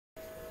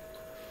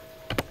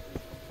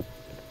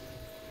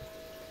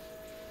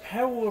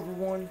Hello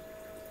everyone,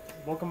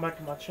 welcome back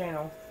to my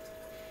channel.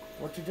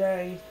 Well,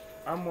 today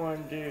I'm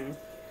going to do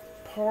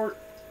part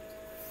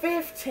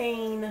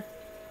 15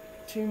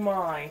 to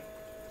my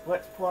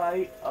Let's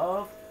Play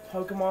of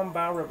Pokemon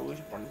Battle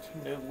Revolution for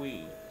Nintendo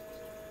Wii.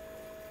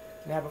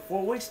 Now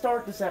before we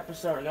start this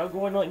episode, I'll go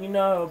ahead and let you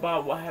know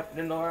about what happened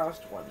in the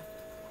last one.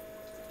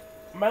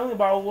 Mainly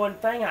about one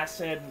thing I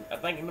said, I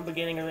think in the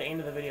beginning or the end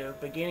of the video,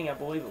 beginning I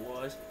believe it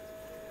was.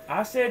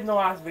 I said in the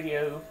last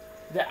video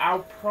that I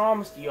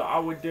promised you I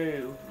would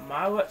do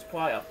my Let's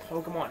Play of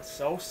Pokemon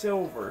Soul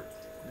Silver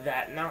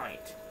that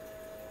night.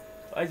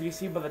 As you can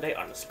see by the date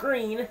on the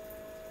screen,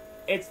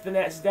 it's the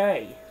next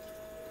day.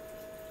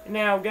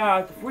 Now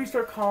guys, before you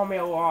start calling me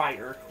a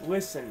liar,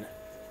 listen.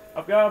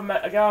 I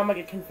gotta make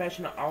a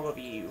confession to all of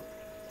you.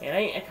 It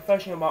ain't a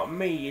confession about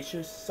me, it's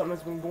just something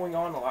that's been going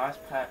on the last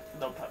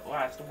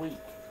week.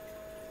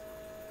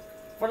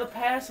 For the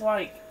past,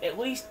 like, at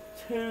least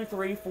 2,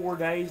 3, 4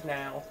 days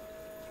now,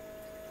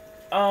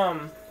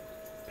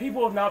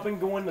 people have not been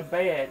going to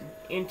bed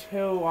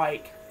until,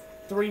 like,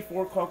 3,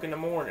 4 o'clock in the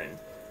morning.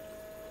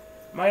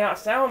 Might not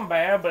sound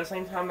bad, but at the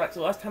same time, that's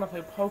less time to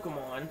play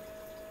Pokemon.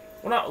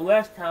 Well, not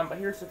less time, but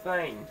here's the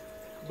thing.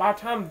 By the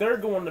time they're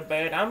going to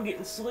bed, I'm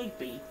getting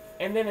sleepy.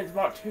 And then it's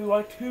about too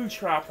late to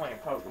try playing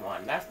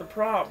Pokemon. That's the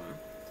problem.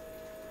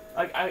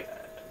 Like,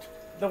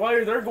 the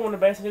later they're going to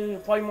bed, so they can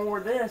play more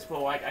of this,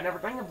 but, like, I never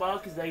think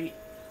about it,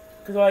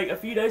 because, like, a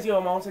few days ago,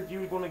 Mom said you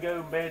were going to go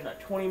to bed in, like,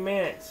 20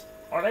 minutes.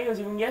 Or I think it was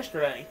even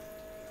yesterday.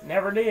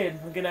 Never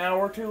did. Like an hour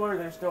or two later,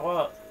 they're still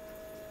up.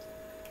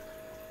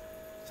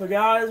 So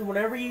guys,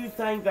 whenever you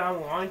think that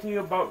I'm lying to you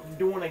about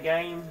doing a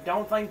game,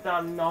 don't think that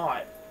I'm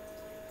not.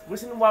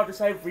 Listen to what I have to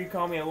say before you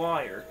call me a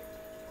liar.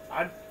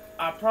 I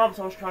promise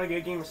I was trying to get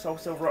a game of Soul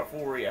Silver up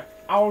for you.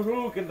 I was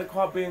looking at the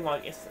clock being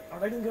like, are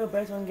they going to go to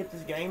bed so I can get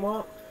this game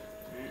up?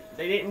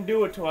 They didn't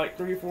do it till like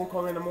 3 or 4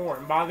 o'clock in the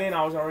morning. By then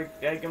I was already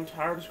getting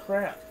tired as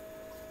crap.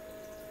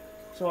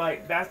 So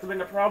like, that's been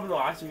the problem the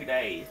last few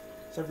days.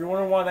 So if you're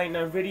wondering why there ain't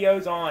no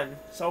videos on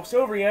Soul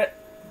Silver yet,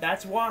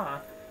 that's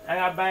why. I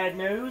got bad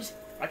news.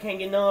 I can't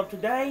get none up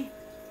today.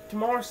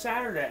 Tomorrow's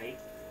Saturday.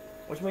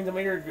 Which means I'm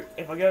either,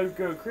 if I go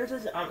to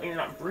Chris's, I'm either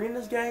not bringing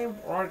this game,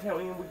 or I'm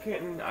telling you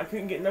I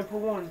couldn't get no for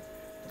one.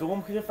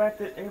 Going because of the fact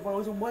that everybody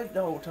was awake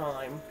the whole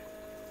time.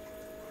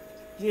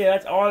 Yeah,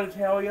 that's all I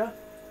tell you.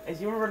 As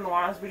you remember in the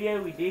last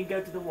video, we did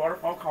go to the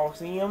Waterfall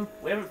Coliseum.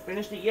 We haven't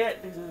finished it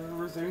yet. There's a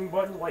resume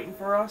button waiting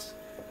for us.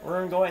 We're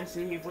going to go ahead and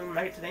see if we can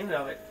make it to the end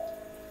of it.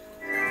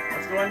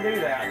 Let's go ahead and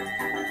do that.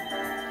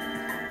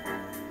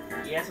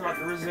 Yes, I'm about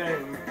to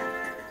resume.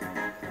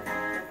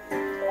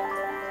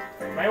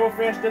 Maybe we'll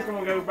finish this and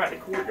we'll go back to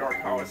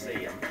Courtyard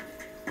Coliseum.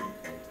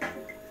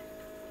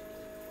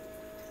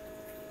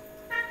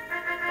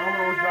 I don't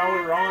know which battle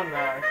we were on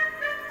though.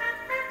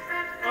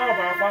 Oh,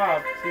 battle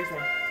 5. Excuse me.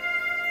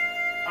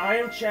 I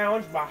am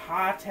challenged by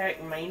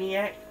High-Tech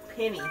Maniac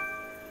Penny.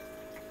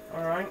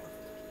 Alright.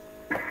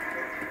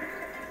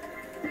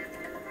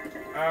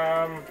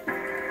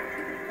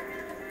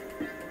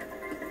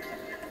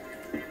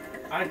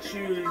 I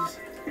choose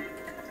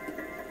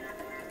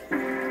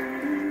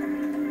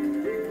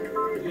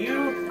you,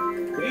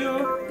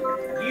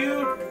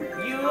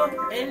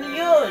 and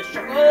you,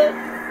 Shuckle!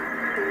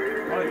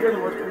 Oh, you're the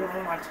worst one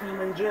on my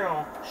team in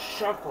general.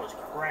 Shuckle's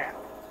crap.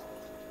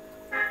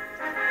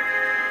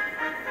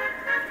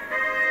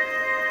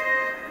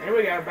 Here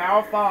we go,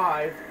 Battle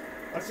 5.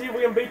 Let's see if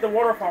we can beat the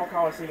Waterfall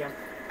Coliseum.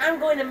 I'm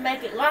going to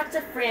make it lots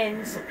of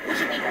friends. We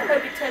should be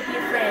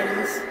Poketopia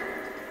friends.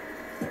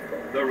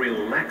 The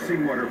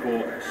relaxing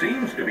waterfall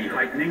seems to be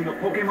heightening the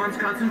Pokemon's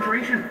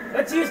concentration.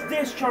 Let's use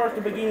Discharge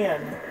to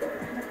begin.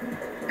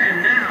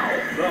 And now,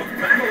 the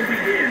battle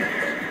begins.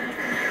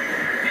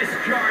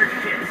 Discharge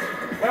hits.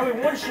 Well, we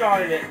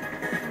one-shotted it.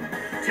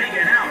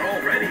 Taken out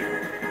already.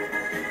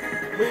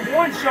 We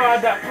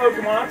one-shotted that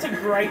Pokemon. That's a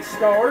great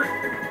start.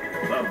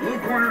 The blue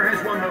corner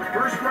has won the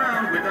first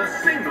round with a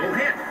single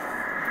hit.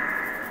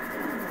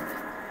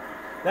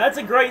 That's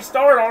a great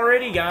start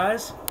already,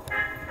 guys.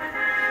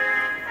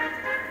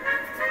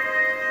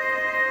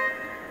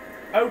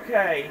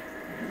 Okay.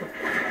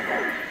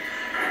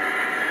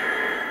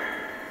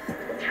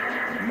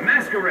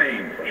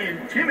 Masquerain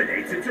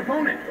intimidates its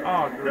opponent.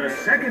 Oh, great. The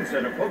second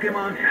set of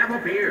Pokemon have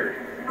appeared.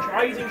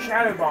 Try using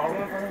Shadow Ball. I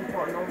don't know if I'm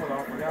part normal though,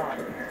 I forgot.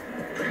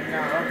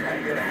 No,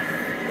 okay, good.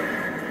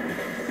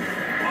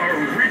 A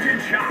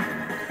rigid shot.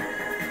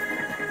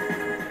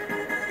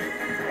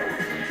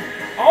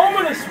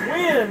 Ominous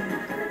Wind!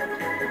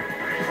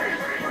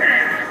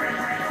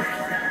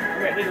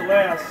 Okay, did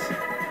less.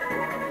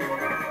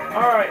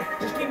 Alright,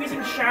 just keep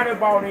using Shadow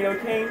Ball,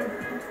 Nidoking.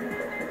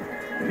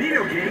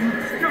 Nidoking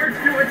starts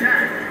to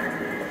attack.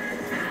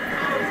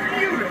 A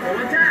beautiful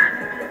attack.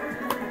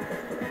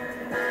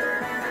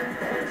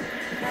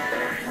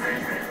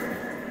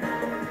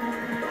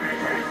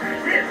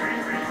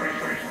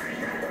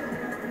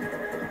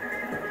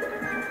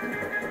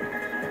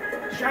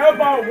 Shadow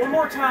Ball one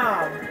more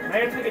time.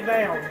 May I take it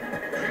down?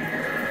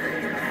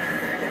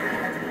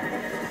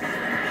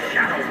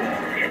 Shadow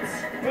Ball hits.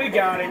 We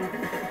got him.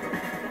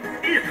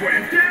 It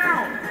went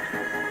down!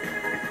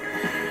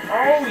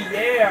 Oh,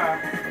 yeah.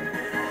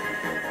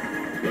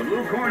 The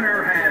blue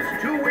corner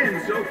has 2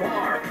 wins so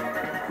far.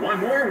 One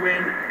more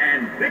win,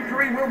 and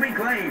victory will be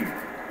claimed.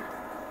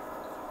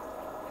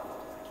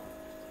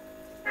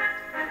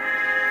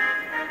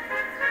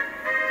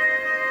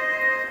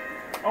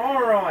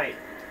 Alright.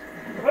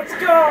 Let's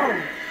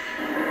go!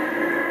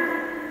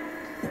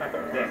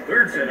 The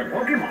third set of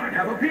Pokemon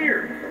have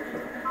appeared.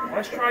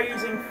 Let's try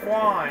using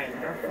flying,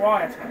 or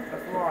fly attack, the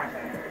fly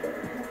attack.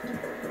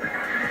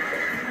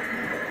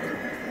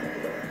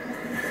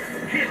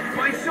 Hit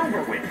by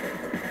Silverwind.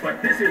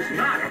 But this is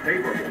not a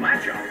favorable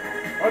matchup.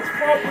 Let's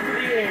pop into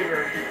the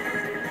air.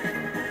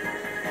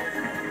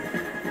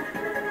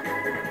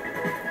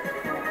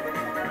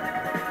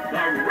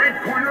 The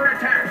red corner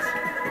attacks.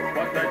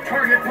 But the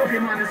target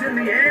Pokemon is in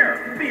the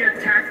air. The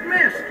attack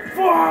missed.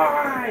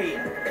 Fly!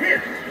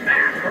 Hit.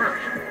 That hurt.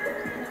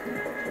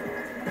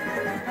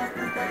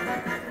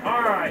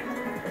 Alright.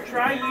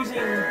 Try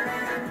using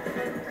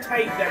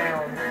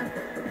takedown.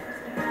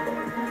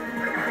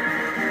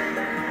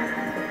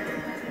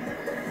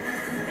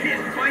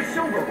 Hit by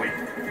Silverwind.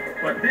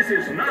 But this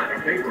is not a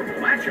favorable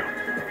matchup.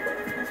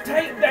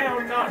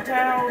 Takedown,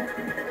 Noctowl.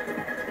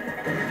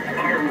 A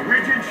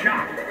rigid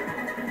shot.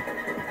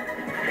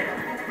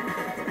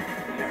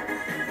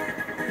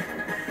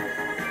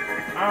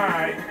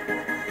 Alright.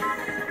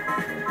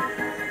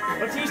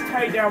 Let's use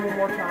takedown one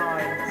more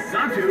time.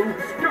 Xatu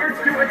starts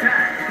to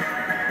attack.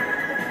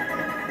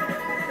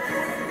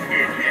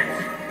 It hits.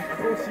 Of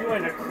course, you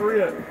ain't a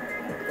crit.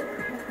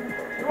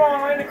 Come on,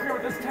 I ain't a crit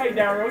with this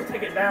takedown. Let's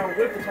take it down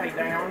with the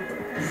takedown.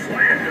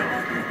 Slam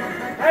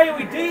dunk. Hey,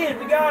 we did!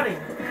 We got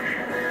him!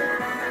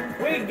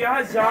 We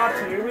got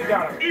Xatu. We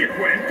got him. It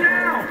went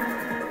down.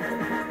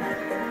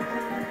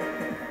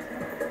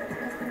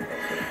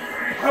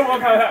 I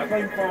love how that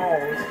thing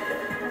falls.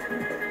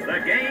 The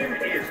game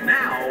is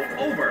now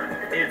over.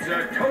 It's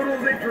a total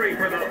victory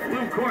for the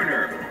blue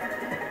corner.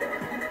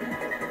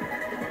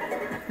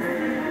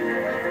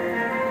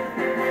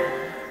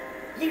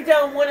 You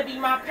don't want to be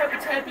my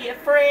Poketopia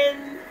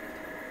friend?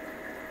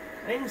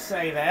 I didn't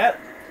say that.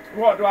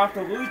 What, do I have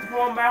to lose the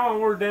Pokemon battle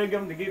in order to get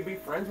them to be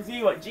friends with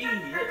you? Like, gee,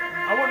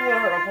 I wouldn't want to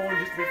hurt my Pokemon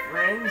just to be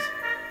friends.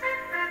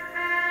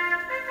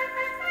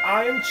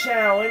 I am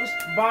challenged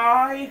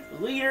by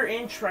Leader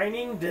in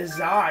Training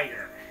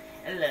Desire.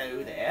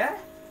 Hello there.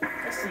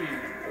 Let's see.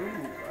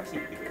 Ooh, I see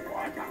you can get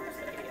Fly Tops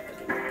there.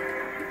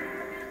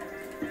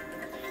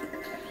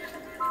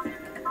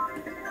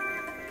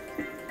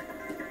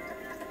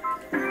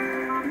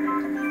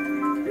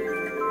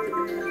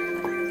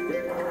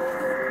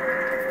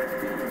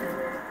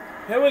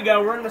 Here we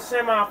go, we're in the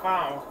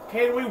semifinal.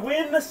 Can we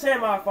win the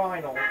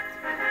semifinal?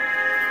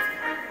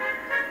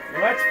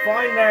 Let's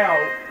find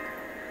out.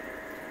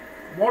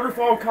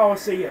 Waterfall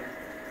Coliseum.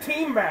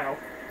 Team battle.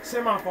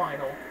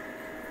 Semifinal.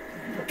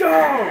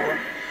 Go!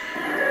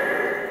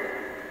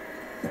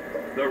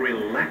 The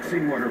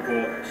relaxing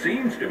waterfall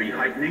seems to be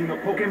heightening the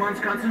Pokemon's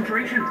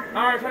concentration.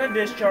 Alright, try to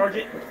discharge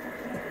it.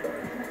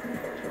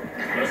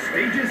 The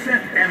stage is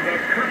set and the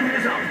curtain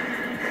is up.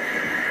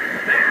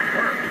 That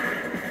hurt.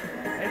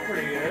 That's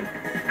pretty good.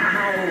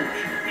 Ouch!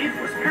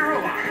 It was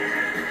paralyzed.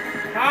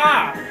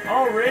 Ha!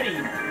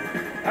 Already.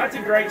 That's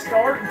a great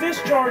start.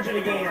 Discharge it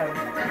again.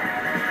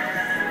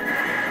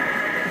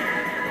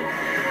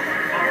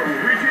 A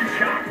rigid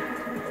shot.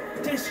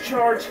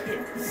 Discharge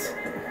hits.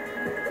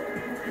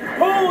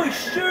 Holy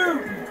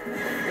shoot!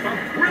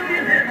 A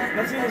brilliant hit.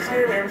 That's even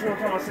scary every single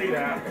time I see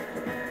that.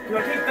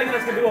 Because I keep thinking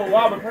that's going to do a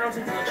lot, but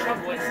apparently since it's a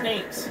Shuckle, it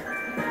stinks.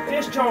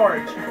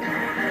 Discharge.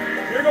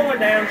 You're going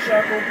down,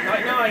 Shuckle.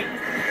 Night-night.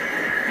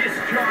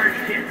 Discharge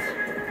hits.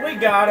 We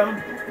got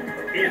him.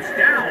 It's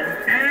down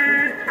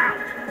and out.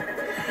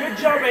 Good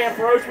job,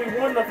 Ampharos. We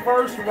won the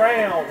first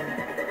round.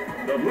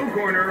 The blue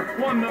corner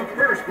won the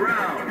first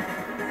round.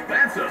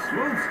 That's a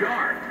smooth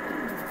start.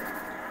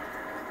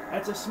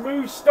 That's a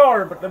smooth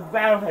start, but the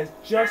battle has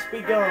just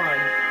begun.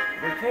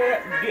 We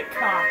can't get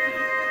cocky.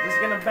 This is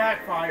going to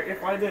backfire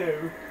if I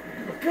do.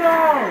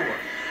 Go!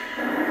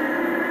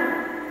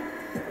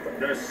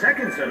 The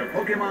second set of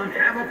Pokemon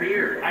have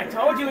appeared. I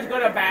told you it was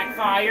going to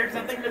backfire, because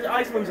I think this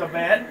ice moves a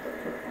bit.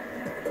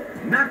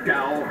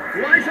 Noctowl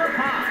flies up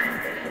high.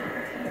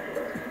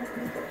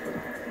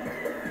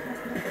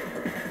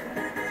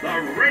 The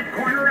red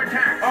corner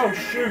attacks. Oh,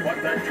 shoot.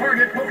 But the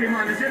target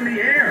Pokemon is in the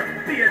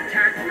air. The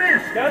attack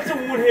missed. That's a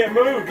one-hit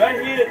move. That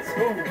hits.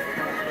 Ooh.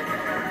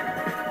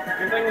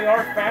 Good thing we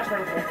are faster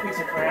than this piece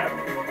of crap.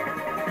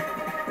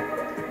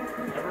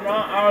 Never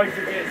mind. Oh, you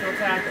forget. No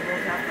attack. No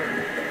attack.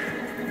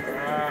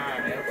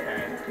 Right,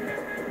 okay.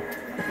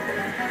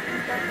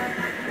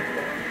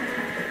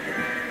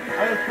 I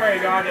just pray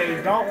to God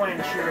they don't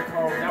land Sugar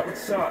Cone. That would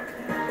suck.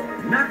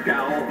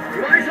 Noctowl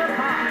flies up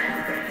high.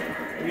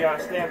 We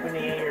gotta stay up in the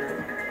air.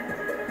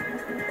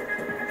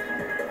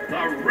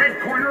 The red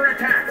corner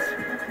attacks.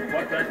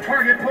 But the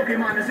target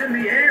Pokemon is in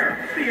the air.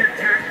 The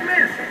attack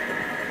missed.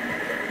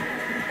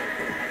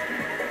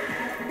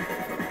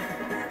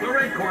 The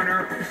red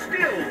corner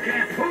still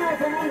can't pull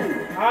off a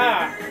move.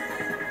 Ah!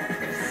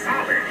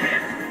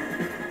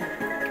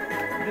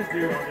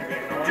 Dugong to be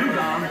annoying.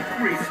 Dugong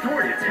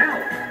restored its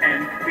health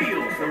and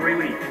feels the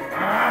relief.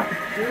 Ah,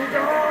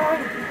 Dugong!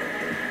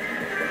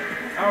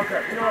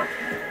 Okay, you know what?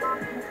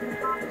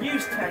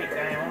 Use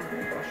takedown.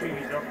 I should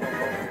use up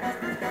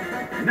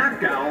one.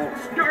 Nutgowl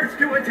starts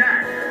to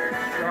attack.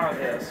 Try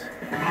this.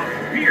 A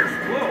fierce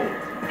blow.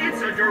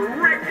 It's a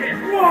direct hit.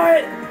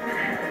 What?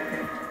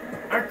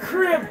 A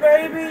crib,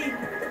 baby!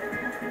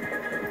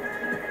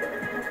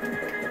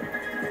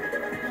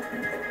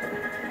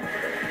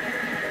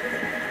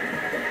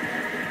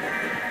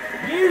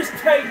 Use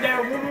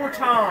takedown one more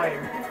time.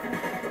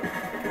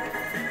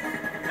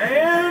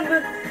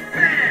 And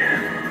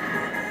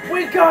Bam!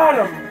 we got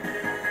him!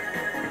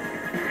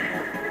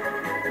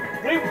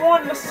 We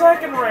won the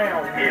second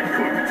round! It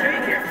couldn't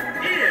take it.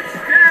 It's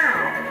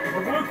down.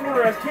 The blue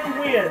corner has 2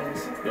 wins.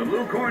 The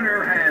blue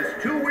corner has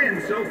 2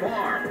 wins so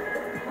far.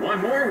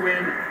 One more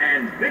win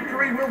and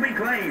victory will be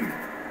claimed.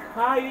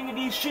 How you get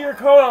these sheer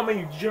coat on me,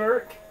 you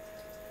jerk?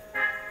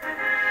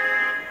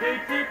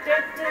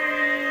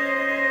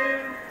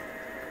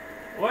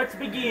 Let's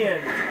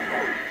begin.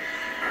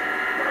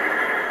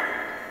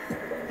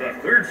 The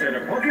third set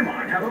of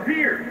Pokemon have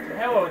appeared.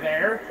 Hello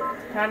there.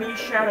 Time to use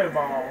Shadow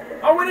Ball.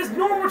 Oh, it is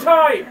normal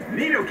type!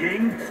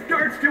 Nidoking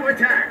starts to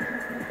attack.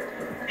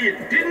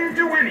 It didn't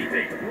do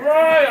anything.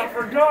 Right, I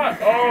forgot.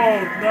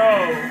 Oh,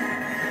 no.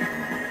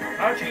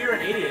 Actually, you're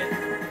an idiot.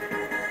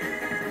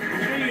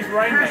 You should use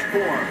Rain Dance.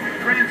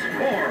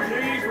 Transform. You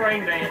should use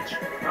Rain Dance.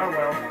 Oh,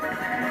 well.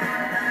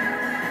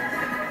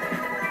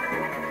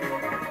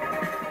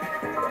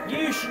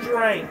 Use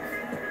Strength.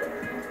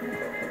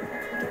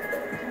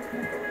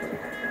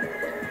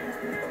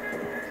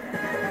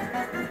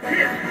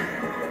 Hit.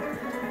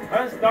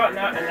 That's not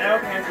now, and now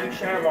can't use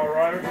Shadow Ball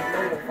Riders with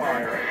normal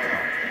fire right now.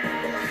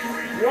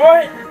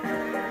 What?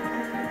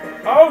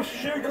 Oh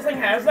shoot, this thing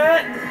has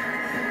that?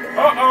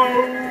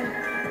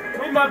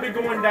 Uh-oh. We might be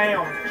going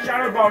down.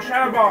 Shadow Ball,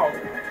 Shadow Ball.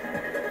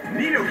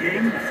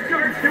 Nidoking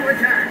starts to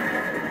attack.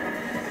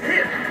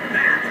 Hit.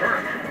 That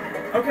hurt.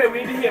 Okay, we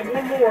need to hit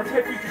one more.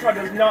 Take Future Sight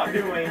does not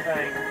do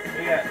anything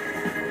yet.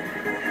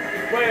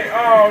 Wait,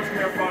 oh, it's gonna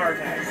be a fire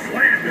attack.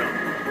 Slammed him.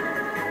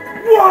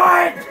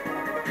 What?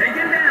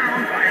 Taken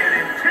down by an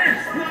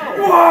intense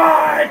blow.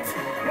 What?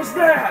 What's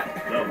that?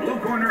 The blue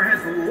corner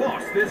has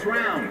lost this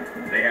round.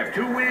 They have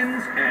 2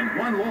 wins and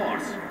 1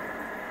 loss.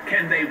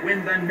 Can they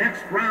win the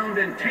next round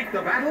and take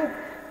the battle?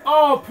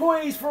 Oh,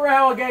 please, for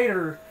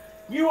Alligator.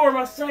 You are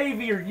my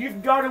savior.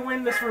 You've got to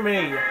win this for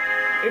me.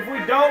 If we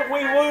don't,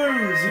 we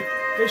lose.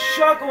 The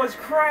Shuckle is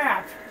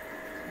crap.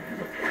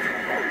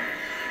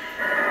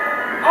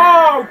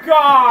 Oh,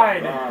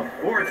 God.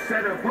 The 4th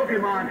set of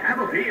Pokemon have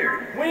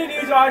appeared. We need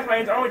to use Ice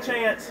Man's only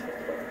chance.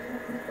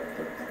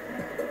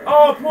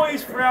 Oh,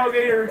 please, for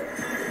Alligator.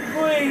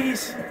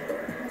 Please.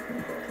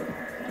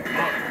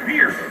 A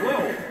fierce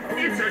blow.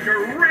 It's a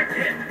direct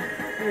hit.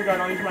 You're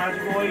gonna use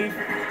Magical Leaf.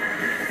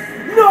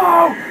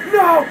 No!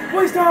 No!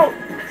 Please don't!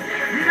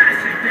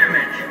 Massive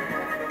damage.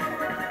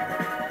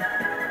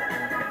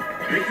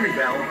 Victory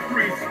Bell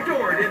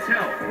restored its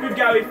health. We've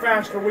got to be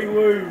faster, we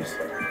lose.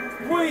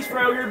 Please,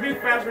 Frogger, be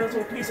faster than this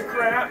little piece of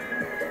crap.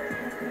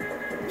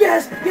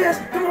 Yes! Yes!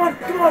 Come on!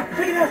 Come on!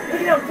 Pick it up!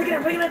 Pick it up! Pick it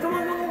up! Pick it up! Come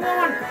on! Come on! Come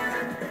on!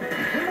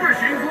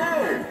 Crushing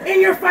blow.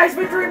 In your face,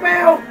 Victory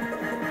Bell!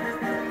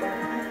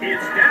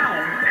 It's down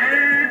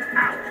and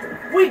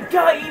out. We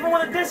got you even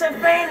with a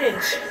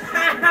disadvantage!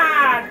 Ha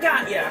ha!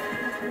 Got ya!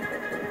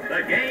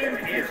 The game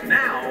is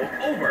now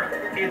over.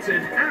 It's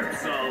an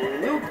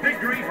absolute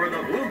victory for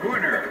the blue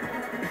corner.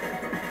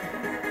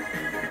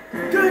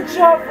 Good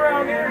job,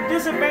 Frogger!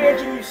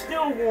 Disadvantage and you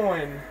still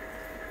won!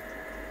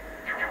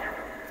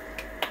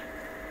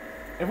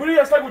 If we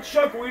got stuck with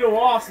Shuckle, we'd have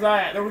lost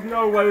that. There was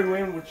no way we'd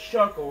win with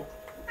Shuckle.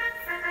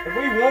 If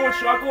we won with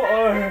Shuckle,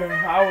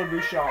 I would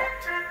be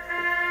shocked.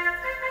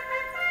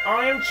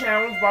 I am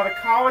challenged by the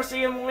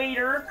Coliseum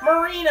leader,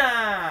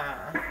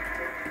 Marina!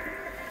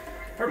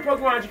 Her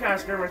Pokemon actually kind of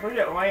scared me, especially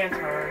that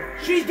Lantern.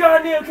 She's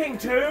got a Nidoking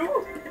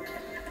too?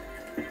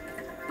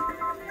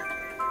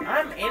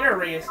 I'm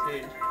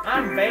interested.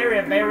 I'm very,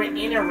 very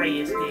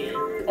interested.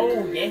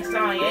 Oh, yes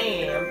I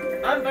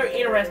am. I'm very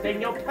interested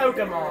in your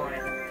Pokemon.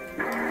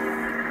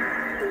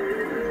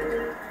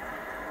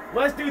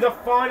 Let's do the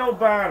final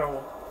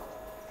battle.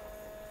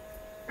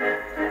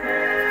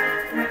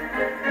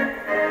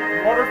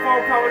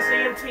 Waterfall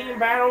Coliseum team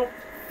battle.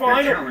 The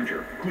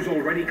challenger, who's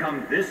already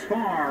come this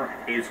far,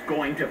 is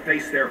going to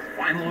face their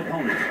final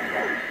opponent.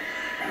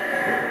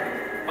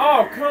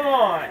 Oh, come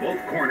on.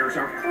 Both corners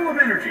are full of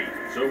energy,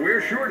 so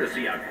we're sure to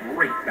see a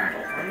great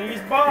battle. I need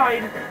his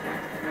bide.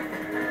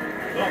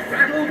 The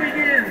battle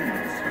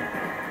begins.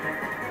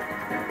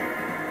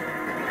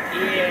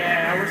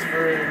 Yeah, we're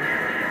screwed.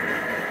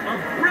 A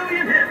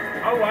brilliant hit.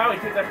 Oh wow, he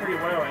took that pretty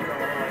well, I ain't gonna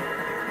lie.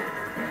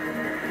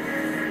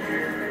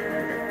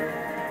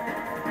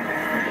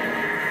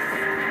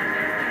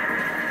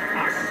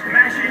 A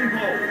smashing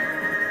blow.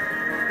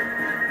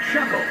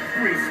 Shuckle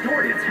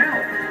restored its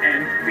health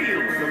and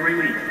feels the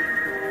relief.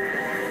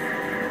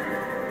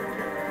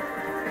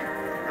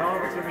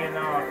 Oh, it's gonna be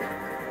enough.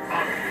 A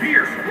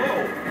fierce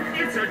blow.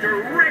 It's a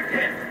direct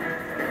hit.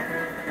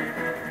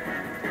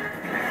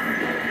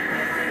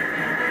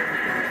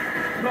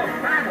 The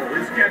battle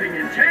is getting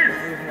intense.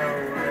 There's no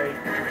way.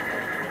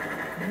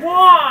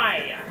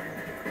 Why?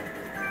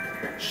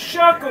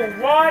 Shuckle,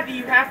 why do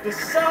you have to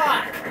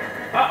suck?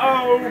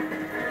 Uh-oh.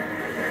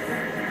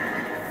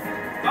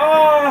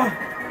 Oh.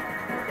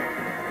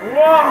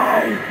 Why?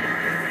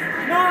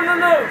 No, no,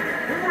 no.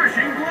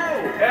 Crushing blow.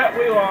 Yeah,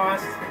 we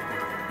lost.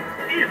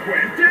 It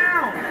went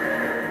down.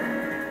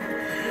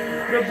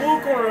 The blue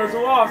corner has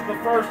lost the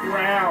first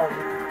round.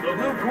 The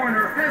blue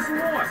corner has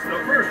lost the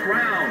first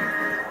round.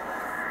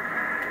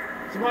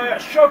 Somebody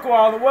got Shuckle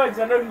out of the way because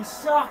I know he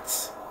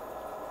sucks.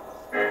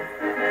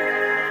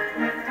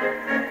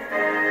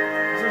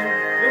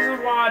 This is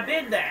why I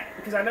did that.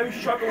 Because I know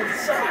Shuckle would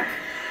suck.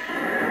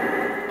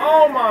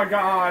 Oh my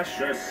gosh.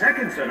 The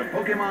second set of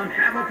Pokemon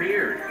have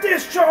appeared.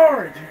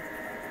 Discharge!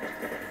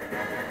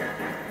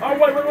 Oh,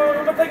 wait, what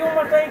am I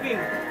thinking?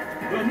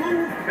 The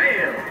move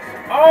fails.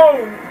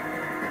 Oh!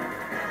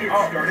 It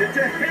started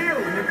to hail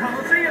in the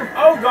Coliseum.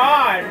 Oh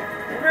God!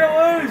 We're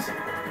gonna lose!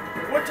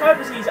 What type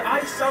is he? He's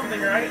ice something,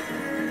 right?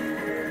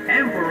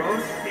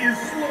 Ampharos is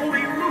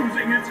slowly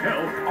losing its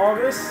health. Oh,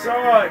 this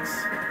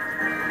sucks.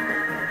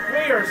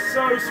 We are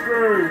so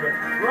screwed.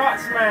 Rock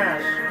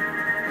Smash.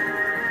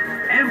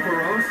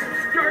 Ampharos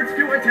starts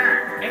to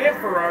attack.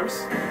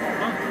 Ampharos.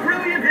 A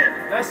brilliant hit.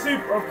 That's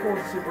super, of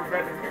course, super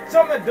effective.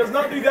 Something that does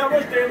not do that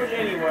much damage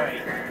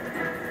anyway.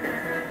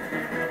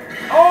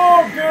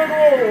 Oh, good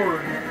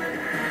lord!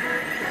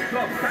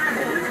 The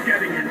battle is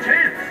getting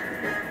intense.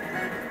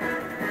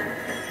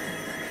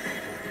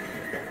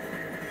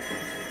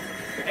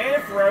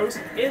 Ampharos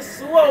is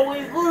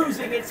slowly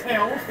losing its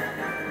health.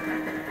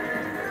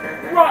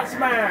 Rock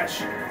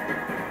Smash!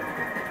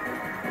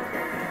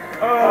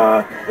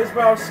 This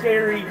battle's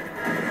scary.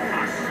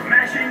 A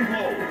smashing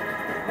blow.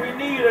 We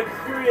need a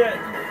crit.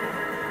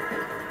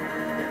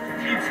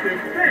 Its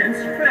defense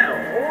fell.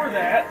 Or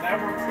that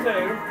works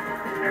too.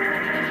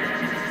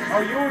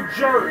 Oh, you a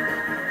jerk.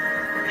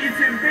 Its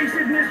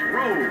evasiveness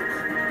rose.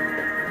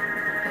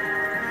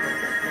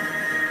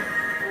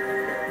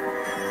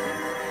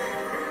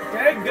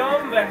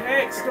 Dadgum the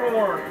Hex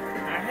Storm.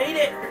 I hate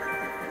it.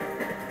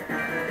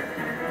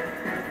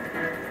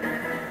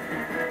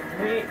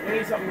 We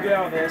need something good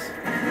out of this.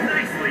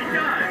 Nicely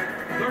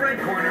done. The red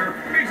corner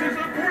faces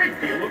a great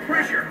deal of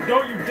pressure.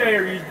 Don't you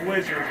dare use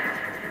Blizzard.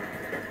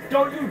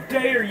 Don't you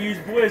dare use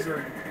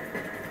Blizzard.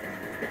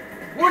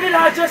 What did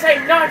I just say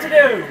not to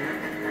do?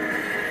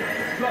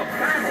 The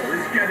battle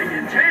is getting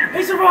intense.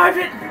 He survived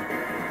it!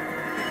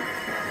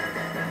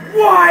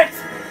 What?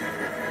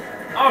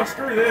 Oh,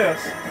 screw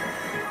this.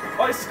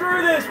 Like,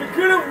 screw this. We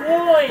could have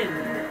won.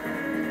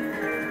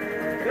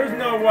 There's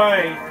no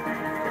way.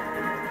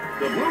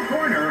 The blue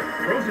corner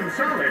frozen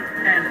solid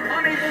and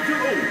unable to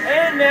move.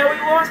 And now we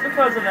lost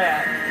because of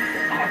that.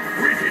 A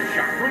frigid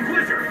shot from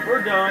Blizzard.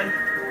 We're done.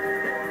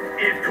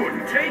 It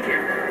couldn't take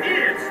it.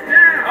 It's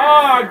down.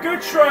 Ah,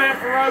 good try,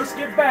 Ampharos.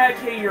 Get back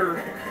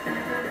here.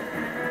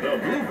 The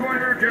blue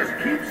corner just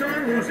keeps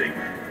on losing.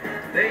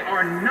 They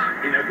are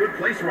not in a good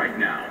place right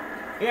now.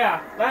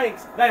 Yeah,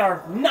 thanks. They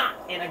are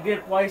not in a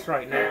good place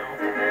right now.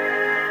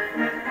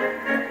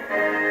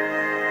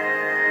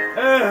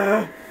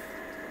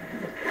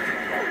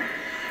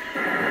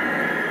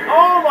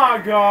 Oh my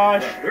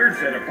gosh. The third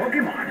set of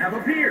Pokemon have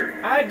appeared.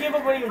 I give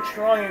up on even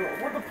trying.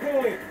 What's the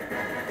point?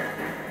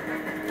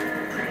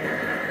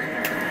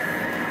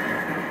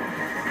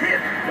 Hit,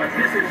 but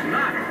this is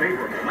not a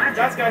favorable matchup.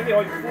 That's got to hit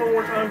like 4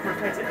 more times before it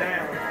takes it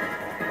down.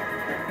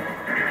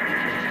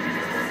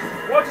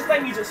 Watch this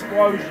thing use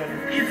Explosion.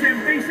 Its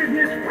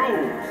evasiveness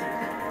rose.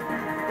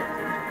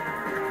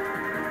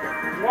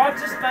 Watch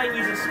this thing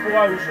use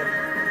Explosion.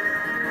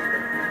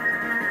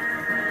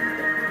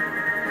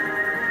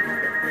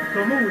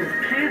 The move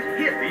can't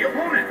hit the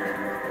opponent.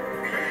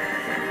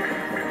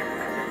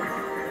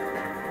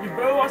 You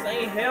both lost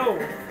any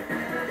health.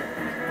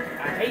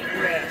 I hate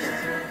rest.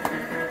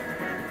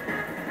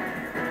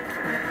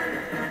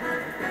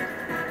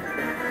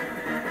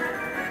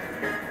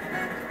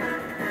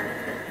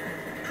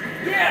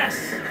 Yes!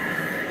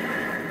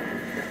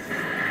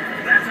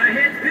 That's a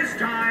hit this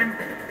time.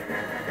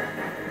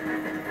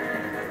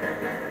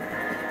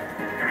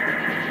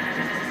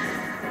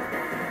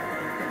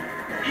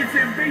 Its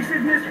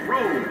evasiveness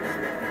rose.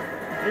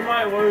 We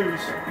might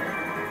lose.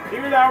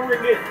 Even though we're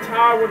going to get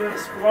tied with an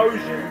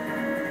explosion.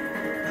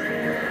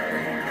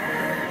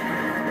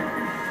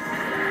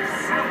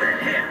 Solid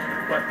hit,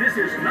 but this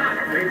is not a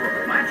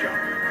favorable matchup.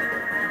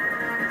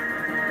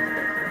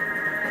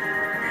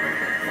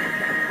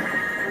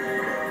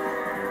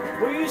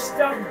 Will you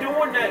stop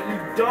doing that, you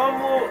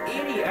dumb little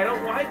idiot? I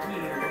don't like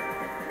you.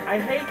 I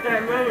hate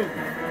that move.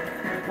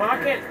 Well, I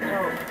can't,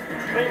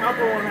 being up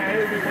on that, it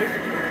would be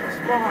wasting a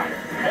spot.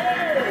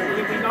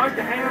 It'd be nice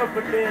to have,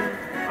 but then,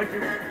 like,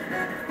 you're...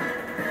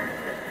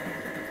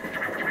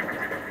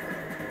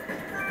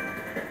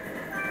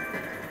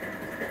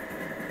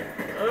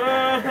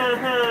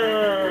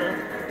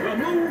 The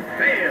move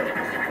fails.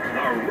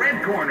 The red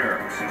red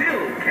corner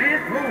still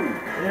can't move.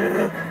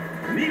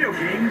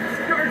 Nidoking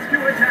starts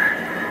to attack.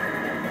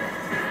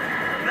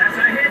 That's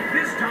a hit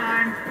this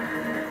time.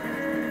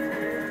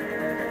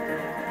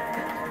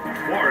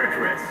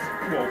 Fortress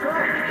woke up.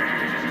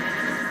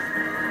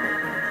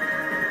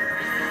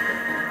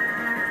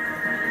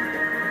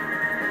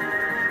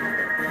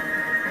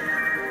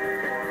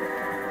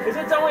 Is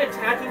its only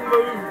attacking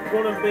move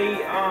gonna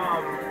be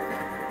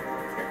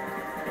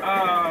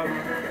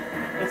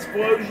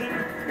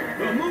explosion?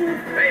 The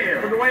move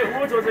failed. But the way it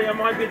looks, it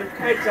might be the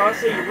case. I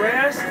see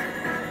rest.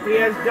 He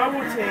has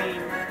double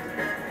team.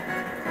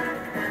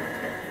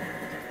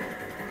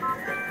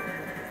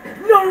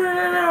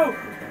 No!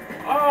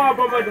 Oh,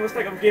 but I made the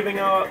mistake of giving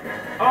up.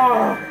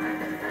 Oh.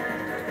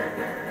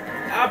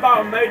 I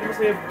about made the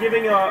mistake of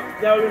giving up.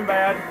 That would have been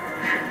bad.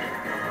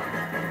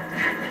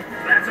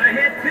 That's a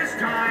hit this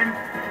time.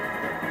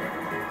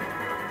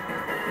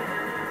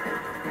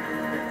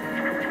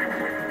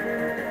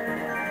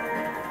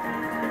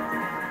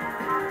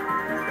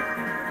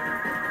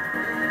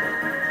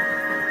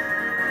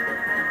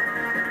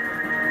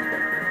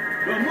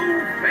 The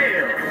move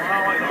failed.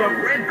 Wow, The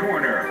red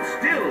corner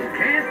still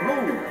can't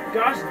move.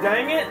 Gosh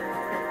dang it!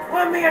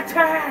 Let me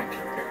attack!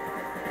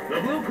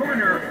 The blue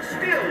corner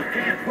still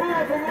can't pull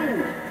off a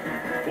move.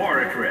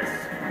 Fortress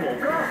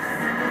woke up.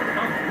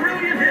 A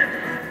brilliant hit.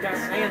 Got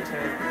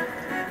Sandtoon.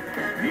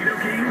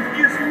 Nidoking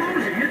is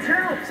losing its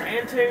health.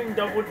 Sandtoon,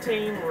 double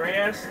team,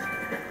 rest.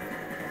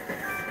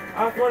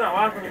 I feel that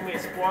last one gonna be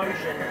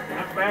explosion. I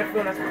have a bad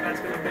feeling that's what that's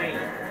gonna be.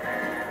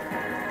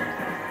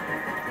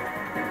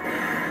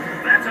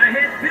 That's a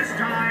hit this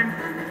time.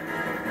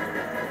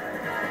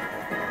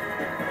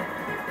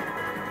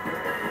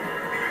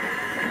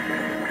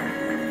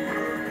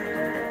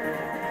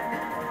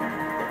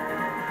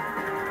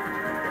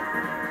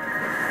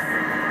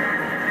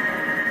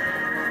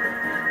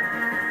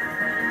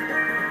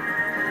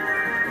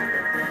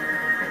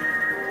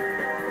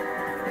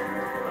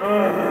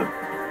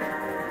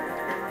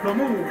 The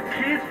move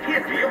can't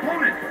hit the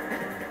opponent.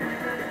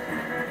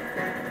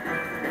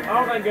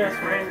 Oh my goodness,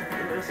 man.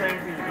 The same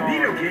thing's going on.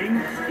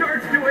 Nidoking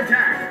starts to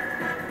attack.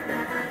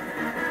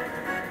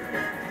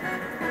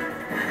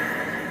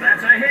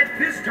 That's a hit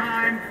this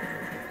time.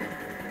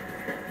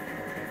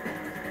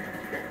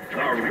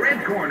 The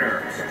red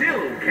corner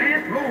still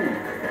can't move.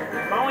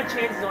 My only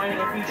chance is landing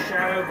a few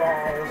shadow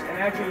balls and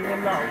actually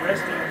him not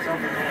resting or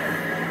something else.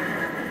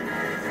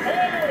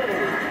 Oh!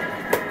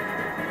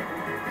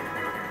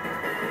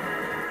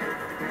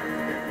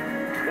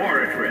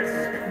 Fortress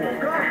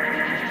woke up.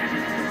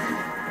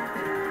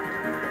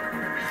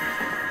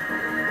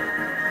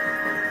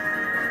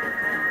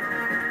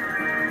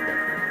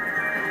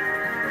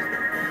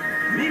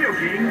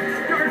 Nidoking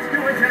starts to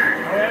attack.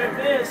 Oh, I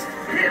missed.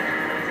 Hit.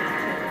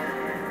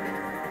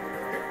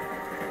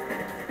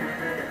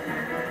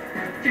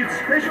 Its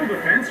special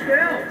defense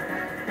fell.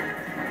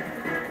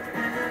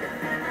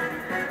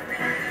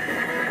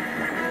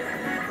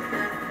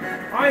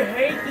 I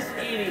hate this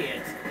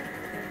idiot.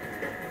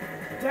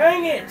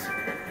 Dang it!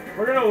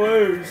 We're gonna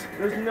lose.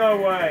 There's no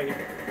way.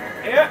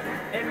 Yep,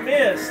 it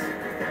missed.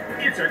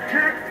 Its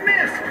attack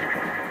missed.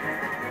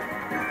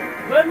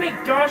 Let me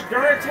gosh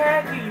darn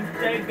attack you, you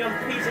dang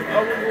piece of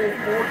ugly little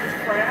fortress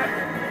crap.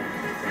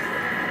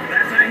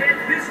 That's a hit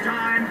this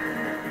time.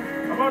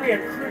 I'm already a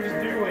crew just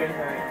do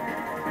anything.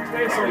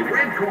 Stay The asleep.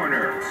 red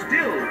corner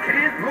still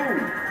can't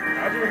move.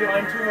 I was gonna do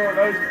like 2 more of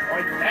those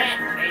like that,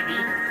 maybe.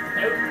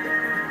 Nope.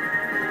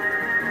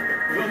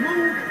 The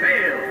move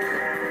fails.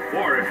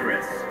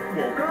 Fortress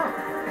woke up.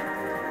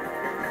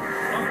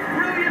 A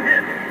brilliant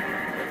hit.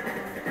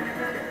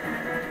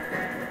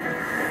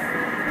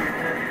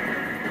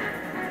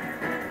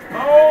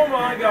 Oh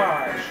my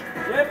gosh.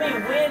 Let me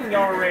win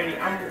already.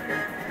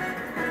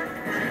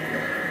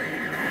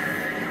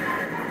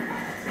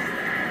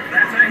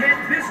 That's a hit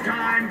this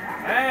time.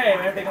 Hey,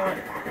 man, they going.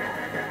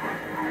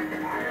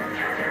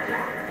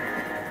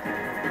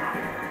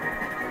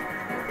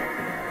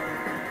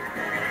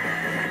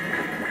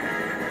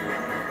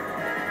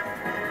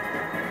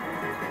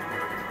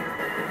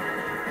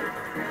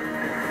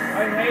 I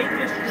hate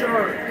this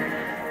jerk.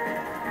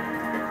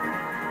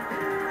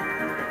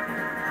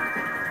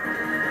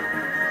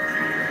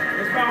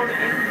 This ball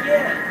wasn't in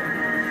yet.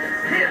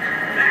 Hit.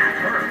 That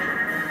hurt.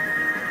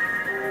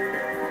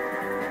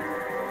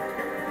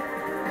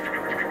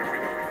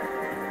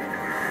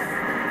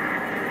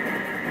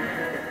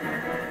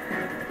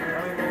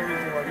 How many more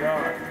reasons I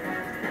got?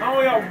 I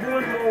only got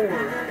 1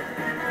 more.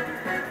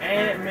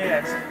 And it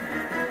missed.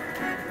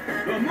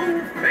 The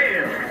move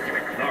fails.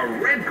 The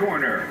red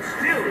corner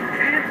still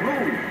can't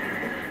move.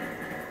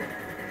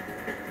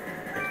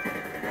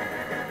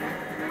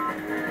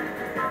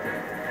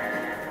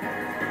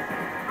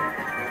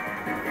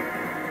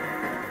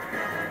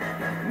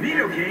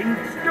 Nidoking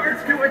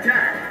starts to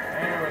attack.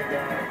 There we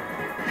go.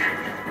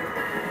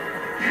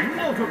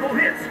 Multiple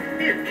hits.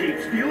 It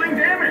keeps dealing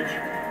damage.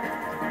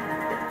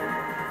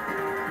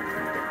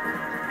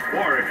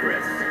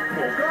 Fortress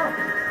woke up.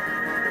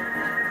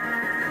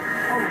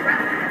 A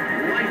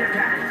rapid light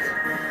attacks.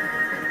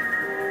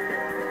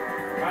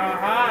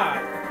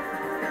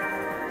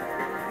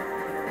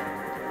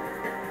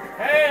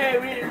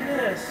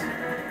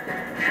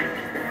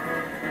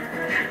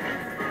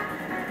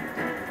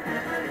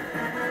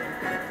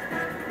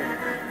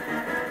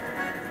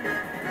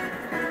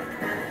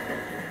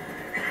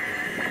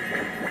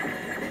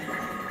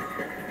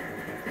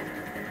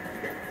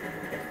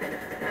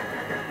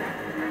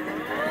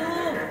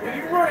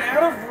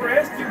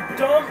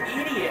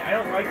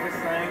 like this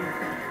thing.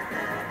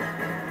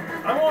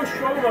 I'm gonna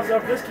struggle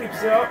myself if this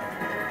keeps up.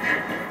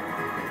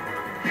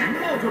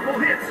 Multiple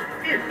hits.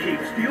 It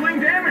keeps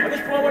dealing At damage.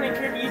 this point, I wouldn't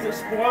even care to use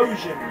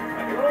explosion.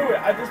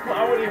 At this point,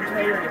 I wouldn't even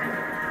care anymore.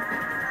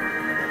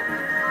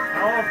 I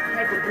don't know if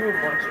heck would do a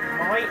bunch. It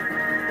might.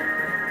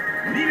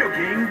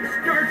 Nidoking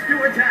starts to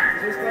attack.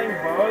 Is this thing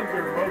bugged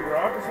or bug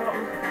rock or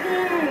something?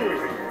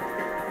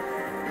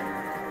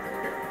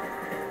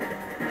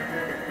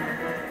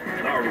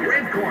 The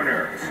red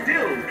corner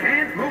still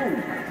can't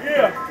move.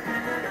 Yeah.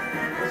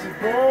 This is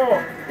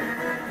bull.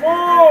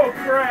 Bull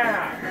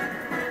crap.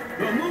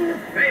 The move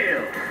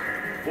fails.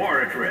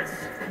 Fortress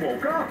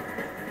woke up.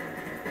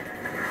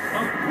 A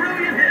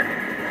brilliant hit.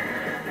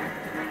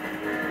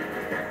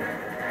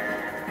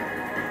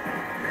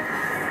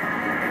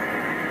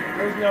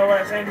 There's no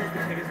way Sanders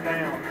can take us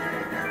down.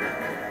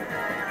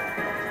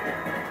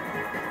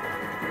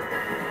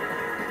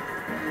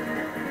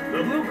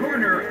 The blue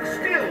corner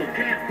still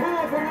can't pull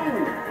off a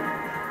move.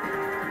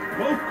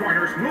 Both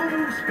corners'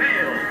 moves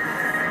fail.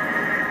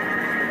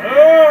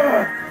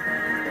 Ugh!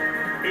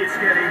 It's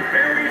getting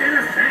buried in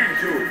a sand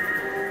tube.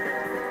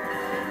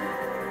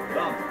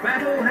 The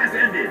battle has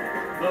ended.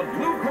 The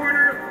blue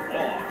corner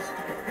lost.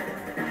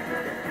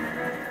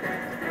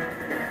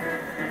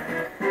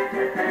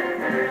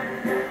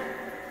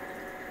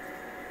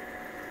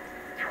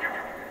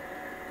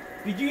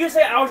 Did you just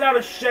say I was out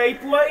of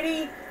shape,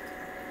 lady?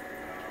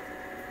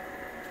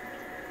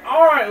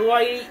 Alright,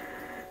 lady.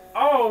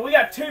 Oh, we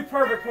got 2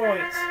 perfect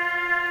points.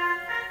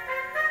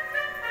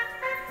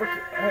 For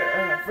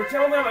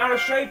telling me I'm out of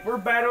shape, we're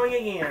battling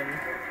again.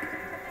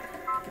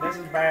 This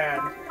is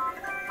bad.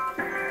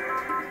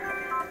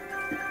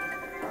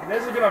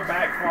 This is gonna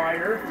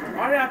backfire.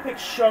 Why did I pick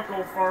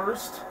Shuckle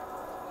first?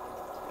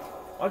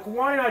 Like,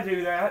 why did I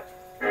do that?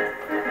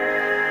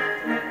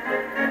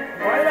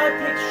 Why did I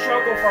pick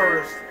Shuckle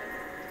first?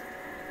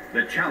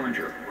 The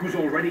challenger, who's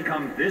already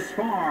come this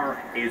far,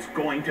 is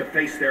going to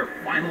face their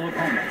final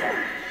opponent.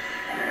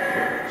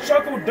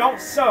 Shuckle don't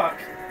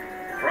suck.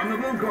 From the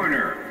blue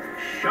corner,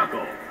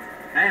 Shuckle.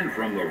 And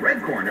from the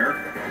red corner,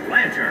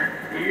 Lantern.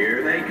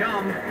 Here they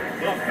come.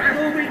 The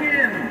battle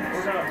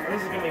begins.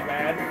 This is gonna be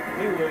bad.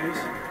 We lose.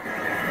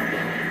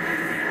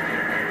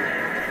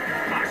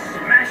 A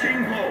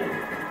smashing blow.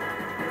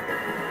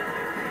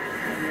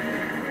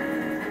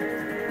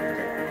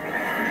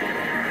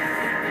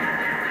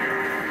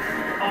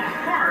 A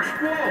harsh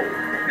blow.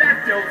 That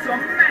dealt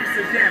some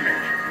massive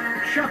damage.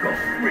 Shuckle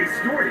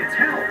restored its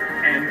health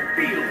and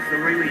feels the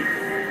relief.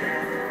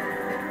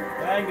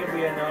 That ain't gonna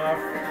be enough.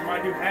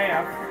 Might do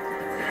half.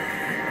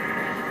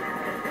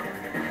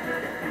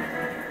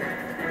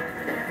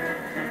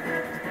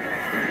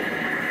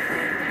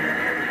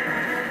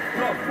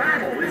 The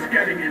battle is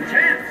getting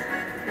intense.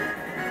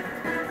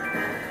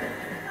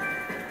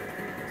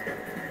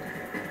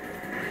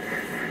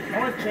 I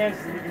want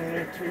chances we can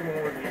hit 2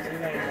 more of these. This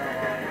ain't no lie.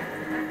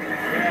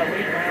 Yeah, we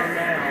down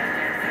now.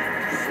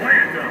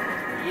 Slammed him.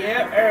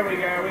 Yep, there we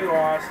go. We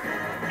lost.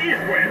 It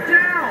went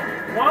down.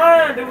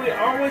 Why do we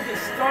always get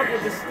stuck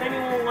with this stinky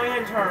little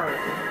lantern?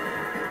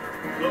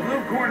 The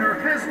blue corner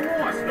has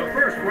lost the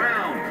first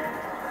round.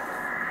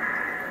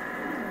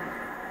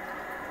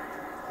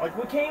 Like,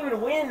 we can't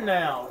even win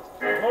now.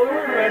 Well, we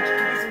were ready to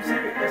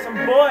get some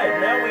bud.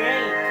 Now we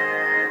ain't.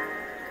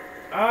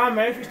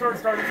 Maybe if we start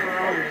this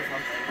round or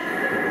something.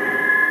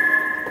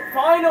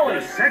 Finally!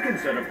 The second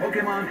set of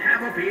Pokemon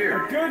have A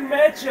appeared. good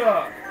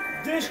matchup.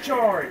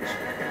 Discharge.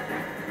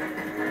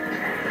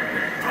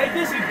 Take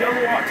this, you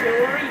double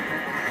artillery.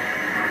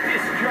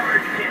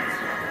 Discharge hits.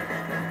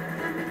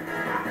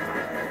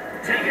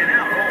 Taken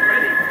out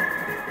already.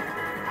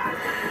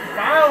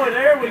 Finally,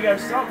 there we go.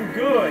 Something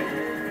good.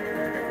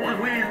 1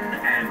 win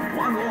and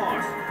 1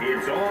 loss.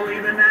 It's all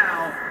even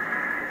now.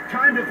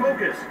 Time to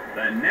focus.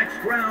 The next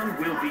round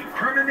will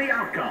determine the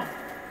outcome.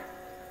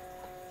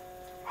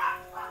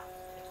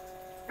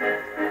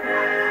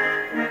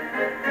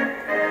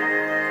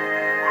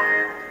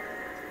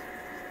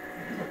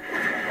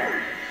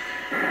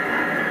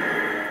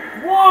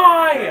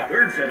 Why?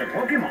 Third set of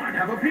Pokemon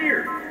have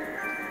appeared.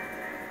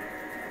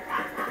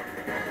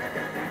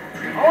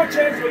 I want a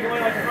chance we can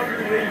land like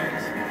 100 of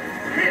these.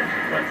 Hit,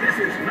 but this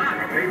is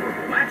not a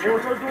favorable Or matchup.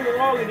 starts doing the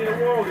log and did a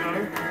wall, you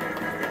know.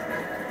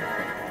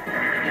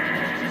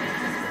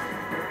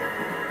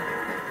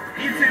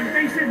 Its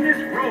invasiveness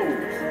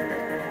rose.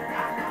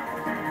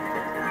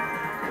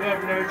 We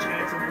have no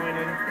chance of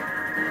winning.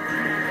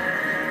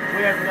 We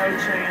have no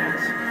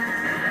chance.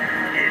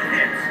 It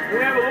hits. We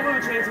have a little bit of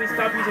a chance if we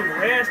stop using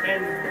rest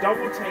and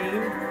double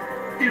team.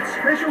 Its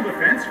special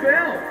defense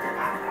fell.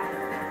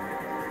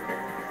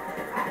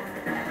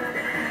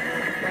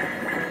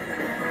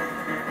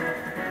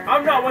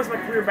 I'm not wasting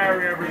my career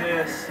battery over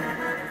this.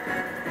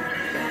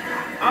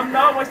 I'm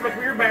not wasting my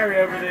career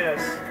battery over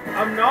this.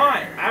 I'm not.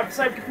 I have to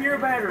save computer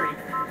battery.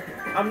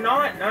 I'm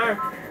not. No.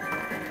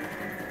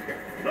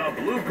 The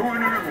blue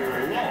corner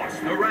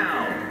lost the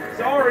round.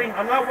 Sorry.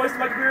 I'm not wasting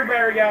my career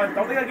battery, guys.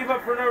 Don't think I give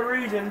up for no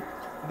reason.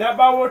 That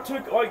battle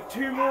took like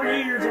 2 more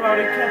years if I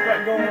would have kept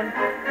that going.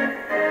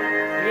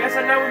 Yes,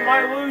 I know we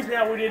might lose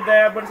now we did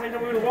that, but at the same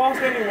time we would have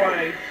lost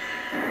anyway.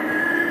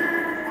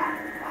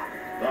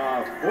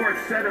 The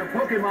fourth set of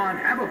Pokemon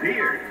have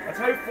appeared. Let's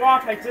hope Fly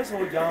takes this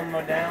little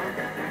Yama down.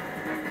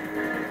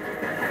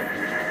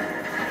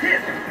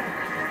 Hit!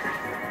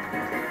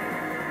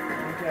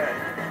 Okay.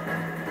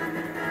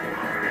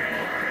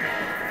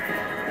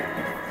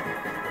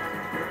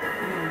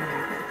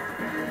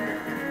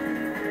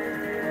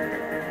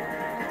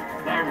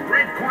 The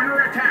red corner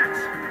attacks,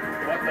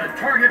 but the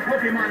target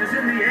Pokemon is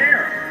in the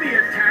air. The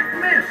attack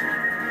missed.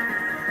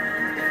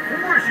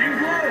 Rushing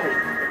blow.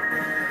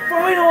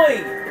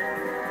 Finally!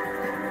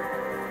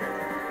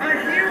 A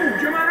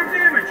huge amount of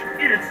damage.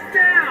 It's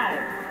down.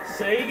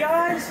 See,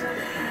 guys?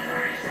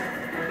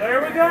 There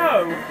we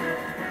go.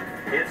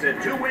 It's a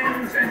 2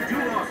 wins and 2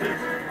 losses.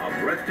 A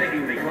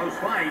breathtakingly close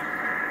fight.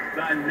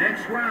 The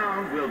next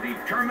round will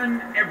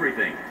determine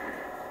everything.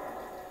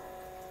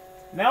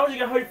 Now we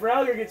gotta hope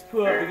Frogger gets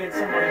put up against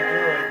somebody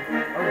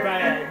good or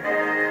bad.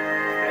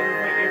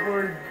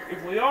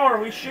 If we are,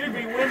 we should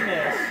be winning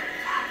this.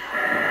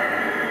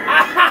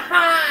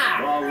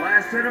 The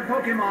last set of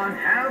Pokemon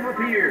have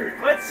appeared.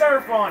 Let's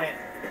surf on it.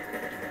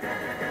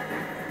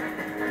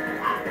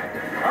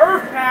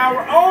 Earth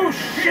power. Oh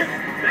shit!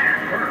 That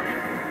hurt.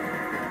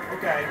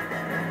 Okay.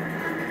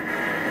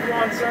 Come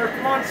on, surf.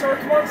 Come on, surf.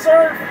 Come on,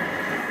 surf.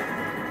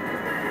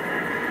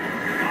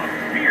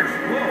 A fierce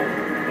blow.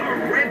 The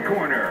red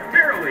corner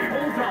barely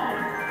holds on.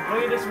 We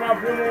need to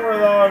survive one more of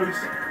those.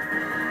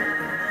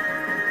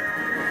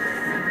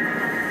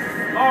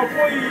 Oh,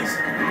 please.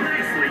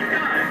 Nicely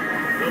done.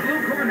 The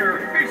blue corner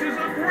faces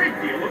a great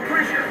deal of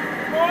pressure.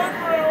 Come on,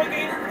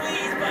 alligator,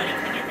 please, buddy.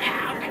 Get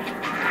down. Get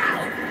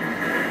down.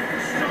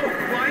 So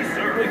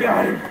Slicer. We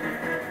got him.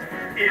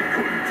 It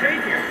couldn't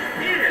take him.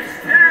 It's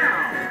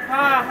down.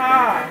 Ha ha.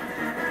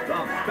 The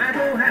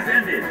battle has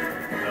ended.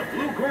 The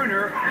blue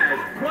corner has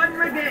won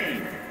the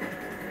game.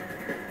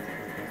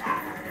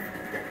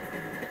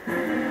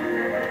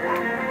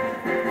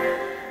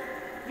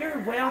 You're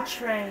well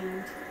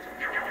trained.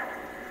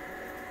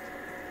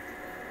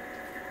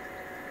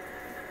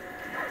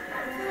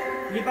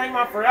 You thank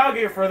my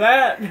Frogger for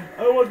that.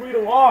 Otherwise we'd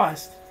have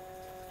lost.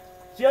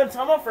 See, I'm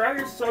talking about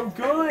Frogger's so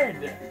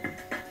good.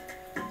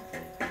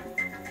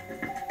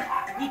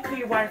 You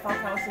clear waterfall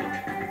policy.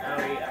 Oh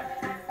yeah.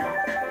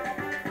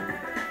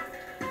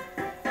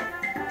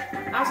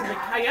 Also, the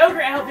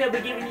Kyogre outfit will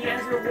be given you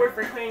as a reward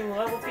for clearing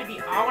level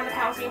 50 all in the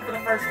Coliseum for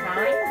the first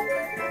time.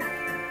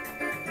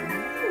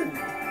 Ooh.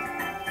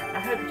 I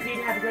hope you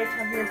two have a great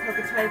time here in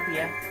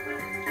Poketopia.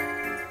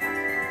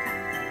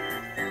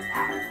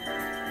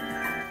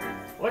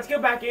 Let's go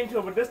back into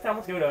it, but this time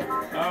let's go to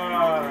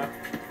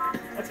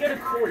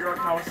Courtyard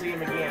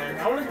Coliseum again.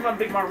 I want to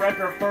beat my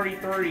record of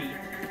 33.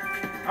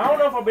 I don't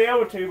know if I'll be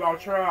able to, but I'll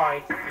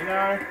try. You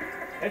know,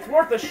 it's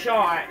worth a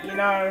shot. You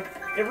know,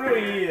 it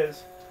really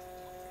is.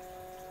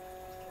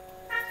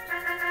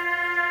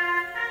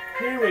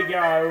 Here we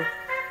go.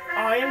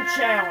 I am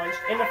challenged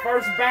in the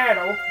first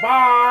battle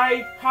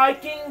by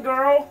Hiking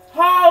Girl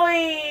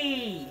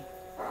Holly!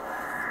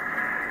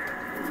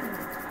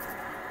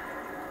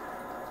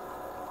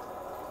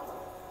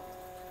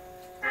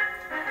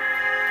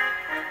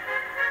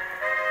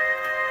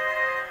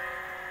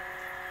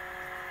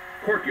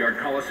 Courtyard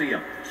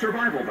Coliseum,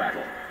 Survival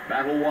Battle,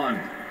 Battle 1.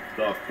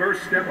 The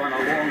first step on a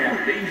long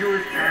and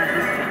dangerous path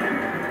is taken.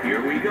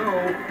 Here we go.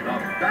 The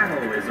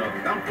battle is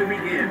about to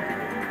begin.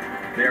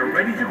 They're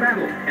ready to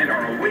battle and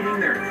are awaiting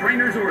their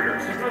trainer's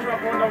orders. Just let my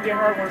phone don't get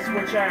hard when I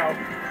switch out.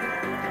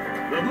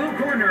 The blue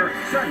corner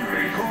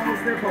suddenly calls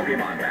their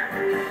Pokemon back.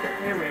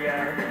 Here we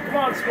go. Come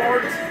on,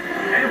 Sparks.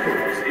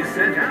 Ampharos is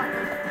sent out.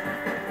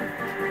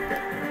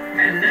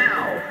 And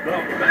now, the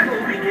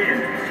battle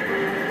begins.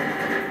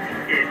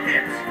 It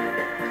hits.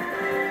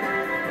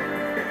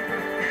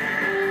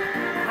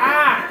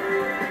 Ah!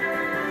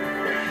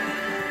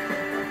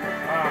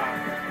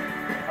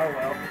 Oh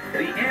well.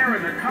 The air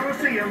in the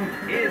Coliseum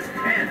is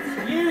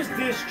tense. Use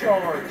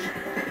discharge.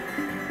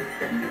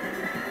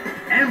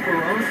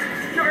 Ampharos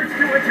starts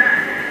to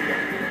attack.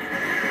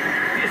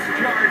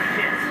 Discharge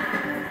hits.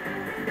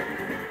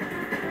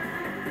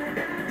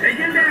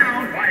 Taken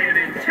down by an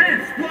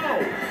intense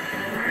blow.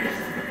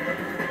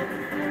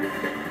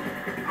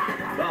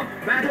 The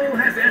battle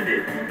has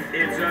ended.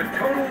 It's a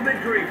total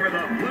victory for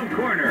the blue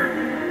corner.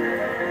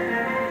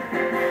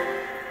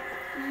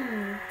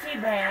 Too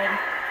bad.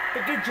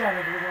 But good job,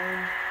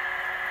 everyone.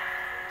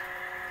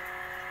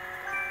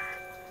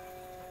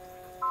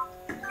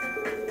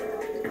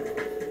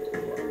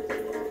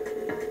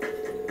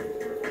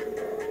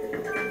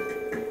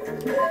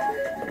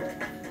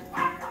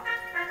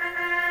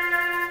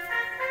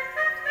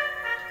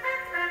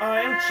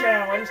 I am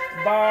challenged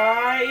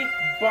by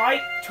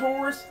Bite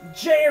Taurus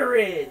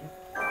Jared.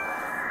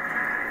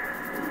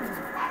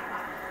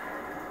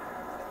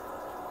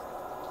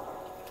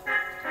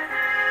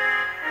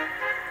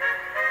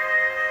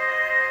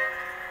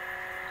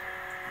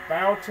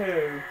 Bow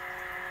 2.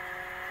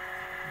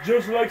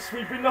 Just like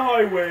sweeping the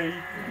highway,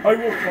 I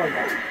will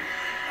fight.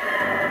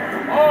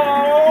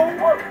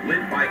 Oh!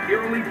 Lit by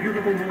eerily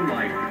beautiful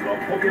moonlight, the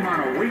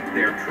Pokemon await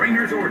their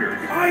trainer's orders.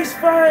 Ice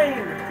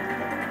Fang!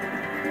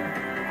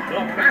 The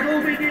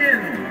battle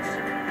begins!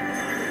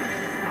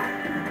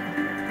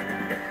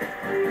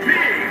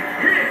 Big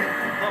hit!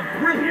 A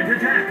brilliant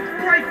attack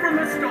right from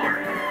the start.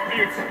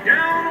 It's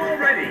down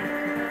already.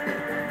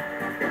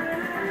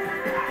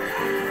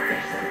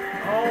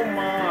 Oh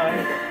my.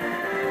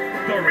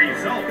 The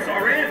results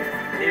are in.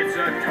 It's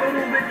a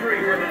total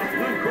victory for the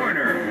blue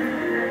corner.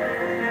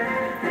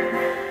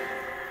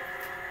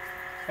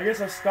 I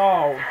guess I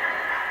stalled.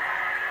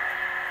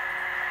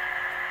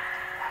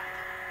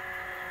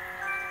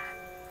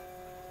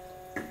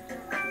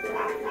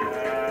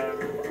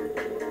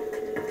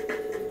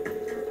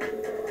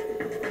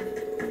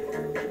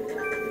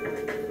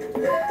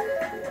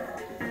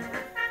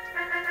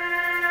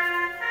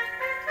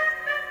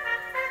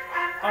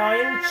 I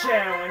am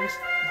challenged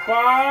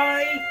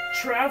by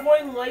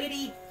Traveling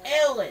Lady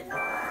Ellen.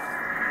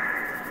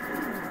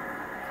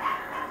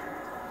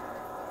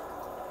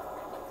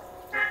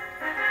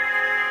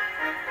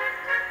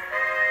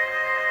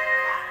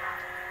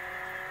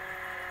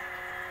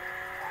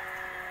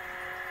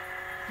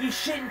 You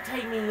shouldn't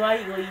take me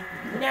lightly.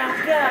 Now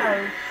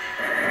go!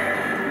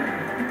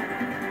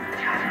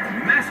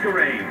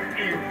 Masquerade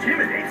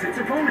intimidates its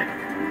opponent.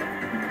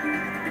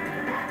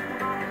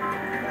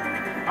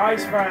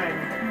 Ice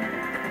Fang.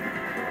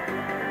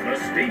 The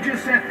stage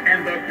is set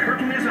and the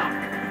curtain is up.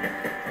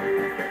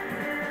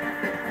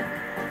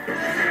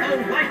 A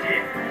light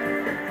hit.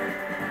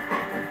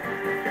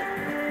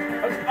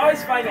 Let's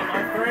Ice Fang it,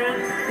 my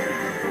friend.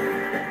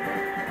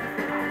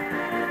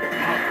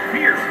 A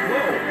fierce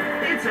blow.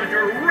 It's a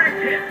direct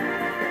hit.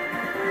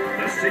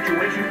 The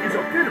situation is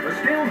a bit of a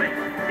stalemate.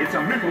 It's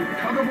a mental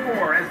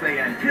tug-of-war as they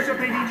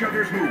anticipate each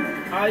other's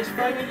move. Ice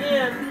Fang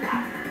again.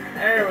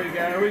 There we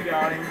go, we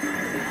got him.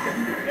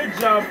 Good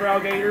job,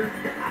 Alligator.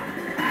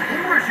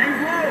 Rushing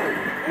blow.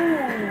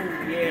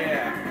 Ooh,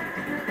 yeah.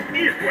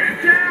 It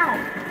went down.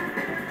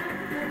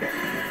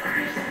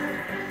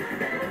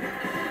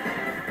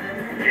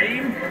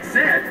 Game,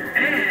 set,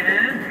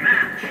 and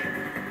match.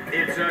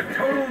 It's a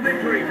total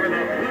victory for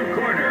the blue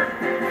corner.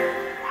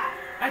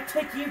 I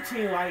take you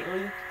too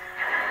lightly.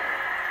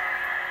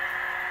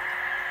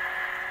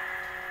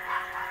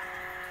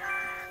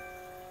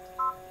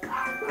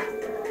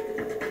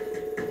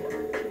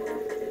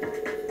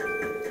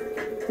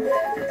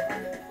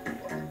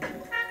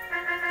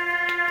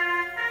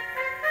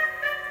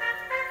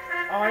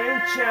 I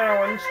am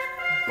challenged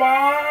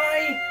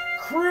by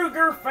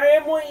Kruger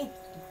Family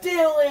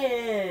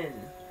Dylan.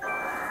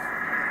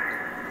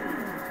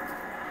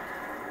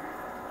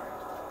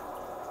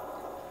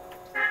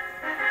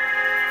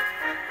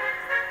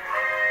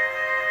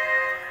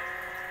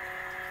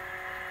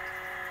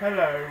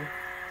 Hello.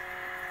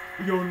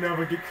 You'll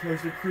never get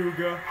close to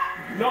Kruger.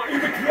 Not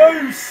even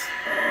close!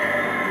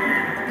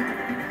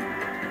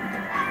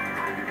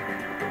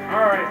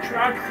 Alright,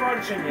 try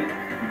crunching it.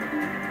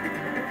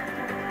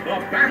 The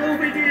battle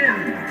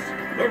begins!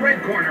 The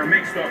red corner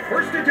makes the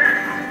first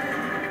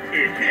attack.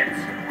 It hits.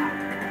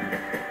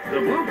 The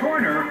blue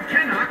corner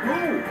cannot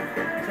move.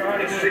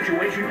 The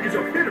situation is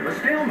a bit of a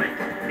stalemate.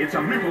 It's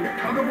a mental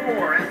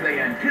tug-of-war as they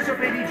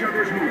anticipate each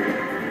other's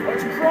move.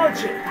 Let's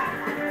crunch it.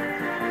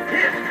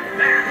 Hit!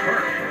 That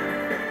hurt!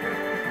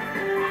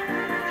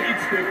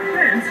 Its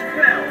defense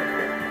fell.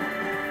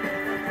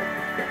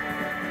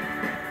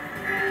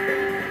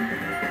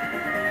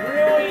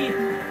 Really?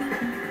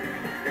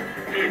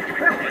 It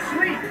fell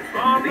asleep.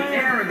 Oh, the man.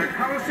 air in the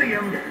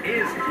Coliseum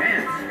is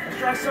tense. Let's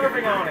try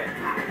surfing on it.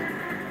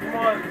 Come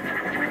on.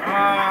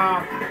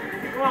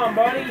 Come on,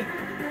 buddy.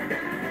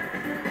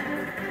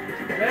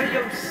 Let me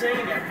go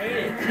sing. I hate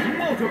it.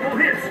 Multiple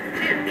hits.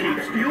 It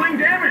keeps dealing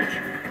damage.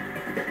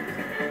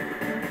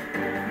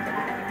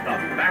 The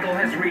battle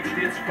has reached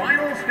its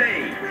final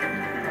stage.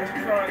 Let's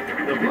try.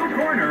 The blue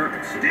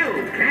corner still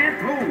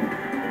can't move.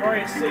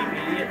 Alright, sleep,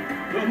 idiot.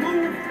 The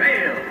move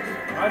fails.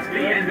 That's The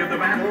good. end of the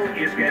battle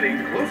is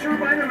getting closer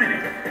by the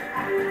minute.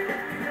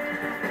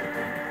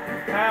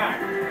 Ah.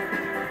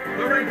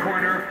 The red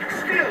corner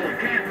still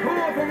can't pull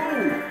off a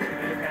move.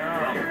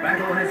 The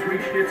battle has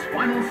reached its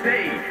final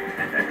stage,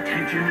 and the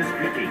tension is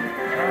peaking.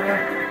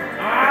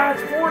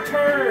 It's 4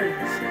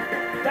 turns.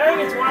 Dang,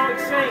 it's Wild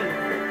Sing.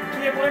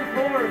 Can't blame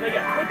Corner. They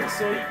got put to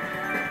sleep.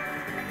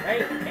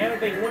 Hey, and if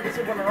they went to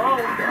sleep on their own.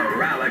 The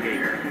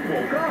Alligator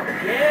woke up.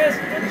 Yes,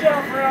 good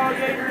job for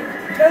Alligator.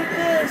 Take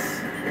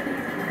this.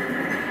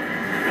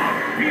 A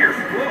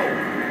fierce blow.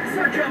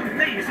 Such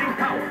amazing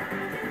power.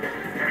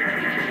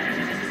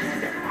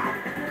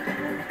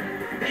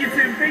 Its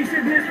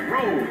evasiveness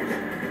rose.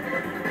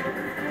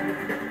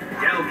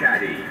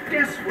 Delcatty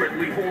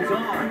desperately holds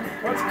on.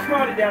 Let's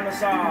cut it down to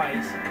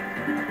size.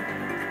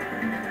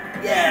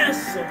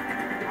 Yes!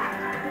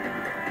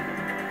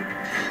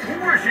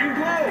 Rushing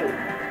blow.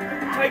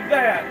 Take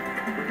that.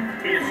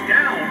 It's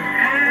down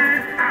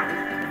and out.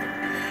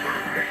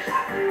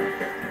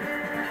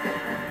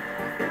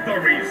 The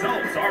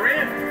results are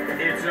in.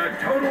 It's a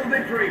total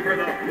victory for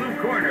the blue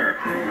corner.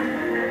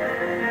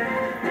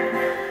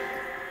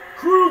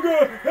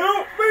 Booga,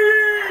 help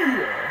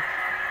me!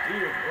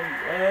 Dear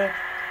me,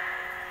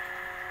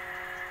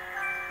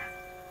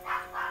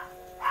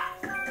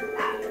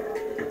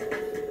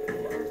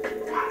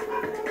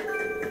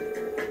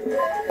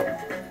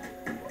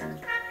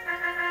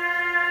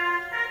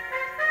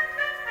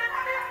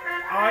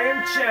 I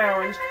am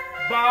challenged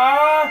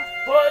by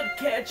bug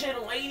catching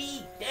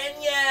lady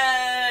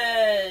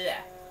Danielle.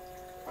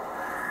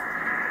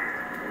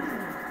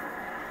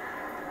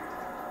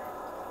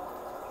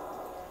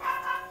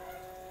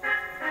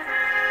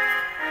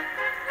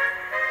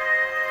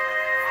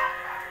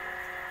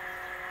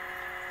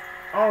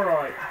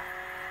 Alright.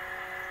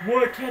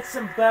 Wanna catch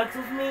some bugs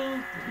with me?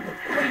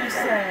 What do you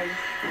say?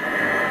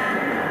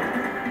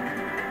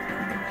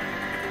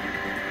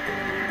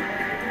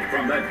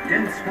 From the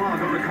dense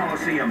fog of the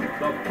Colosseum,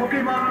 the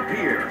Pokemon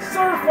appear.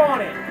 Surf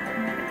on it!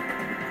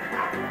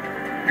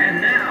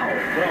 And now,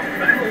 the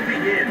battle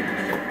begins.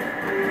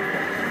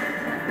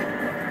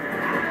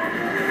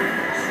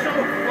 So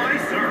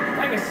Slicer,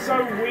 Like it's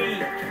so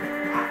weak.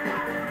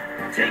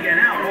 taken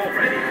out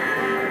already.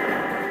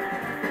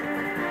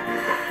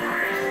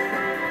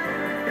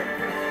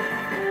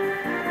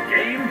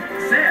 Game,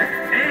 set,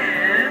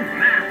 and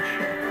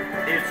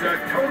match. It's a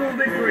total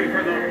victory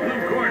for the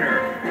blue corner.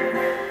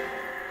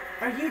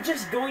 Are you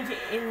just going to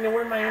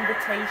ignore my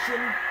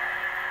invitation?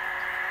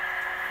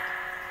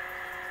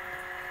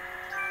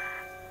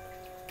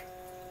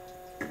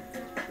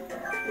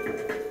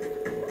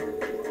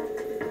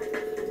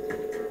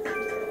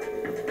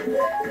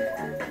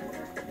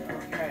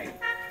 Okay.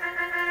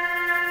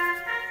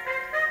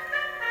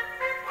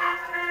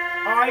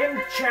 I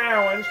am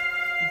challenged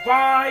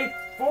by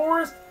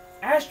Forest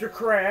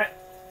Astrocrat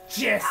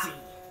Jesse.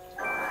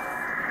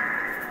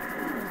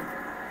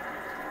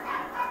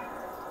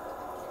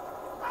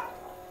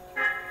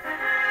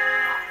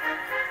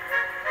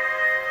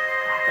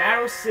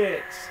 Battle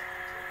 6.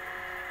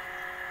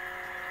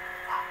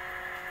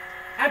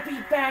 I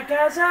beat bad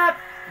guys up.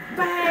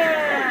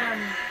 Bam!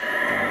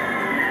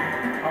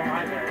 Oh,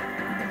 I know.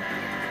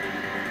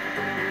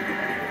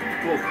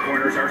 Both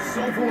corners are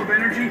so full of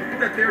energy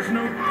that there's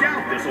no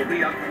doubt this will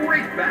be a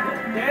great battle.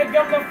 There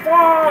comes the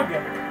fog!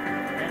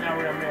 And now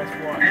we're gonna miss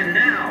one. And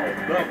now,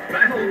 the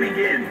battle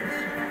begins.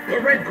 The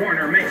red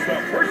corner makes the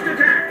first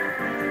attack.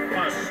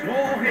 A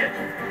small hit.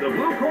 The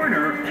blue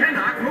corner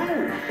cannot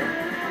move.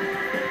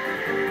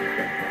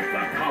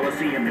 The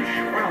Colosseum is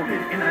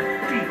shrouded in a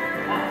deep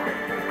fog.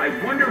 I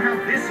wonder how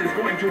this is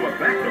going to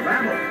affect the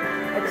battle.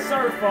 Let's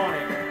surf on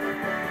it.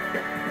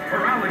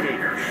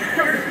 Feraligatr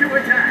starts to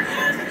attack.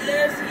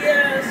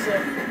 Yes!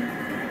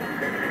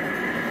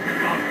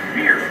 A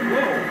fierce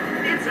blow.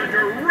 It's a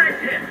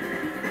direct hit.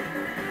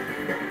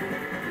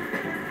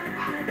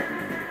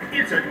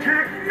 Its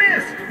attack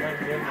missed. Thank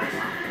goodness.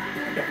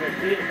 If it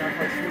didn't, I'd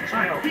probably switch A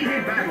out.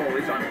 heated battle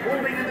is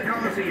unfolding in the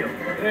Colosseum.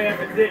 Yeah, if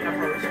it didn't, I'd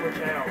probably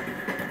switch out.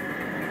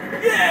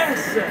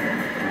 Yes!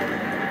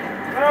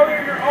 Oh,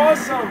 you're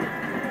awesome!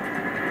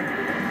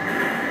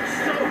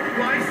 So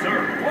Slicer,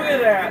 Look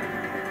at that!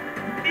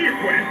 it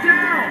went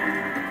down.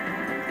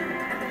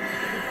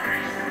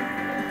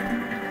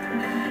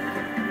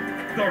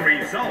 The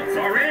results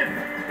are in.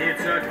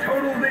 It's a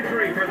total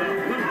victory for the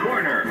blue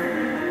corner.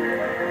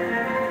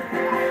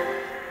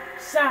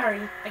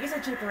 Sorry, I guess I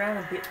joked around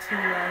a bit too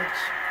much.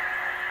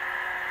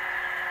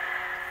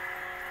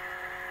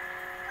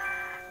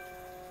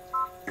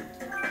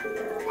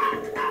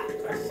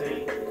 Let's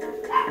see.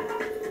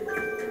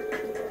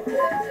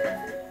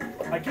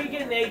 I keep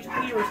getting the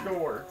HP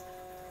restore.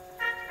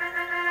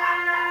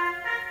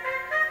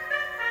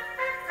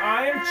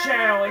 I am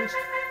challenged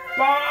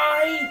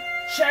by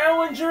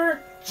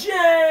Challenger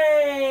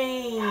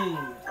James.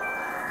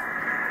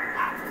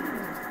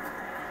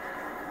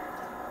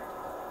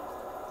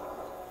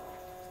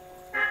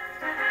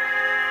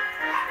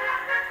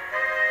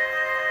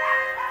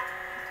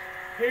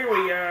 Here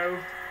we go.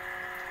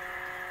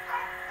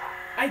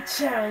 I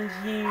challenge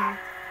you.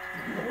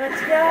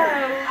 Let's go.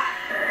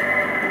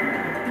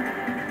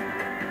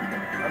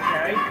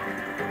 Okay.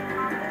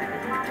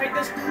 Take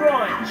this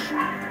crunch.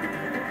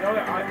 No,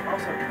 I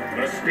also.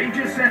 The stage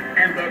is set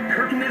and the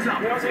curtain is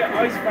up. We also got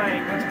Ice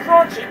Fang. Let's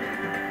crunch it.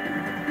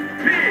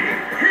 Big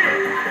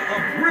hit!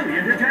 A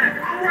brilliant attack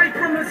right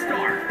from the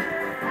start.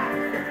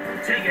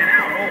 Taken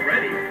out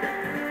already.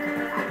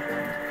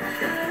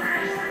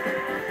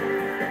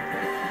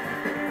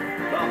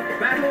 The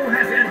battle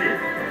has ended.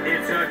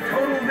 It's a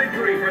total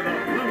victory for the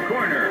blue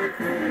corner.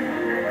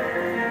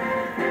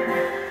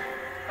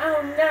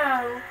 Oh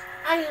no,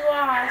 I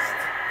lost.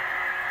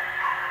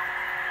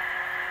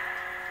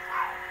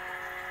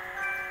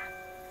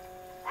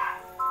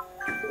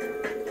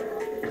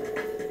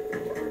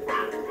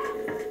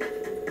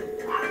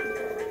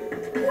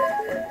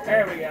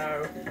 There we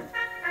go.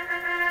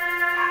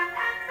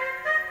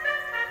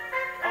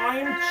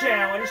 I'm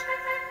challenged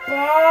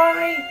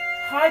by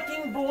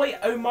Hiking Boy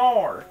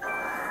Omar.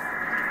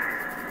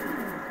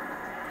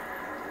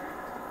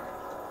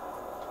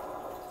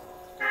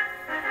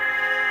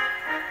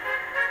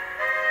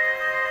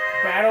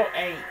 Battle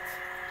 8.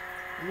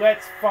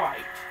 Let's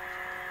fight.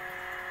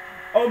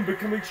 I'm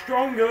becoming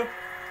stronger.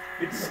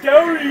 It's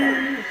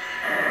scary.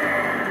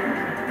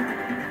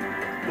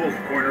 Both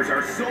corners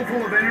are so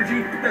full of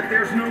energy that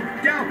there's no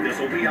doubt this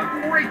will be a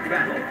great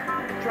battle.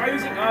 Try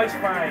using Ice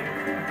Fang.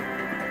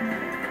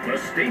 The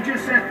stage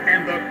is set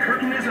and the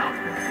curtain is up.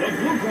 The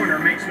blue corner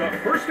makes the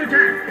first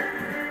attack.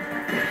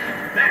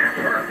 That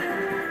hurt.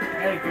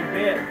 Hey, good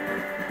bit.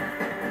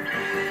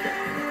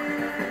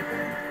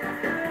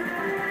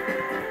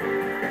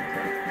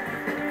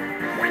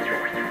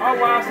 Oh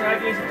wow, so I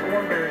guess it's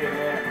Thornberry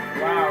again.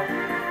 Wow.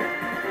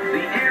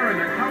 The air in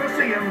the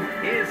Colosseum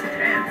is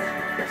tense.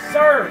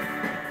 Surf!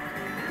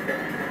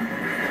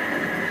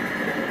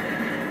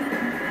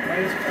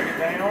 Wait, just turn it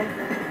down.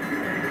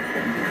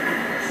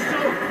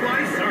 Soaked by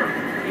surf.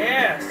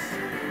 Yes!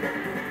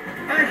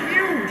 A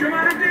huge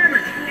amount of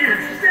damage.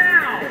 It's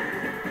down.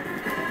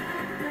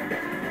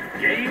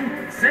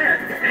 Game, set,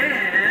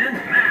 and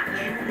match.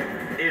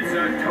 It's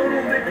a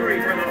total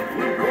victory for the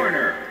blue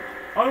corner.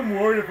 I'm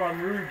worried if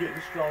I'm really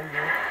getting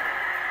stronger.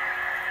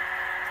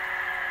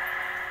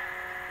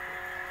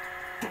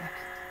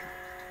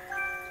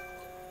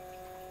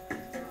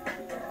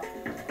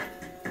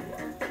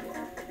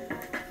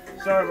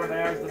 Sorry about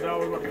that, the dog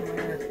was about to come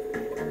in here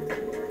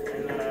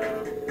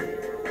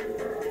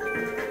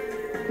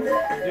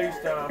and do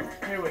stuff.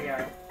 Here we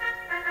go.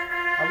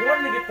 I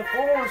wanted to get the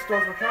forward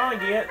stores we're trying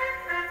to get.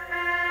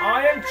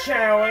 I am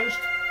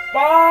challenged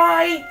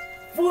by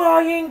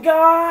Flying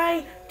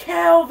Guy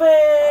Calvin!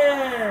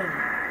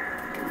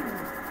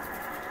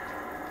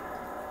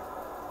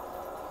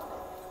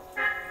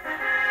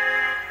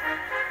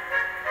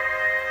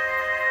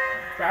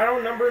 Battle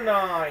number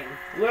 9.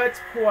 Let's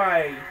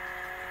play.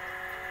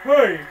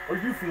 Hey, are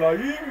you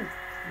flying?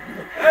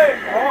 Hey,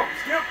 hop,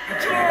 skip,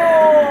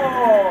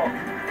 jaw!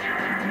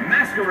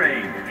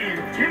 Masquerade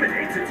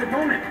intimidates its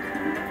opponent.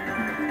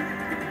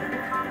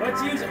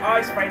 Let's use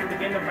Ice Fang to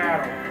begin the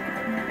battle.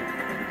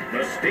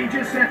 The stage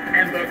is set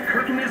and the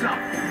curtain is up.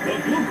 The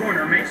blue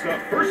corner makes the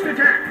first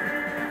attack.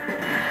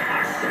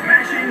 A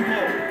smashing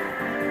blow.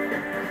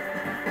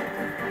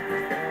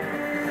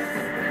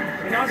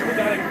 And also we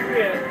got a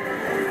crit.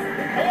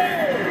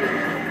 Oh!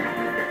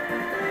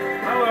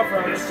 I love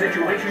her. The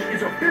situation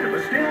is a bit of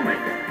a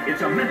stalemate.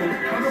 It's a mental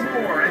tug of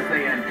war as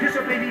they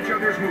anticipate each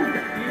other's move.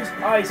 Use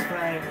Ice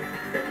Fang.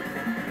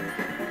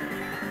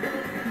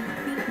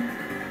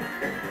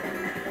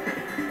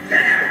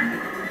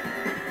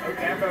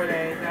 Okay, I'm voting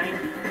anything.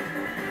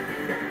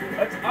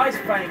 Let's Ice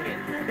Fang it.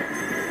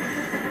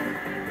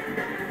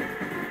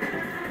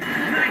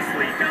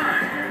 Nicely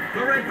done.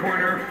 The red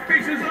corner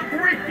faces a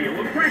great deal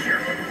of pressure.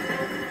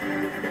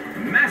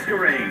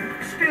 Masquerade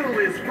still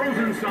is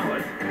frozen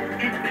solid.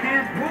 It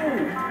can't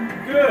move.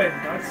 Good,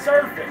 let's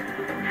surf it.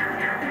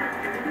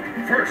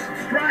 First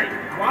strike.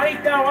 Why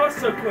eat thou us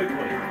so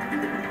quickly?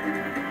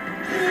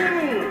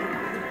 Ooh.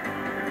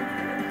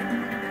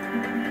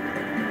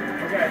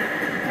 Okay,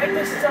 take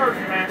the surf,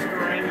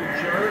 Masquerade, you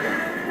jerk.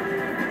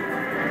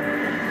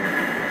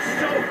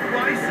 Soaked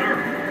by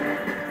surf.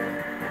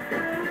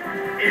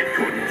 It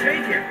couldn't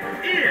take it.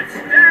 It's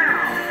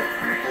down.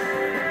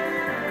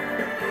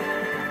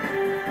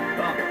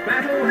 The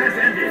battle has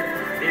ended.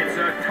 It's a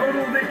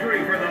total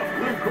victory for the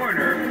blue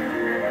corner.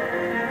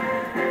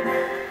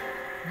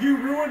 You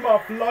ruined my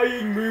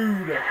flying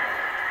mood.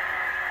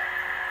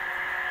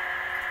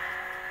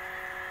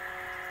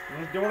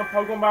 You're doing a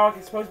Pokemon battle like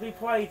it's supposed to be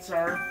played,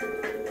 sir.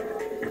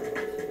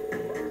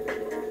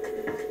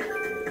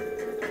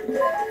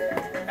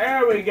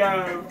 There we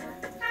go.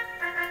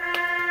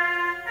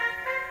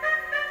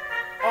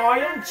 I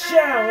am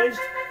challenged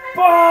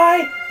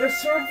by the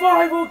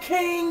Survival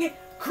King,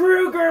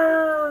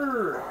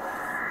 Kruger!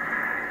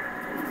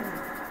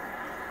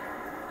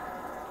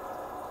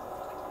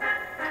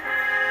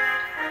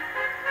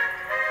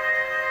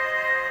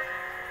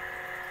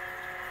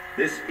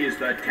 This is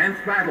the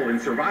 10th battle in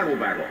Survival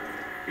Battle.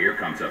 Here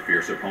comes a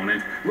fierce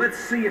opponent. Let's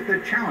see if the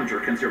challenger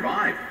can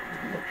survive.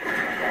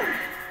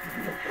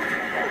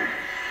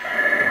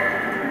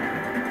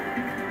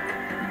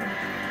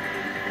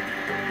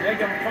 Make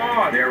him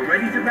pause. They're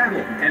ready to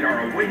battle and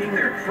are awaiting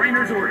their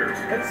trainer's orders.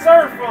 Let's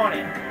surf on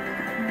it.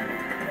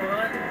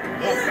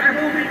 The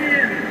battle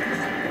begins.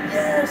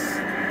 Yes!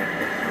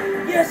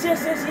 Yes,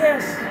 yes, yes,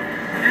 yes!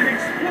 An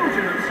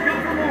explosion of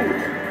skillful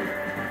moves.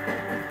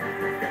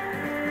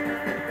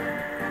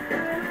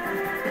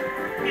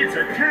 Its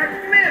attack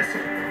missed.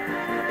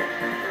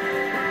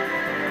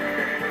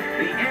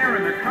 The air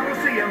in the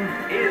Colosseum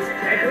is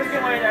tense.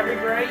 Pokemon, that'd be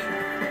great.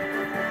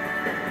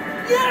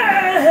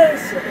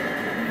 Yes!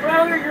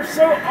 Flounder, you're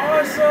so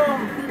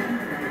awesome!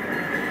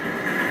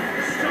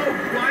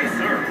 Soaked by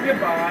surf.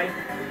 Goodbye.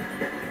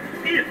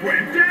 It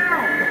went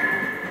down.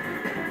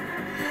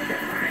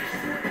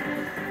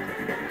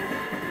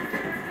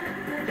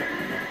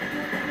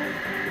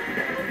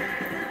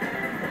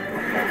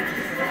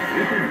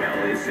 Weeping Bell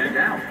is sent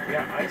out.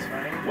 Yeah, Ice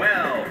Fang.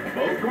 Well,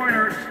 both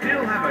corners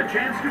still have a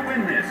chance to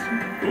win this.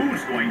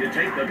 Who's going to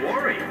take the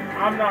glory?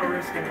 I'm not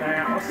risking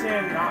that. I'll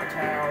send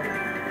Noctowl.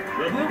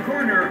 The blue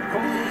corner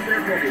calls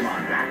their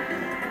Pokemon back.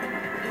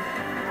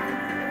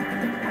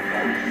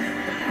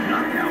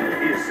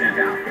 sent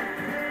out.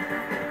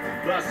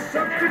 The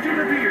substitute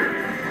appears.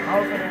 I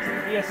was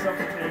gonna be a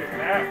substitute.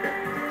 That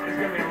is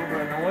gonna be a little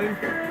bit annoying.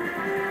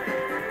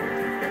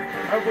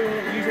 Hopefully we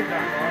won't use it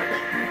that much.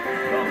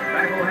 The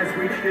battle has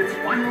reached its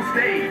final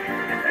stage,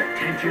 and the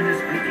tension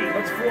is peaking.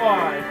 Let's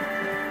fly.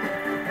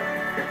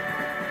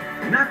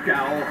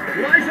 Nutgal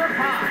flies up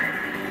high.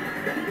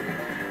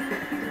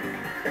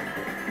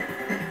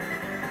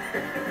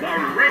 The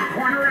red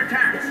corner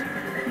attacks,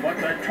 but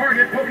the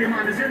target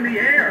Pokemon is in the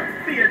air.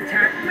 The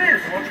attack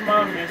missed. Watch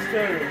mine miss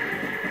too.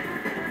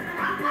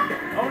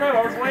 Oh no,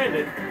 ours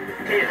landed.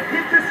 It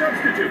hit the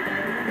substitute.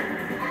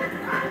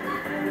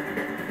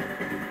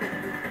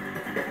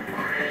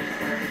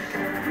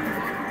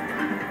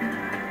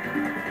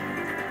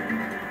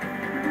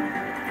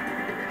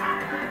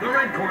 The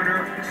red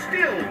corner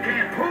still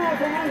can't pull off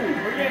a move.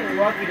 We're getting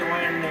lucky to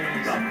land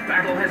these. The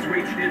battle has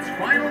reached its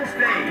final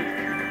stage.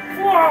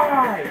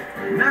 Fly!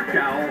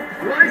 Nutgal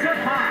flies up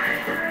high.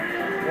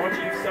 Watch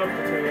you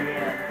substitute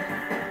again.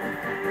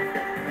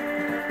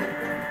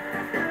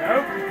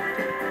 Nope.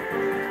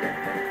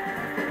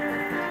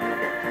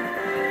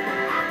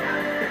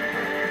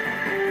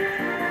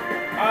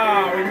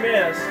 Ah, we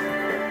missed.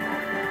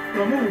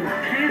 The move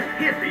can't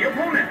hit the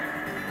opponent.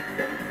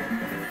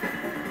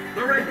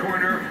 The red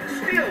corner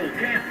still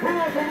can't pull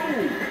off a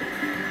move.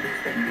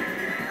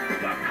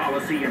 The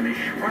Colosseum is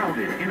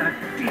shrouded in a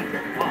deep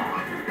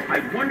fog. I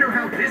wonder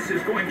how this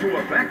is going to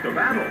affect the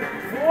battle.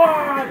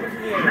 Fly!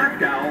 Yeah.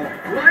 Nutgal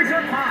flies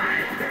up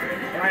high.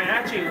 If I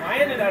actually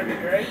landed, that'd be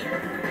great.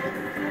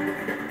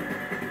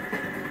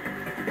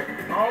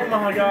 Oh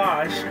my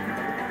gosh.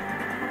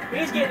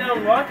 He's getting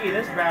unlucky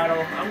this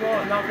battle. I'm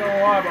not gonna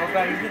lie about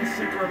that. He's getting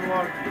super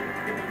unlucky.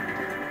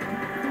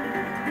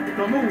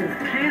 The move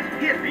can't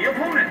hit the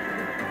opponent.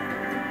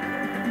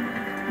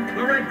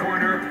 The red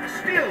corner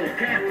still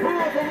can't pull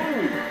off a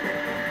move.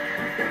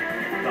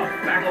 The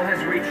battle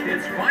has reached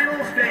its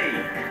final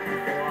stage.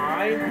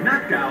 Why?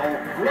 Nutgal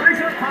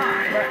flies up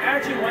high. But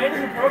actually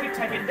landing the Poke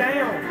take it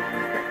down.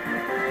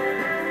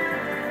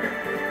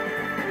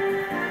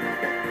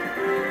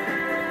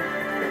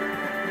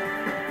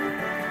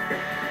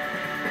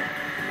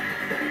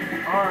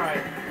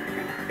 Alright.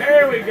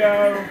 There we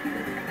go.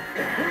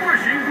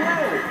 Rushing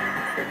blow.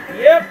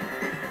 Yep.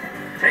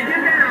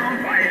 Taken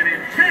down by an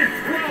intense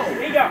blow.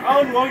 He got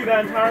unlucky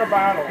that entire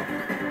battle.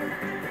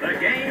 The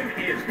game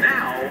is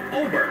now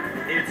over.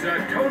 It's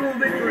a total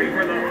victory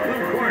for the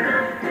blue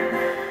corner.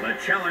 The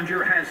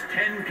challenger has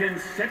 10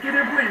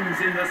 consecutive wins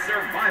in the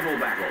survival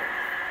battle.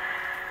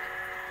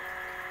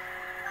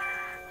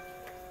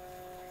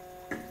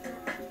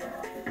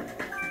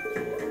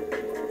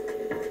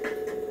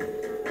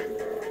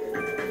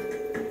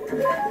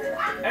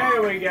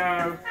 There we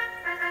go.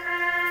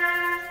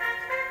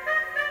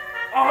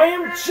 I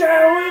am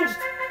challenged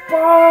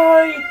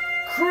by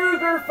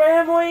Kruger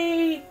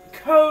family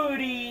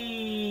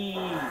Cody.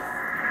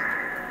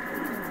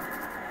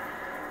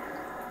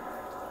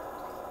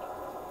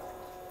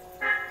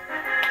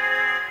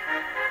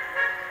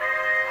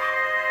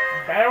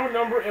 Battle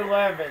number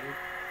 11.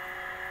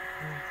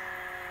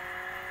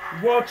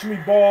 Watch me,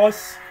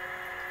 boss.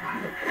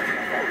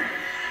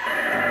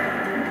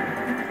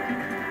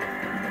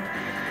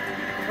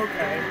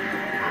 Okay.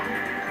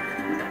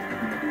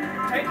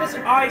 Take this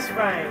Ice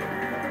Fang.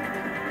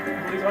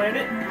 Please land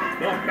it.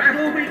 The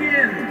battle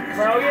begins.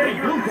 Feraligatr,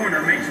 The blue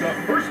corner makes the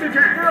first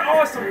attack. You're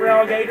awesome,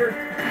 Feraligatr.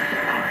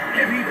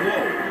 Heavy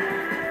blow.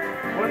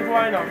 One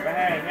flying up.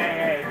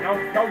 Hey.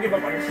 Don't give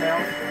up on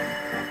yourself.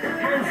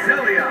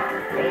 Roselia.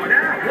 Going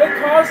out. What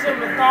caused him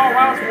to thaw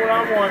out what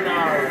I want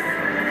now?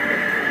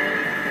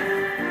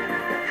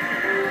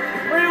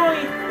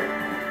 Really?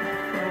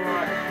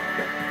 Alright.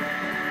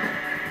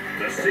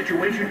 The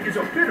situation is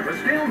a bit of a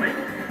stalemate.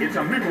 It's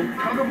a mental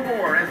tug of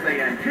war as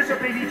they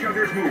anticipate each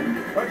other's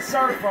move. Let's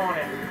surf on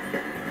it.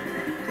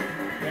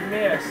 You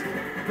missed.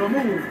 The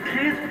move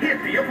can't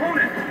hit the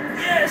opponent.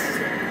 Yes!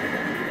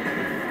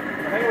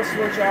 I think we'll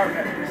switch out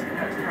this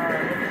next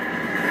time.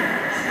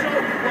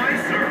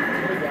 Surpriser.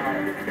 We got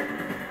it.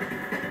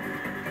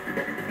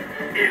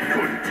 It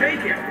couldn't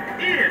take it.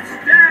 It's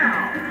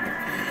down.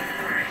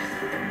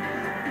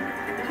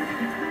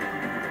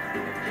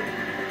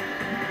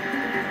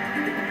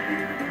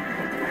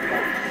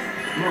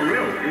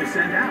 Marill is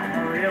sent out.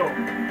 Marill.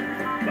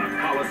 The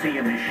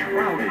Colosseum is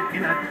shrouded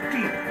in a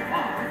deep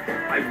fog.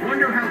 I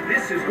wonder how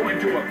this is going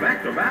to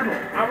affect the battle.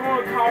 I'm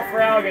going to call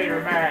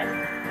Feraligatr back.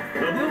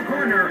 The blue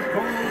corner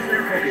calls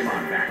their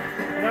Pokemon back.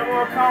 And I'm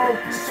going to call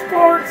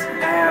Sports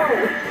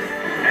out.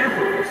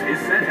 Ampharos is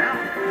sent out.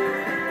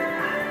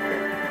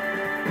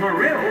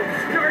 Marill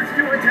starts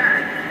to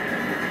attack.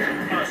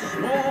 A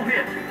small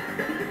hit.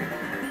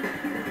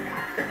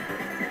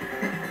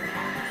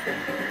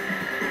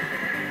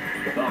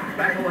 The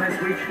battle has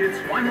reached its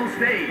final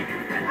stage,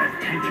 and the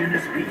tension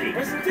is peaking.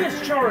 Let's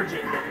discharge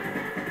it.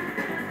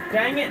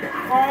 Dang it,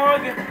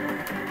 Fog.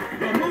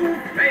 The move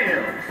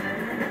fails.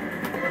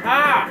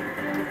 Ah!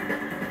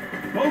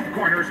 Both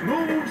corners'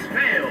 moves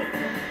failed.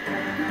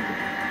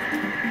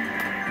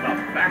 The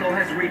battle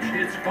has reached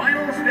its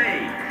final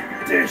stage.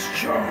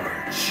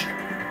 Discharge!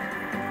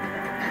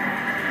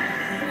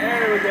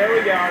 There we go,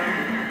 we got him.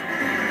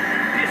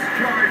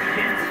 Discharge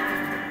hits.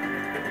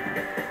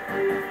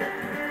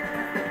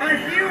 A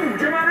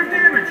huge amount of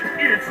damage.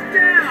 It's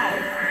down.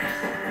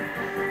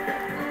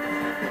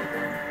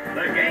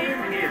 The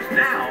game is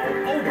now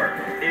over.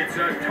 It's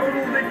a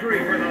total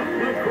victory for the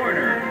blue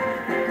corner.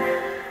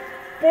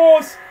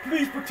 Boss,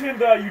 please pretend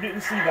that you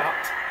didn't see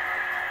that.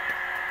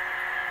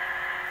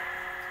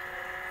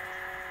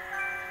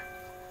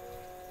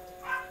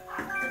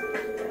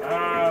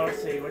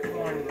 Let's see, which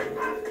one?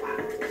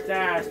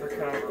 Stats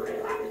recovery.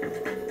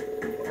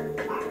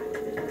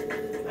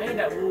 I need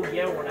that little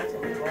yellow one, that's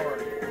gonna be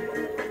hard.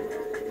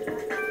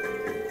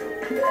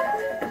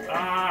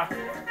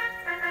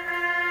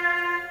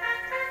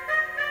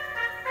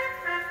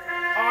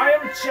 I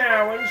am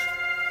challenged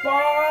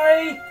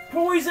by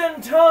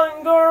Poison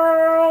Tongue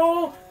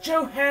Girl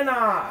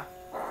Johanna.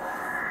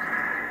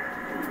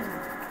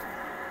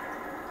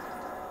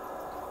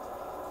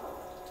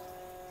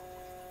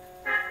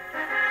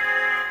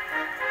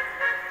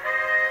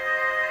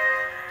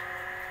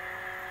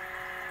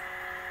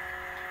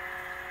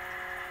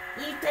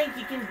 You think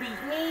you can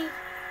beat me?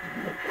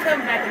 Come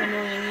back in a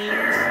million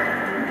years.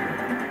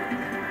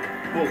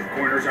 Both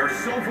corners are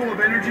so full of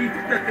energy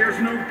that there's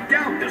no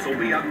doubt this will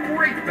be a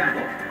great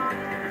battle.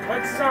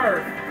 Let's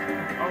serve.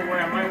 Oh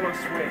wait, I might want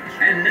to switch.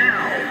 And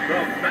now,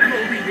 the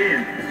battle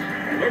begins.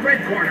 The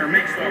red corner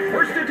makes the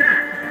first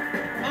attack.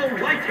 A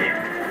light hit.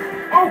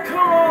 Oh,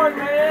 come on,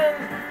 man.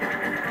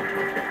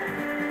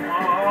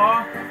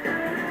 Aw.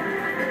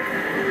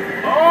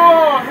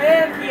 Oh,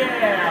 heck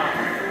yeah.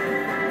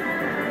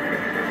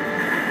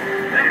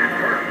 That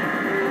hurt.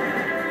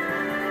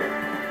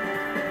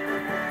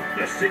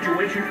 The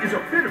situation is a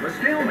bit of a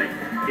stalemate.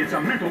 It's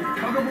a mental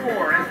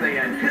tug-of-war as they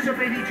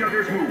anticipate each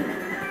other's move.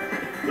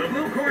 The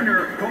blue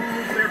corner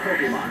calls their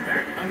Pokemon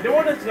back. I'm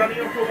doing this because I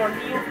need to put on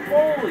heal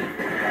fully.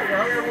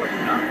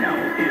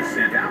 Noctowl is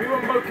sent out. We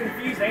were both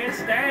confused and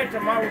stabbed,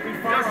 and mine would be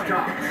fine.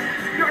 Dustox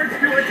starts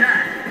to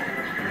attack.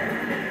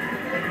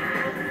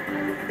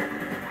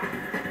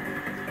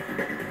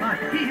 A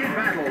heated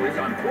battle is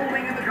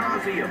unfolding in the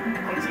Coliseum.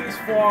 Let's use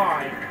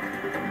Fly.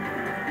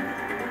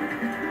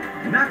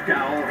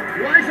 Noctowl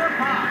flies up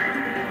high.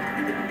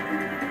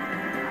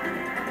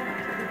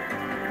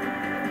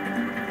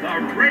 The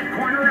red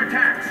corner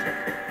attacks,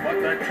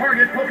 but the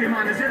target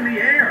Pokemon is in the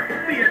air.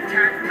 The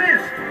attack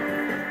missed.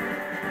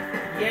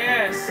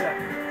 Yes.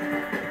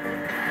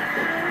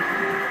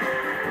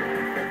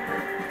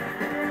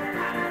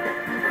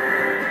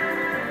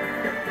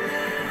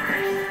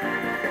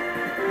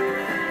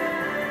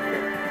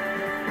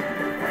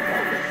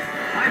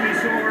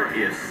 Ivysaur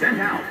is sent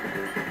out.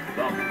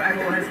 The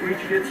battle has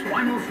reached its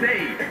final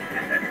stage,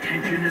 and the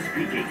tension is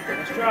peaking.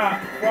 Let's try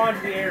Fly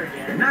into the air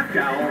again.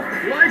 Noctowl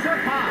flies up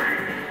high.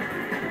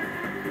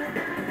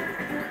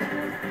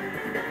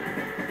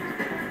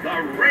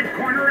 The red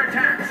corner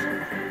attacks,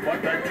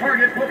 but the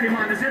target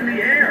Pokemon is in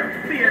the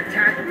air. The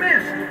attack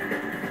missed.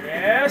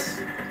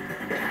 Yes.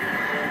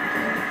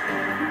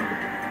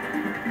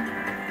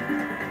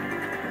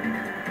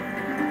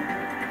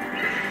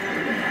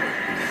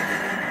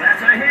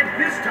 That's a hit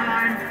this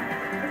time.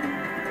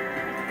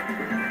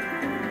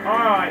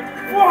 Alright,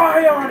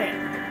 fly on it!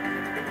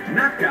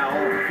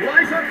 Noctowl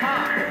flies up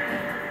high.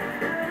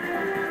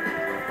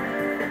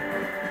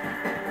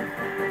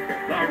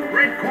 The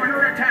red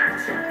corner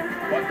attacks,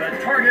 but the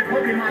target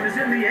Pokemon is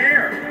in the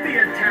air. The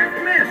attack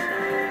missed.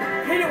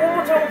 Hit it one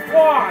more time with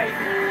Fly!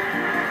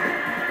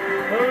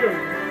 Boom.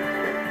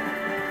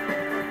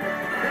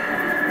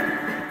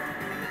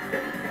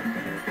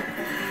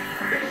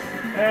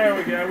 There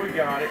we go, we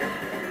got it.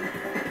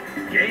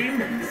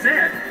 Game,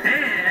 set,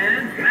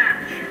 and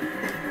match.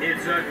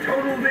 It's a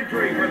total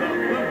victory for the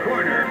blue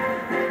corner.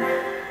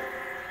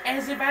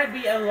 As if I'd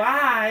be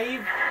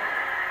alive.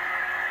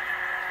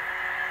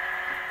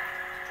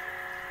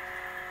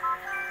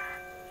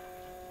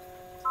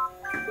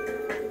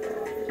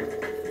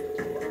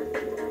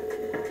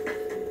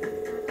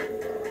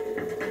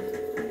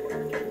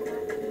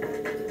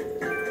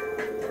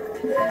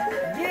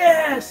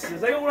 Yes!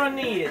 Is that what I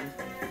needed?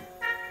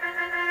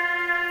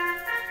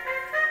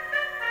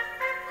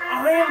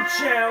 I am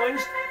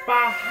challenged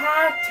by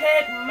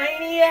high-tech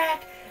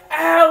maniac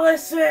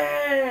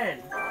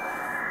Allison!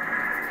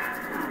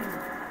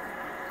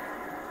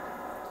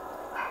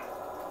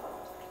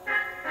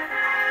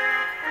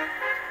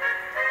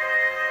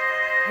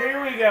 Here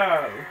we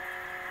go.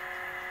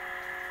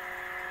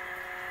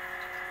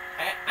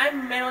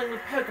 I'm meddling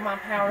with Pokemon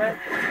powder.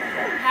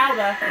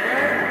 Powder.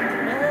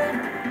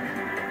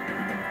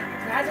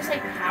 Did I just say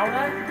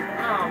powder?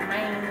 Oh,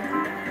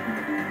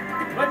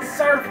 man. Let's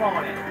surf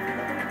on it.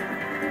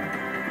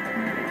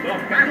 The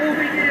battle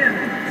begins.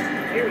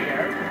 Here we go.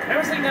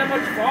 Haven't seen that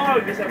much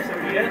fog this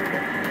episode yet.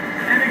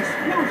 An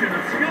explosion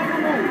of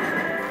skillful moves.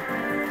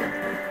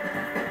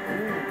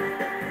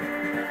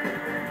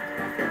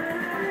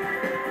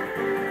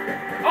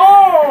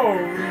 Oh,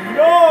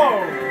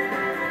 no!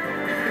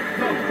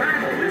 The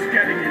battle is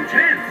getting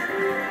intense.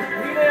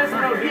 He has A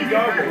no heated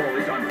double. battle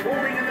is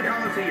unfolding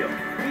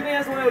only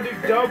has to let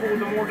it do double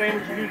the more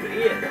damage you do to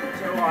it.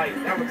 So, like,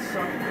 that would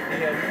suck if it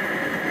did.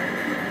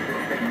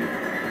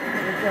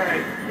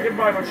 Okay,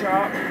 goodbye, my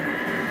chop.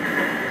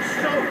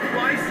 So,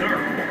 Slicer!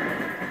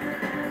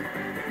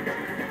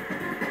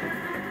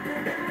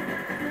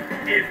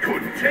 It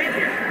couldn't take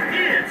it!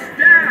 It's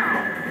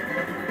down!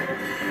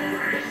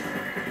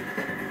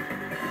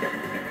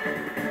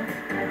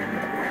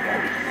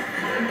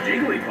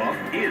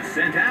 Jigglypuff is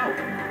sent out.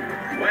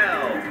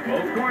 Well,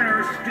 both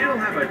corners still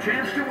have a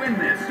chance to win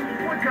this.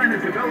 What kind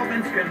of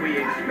developments can we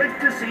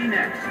expect to see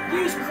next?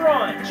 Use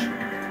Crunch!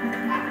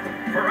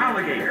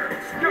 Feraligatr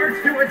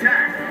starts to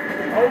attack.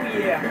 Oh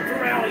yeah,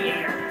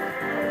 Feraligatr.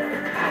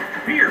 A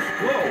fierce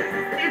blow.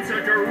 It's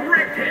a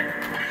direct hit.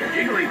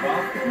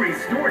 Jigglypuff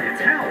restored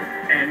its health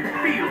and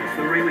feels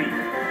the relief.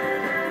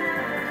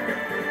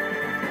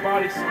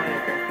 Body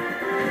Slam.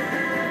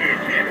 It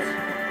hits.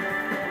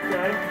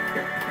 Okay.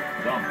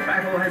 The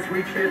battle has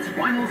reached its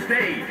final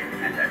stage,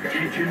 and the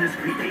tension is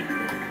peaking.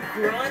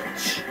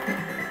 Crunch!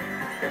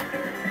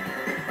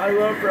 I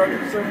love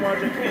Feraligatr so much,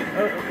 I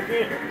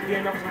can't get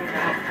enough of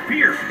A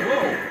fierce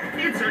blow.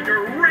 It's a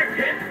direct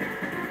hit.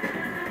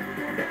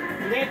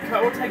 You think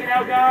Cut will take it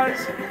out,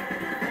 guys?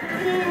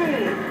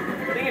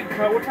 You think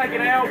Cut will take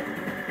it out?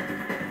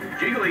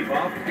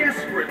 Jigglypuff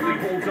desperately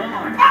holds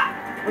on.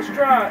 Let's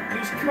try it.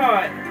 Use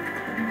Cut.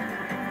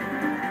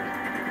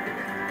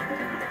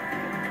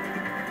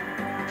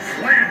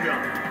 Slammed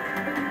him.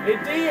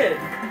 It did.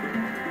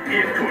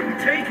 It couldn't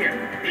take it.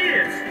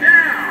 It's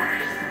down.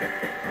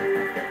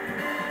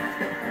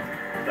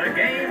 The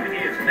game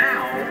is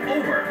now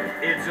over.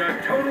 It's a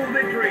total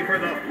victory for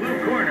the blue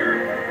corner.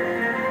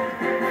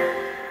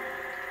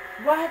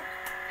 What?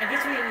 I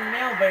guess we didn't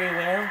know very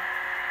well.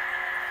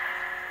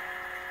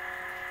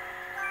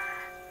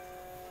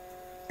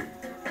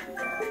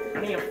 I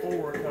need a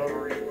full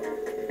recovery.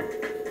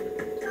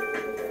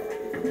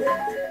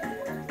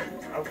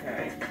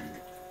 Okay.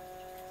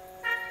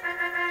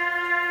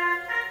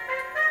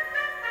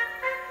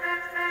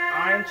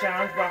 I am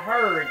challenged by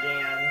her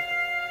again.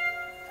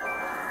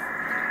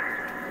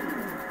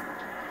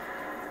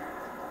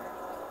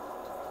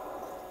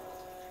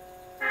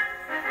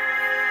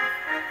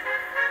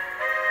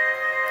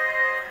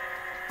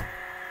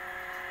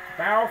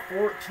 Bow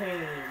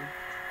 14.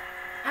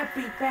 I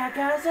beat bad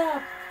guys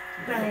up.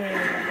 Bam.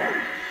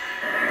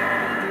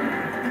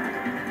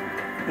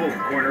 Both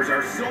corners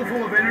are so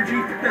full of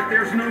energy that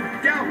there's no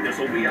doubt this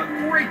will be a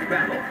great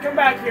battle. Come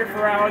back here,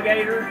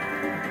 Feraligatr.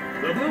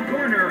 The blue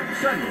corner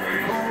suddenly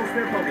calls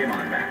their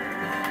Pokemon back.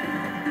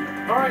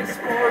 Alright,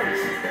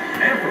 Sparks.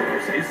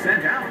 Ampharos is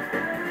sent out.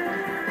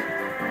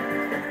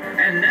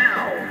 And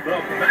now the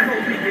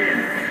battle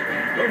begins.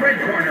 The red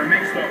corner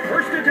makes the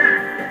first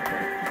attack.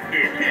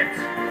 It hits.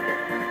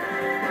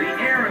 The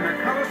air in the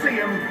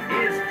Colosseum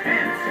is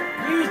tense.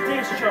 Use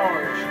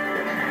Discharge.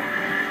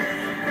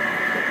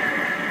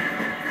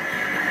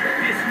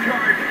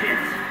 Discharge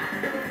hits.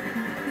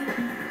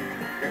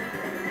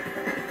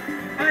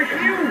 A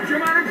huge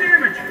amount of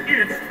damage.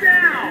 It's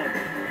down.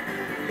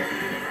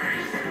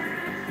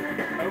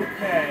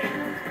 Okay.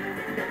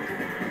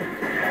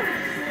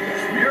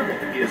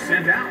 Smeargle is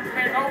sent out.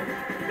 Smeargle.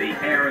 The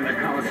air in the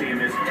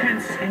Colosseum is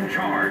tense and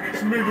charged.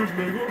 Smeargle,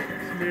 Smeargle.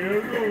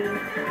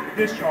 Smeargle.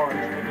 Discharge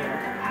again.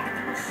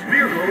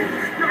 Smeargle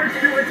starts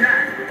to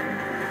attack.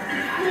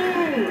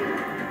 Ooh.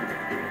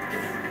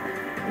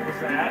 What was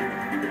that?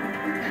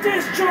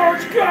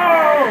 Discharge, go!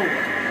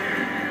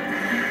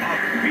 A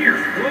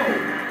fierce blow.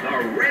 The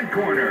red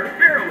corner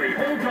barely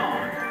holds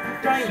on.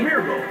 Dang it.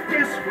 Smeargle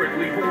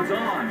desperately holds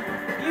on.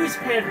 Use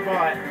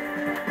Headbutt.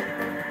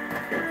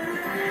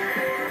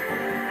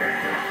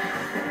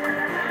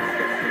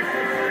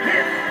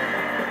 Hit.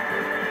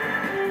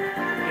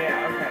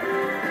 Yeah, okay.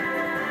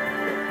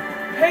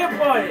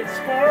 Headbutt it,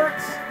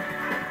 Sparks.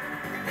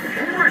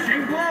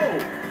 Crushing blow.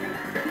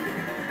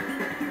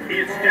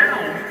 It's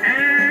down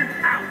and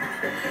out.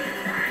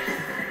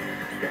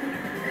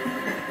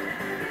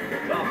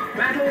 The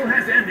battle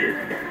has ended.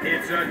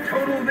 It's a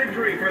total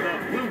victory for the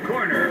blue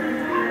corner.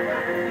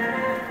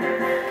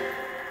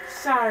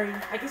 Sorry,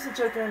 I guess I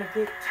joked around a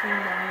bit too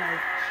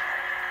much.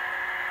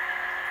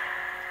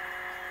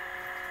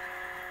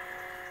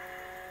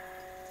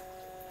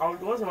 I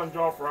wasn't gonna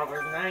draw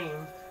Feraligatr's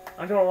name.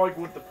 I draw like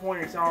with the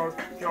pointer, so I was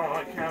drawing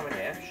like kind of an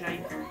F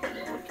shape.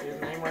 Look, his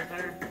name right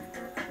there.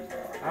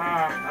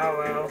 Ah, oh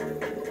well.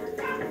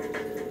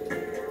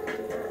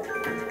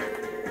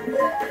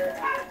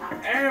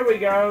 There we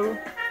go.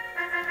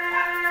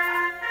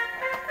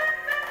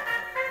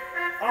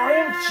 I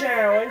am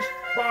challenged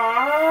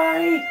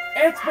by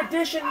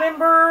Expedition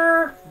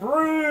member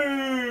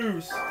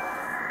Bruce.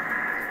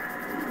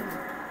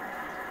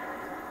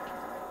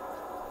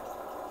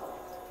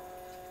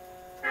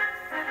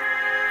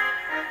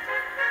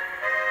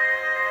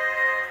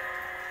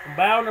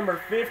 Battle number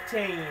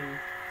 15.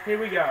 Here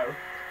we go.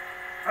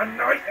 A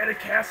night at a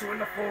castle in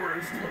the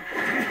forest.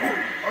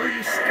 Are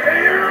you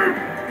scared?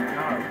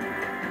 No.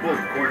 Both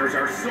corners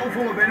are so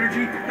full of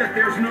energy that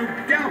there's no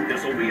doubt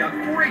this will be a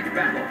great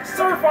battle.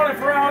 Surf on it,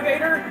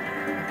 Feraligatr.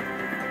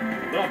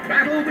 The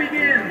battle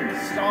begins.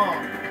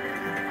 Stomp.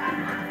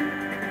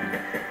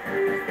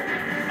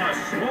 A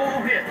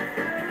small hit.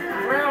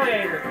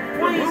 Ralliator, The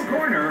please. blue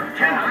corner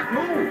cannot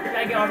move.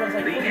 Dang it, I was gonna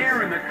say, The please.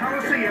 air in the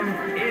Colosseum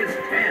is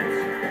tense.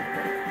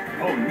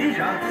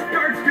 Onita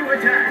starts to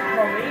attack.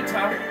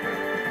 Bonita,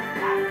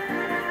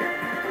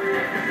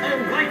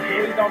 A light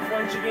please hit. don't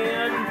flinch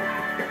again.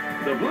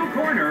 The blue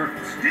corner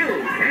still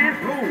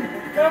can't move.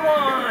 Come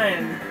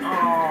on!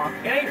 Aw,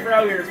 it ain't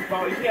Ralliator's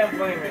fault. You can't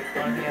blame it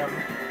on him.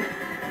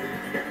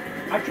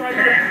 I try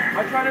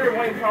never to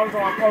blame problems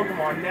on my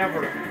Pokemon.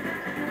 Never.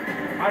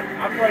 I'd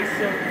probably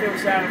still feel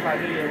sad if I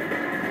did.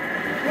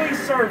 Please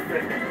surf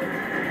it.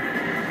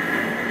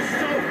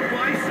 Soaked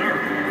by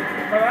surf.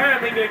 But I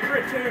didn't get a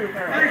crit too, A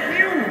apparently.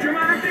 huge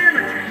amount of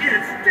damage.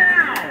 It's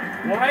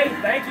down. Well, hey,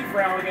 thank you for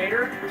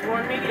Alligator. It's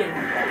what I needed.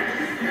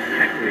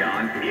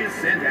 Kecleon is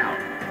sent out.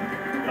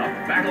 The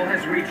battle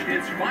has reached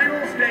its final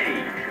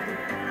stage.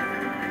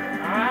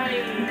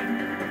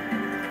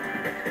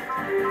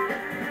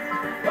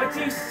 Let's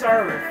use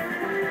surf.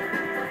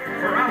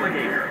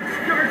 Feraligatr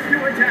starts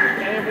to attack.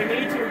 And if we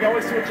need to, we can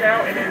always switch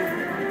out and then...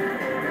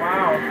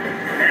 Wow.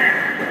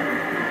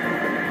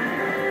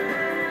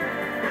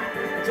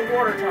 It's a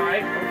water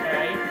type.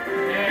 Okay.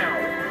 Now.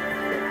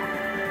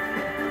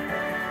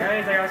 That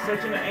means I gotta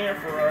switch into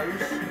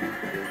Ampharos.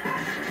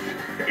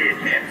 It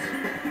hits.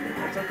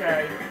 That's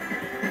okay.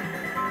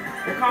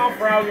 We'll call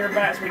for Alligator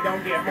back so we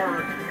don't get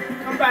hurt.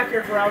 Come back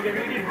here for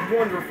Alligator. You did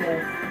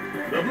wonderful.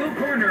 The blue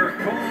corner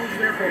calls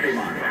their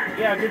Pokemon back.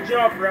 Yeah, good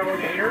job for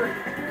Alligator.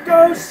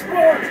 Go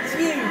Sports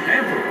Team!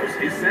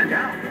 Ampharos is sent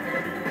out.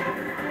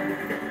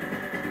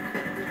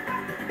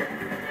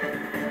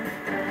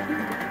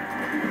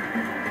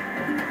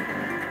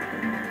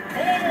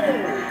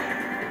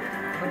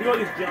 I do like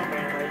his jump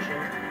animation.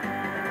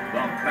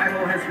 The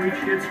battle has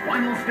reached its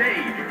final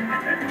stage,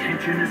 and the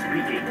tension is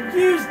peaking.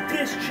 Use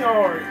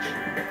Discharge!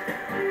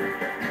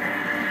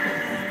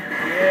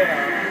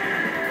 Yeah.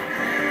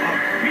 A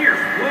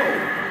fierce blow.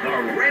 The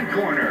red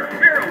corner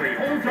barely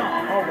holds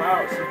on. Oh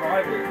wow, it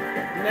survived it.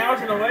 Now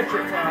it's an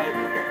electric type,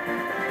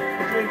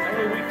 which means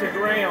only weak to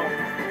ground.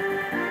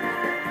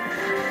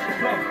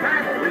 The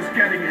battle is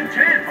getting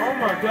intense. Oh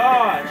my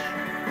gosh!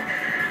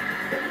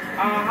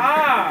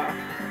 Aha!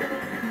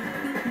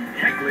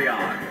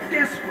 Kecleon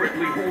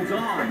desperately holds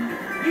on.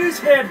 Use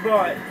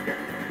Headbutt!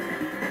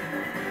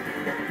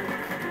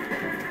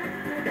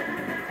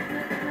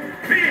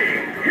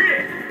 Big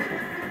hit.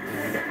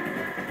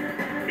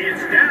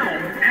 It's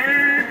down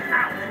and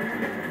out.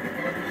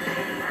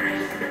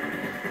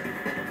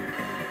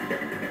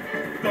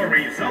 The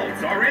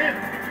results are in.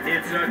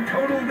 It's a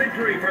total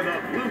victory for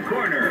the blue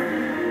corner.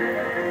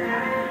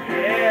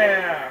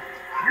 Yeah!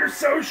 You're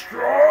so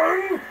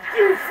strong!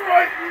 You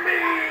frighten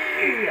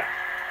me!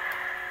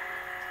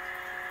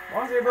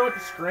 Why does everybody like to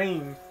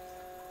scream?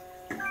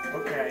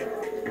 Okay.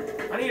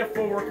 I need a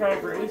full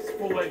recovery, at least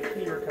full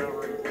HP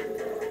recovery.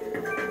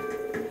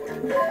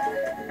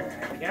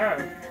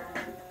 Go.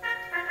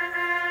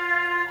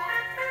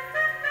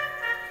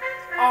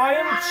 I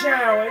am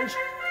challenged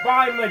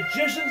by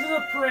Magician's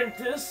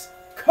Apprentice,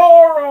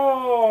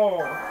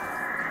 Coral!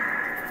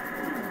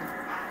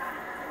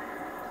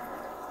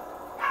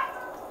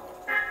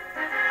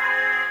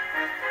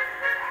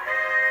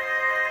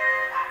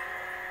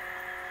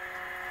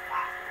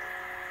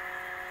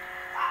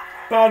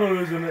 Battle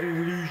is an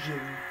illusion.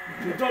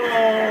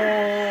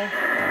 Ta-da!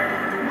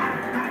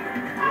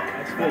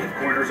 Both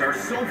corners are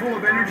so full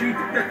of energy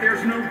that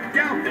there's no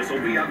doubt this will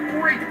be a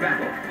great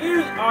battle.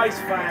 Use Ice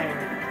Fang.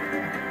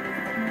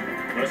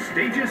 The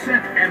stage is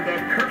set and the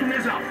curtain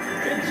is up.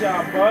 Good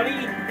job,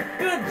 buddy.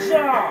 Good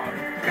job.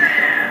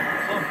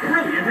 Bam! A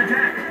brilliant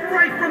attack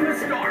right from the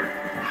start.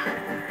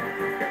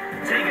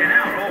 Taken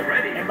out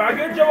already. And by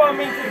good job, I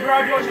mean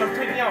congratulations. I'm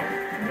taking out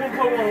one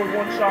Pokemon with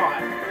one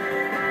shot.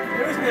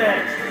 Who's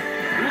next?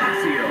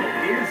 Luxio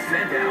is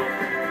sent out.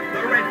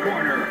 The red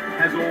corner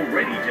has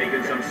already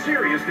taken some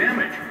serious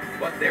damage,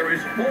 but there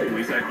is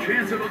always a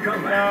chance it'll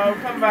come back.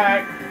 No, come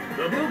back.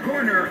 The blue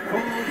corner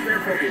calls their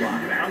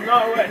Pokemon back. I'm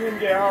not letting him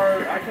get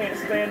hurt. I can't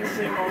stand to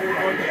see my little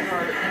boy get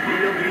hurt.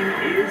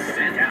 Nidoking is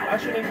sent I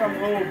out. shouldn't call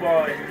him little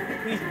boy.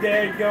 He's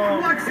dead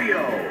gone.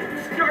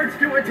 Luxio starts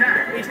to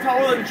attack. He's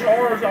taller than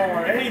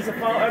Charizard, and he's a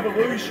full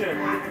evolution.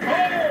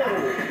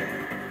 Oh!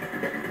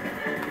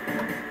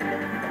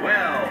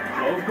 Well,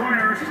 both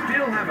corners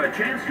still have a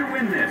chance to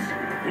win this.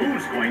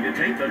 Who's going to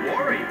take the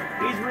glory?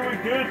 He's really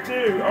good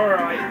too.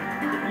 Alright.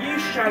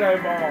 Use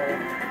Shadow Ball.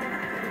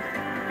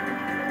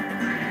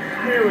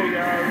 Here we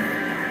go.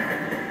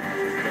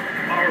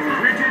 A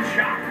rigid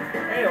shot.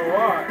 Hey, a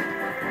lot.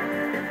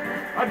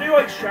 I do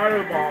like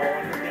Shadow Ball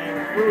in this game.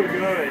 It's really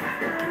good.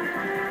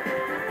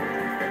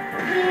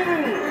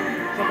 Ooh.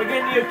 So if I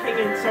get Nidoking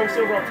and Soul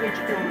Silver, I'll teach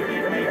it to him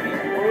again, maybe.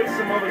 Or at least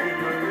some other good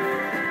move.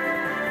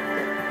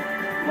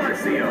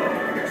 Luxio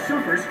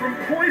suffers from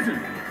poison.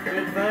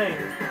 Good thing.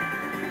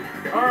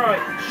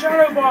 Alright,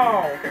 Shadow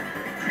Ball!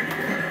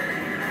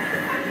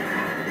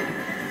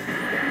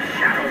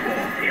 Shadow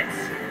Ball hits.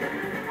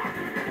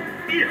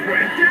 It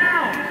went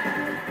down.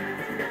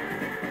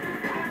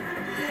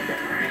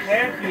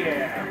 Heck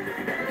yeah.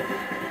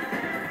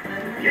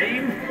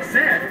 Game,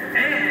 set,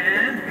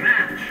 and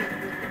match.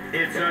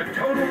 It's a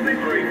total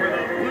victory for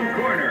the blue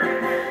corner.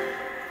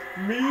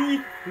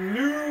 Me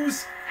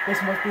lose.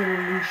 This must be an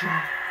illusion.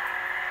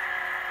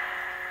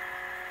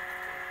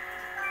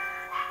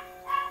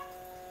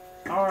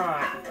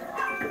 Alright.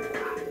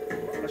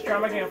 Let's try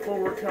making a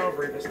full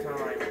recovery this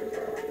time.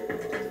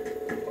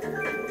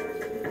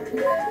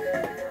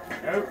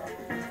 Nope.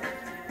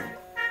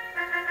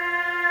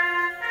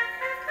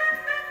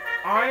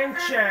 I am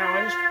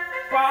challenged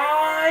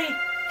by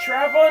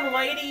Traveling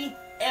Lady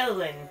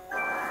Ellen.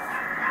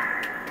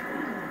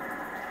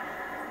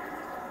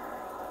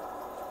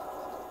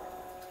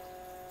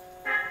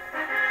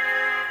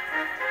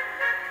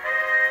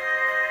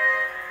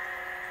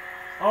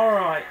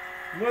 Alright,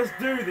 let's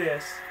do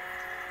this.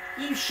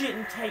 You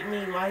shouldn't take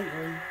me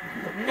lightly.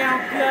 Now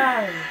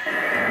go!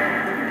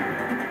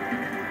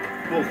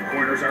 Both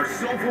corners are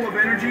so full of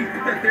energy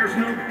that there's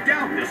no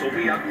doubt this will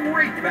be a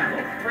great battle.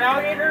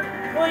 Alligator,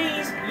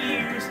 please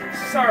use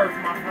surf,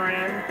 my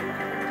friend.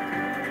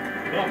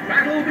 The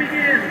battle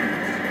begins.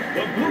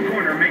 The blue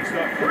corner makes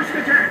the first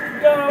attack.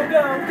 Go,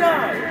 go,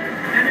 go!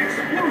 An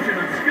explosion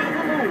of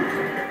skillful moves.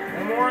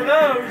 One more of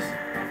those.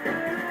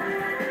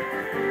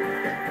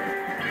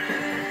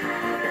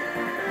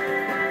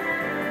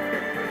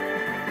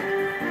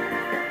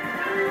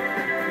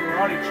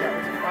 Karate chop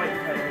was a fight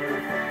type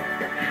move.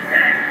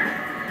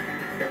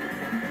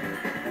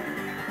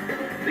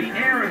 The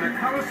air in the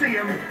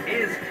Coliseum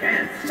is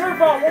tense.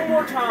 Surf out one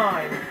more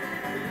time.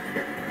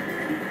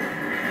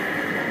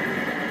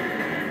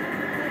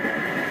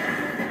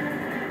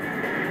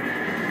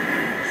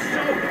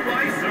 Soaked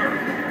by surf.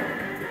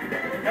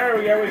 There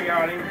we go, we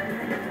got him.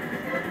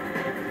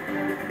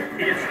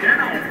 It's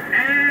down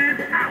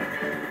and out.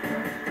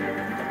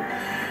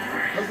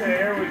 Okay,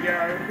 there we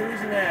go.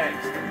 Who's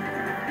next?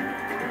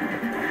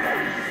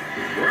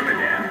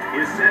 Wormadam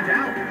is sent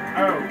out.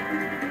 Oh.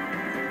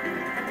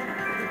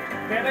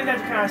 Okay, I think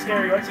that's kind of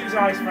scary. Let's use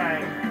Ice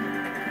Fang.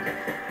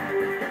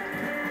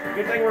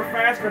 Good thing we're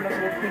faster than this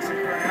little piece of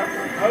crap.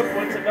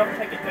 Hopefully it's enough to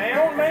take it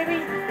down,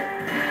 maybe?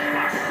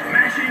 A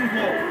smashing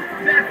blow.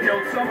 That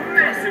dealt some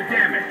massive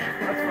damage.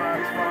 That's fine,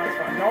 that's fine, that's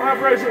fine. Don't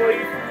have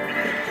Rosalie.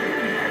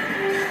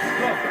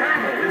 The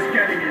battle is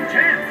getting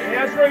intense. He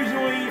has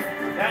Rosalie.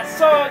 That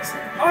sucks.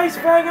 Ice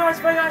Fang, Ice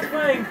Fang, Ice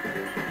Fang.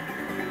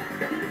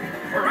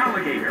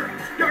 Feraligatr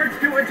starts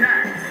to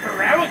attack.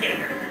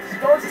 Feraligatr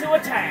starts to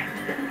attack.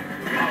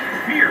 A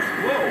fierce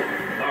blow.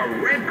 The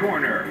red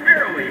corner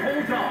barely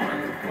holds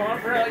on. Come on,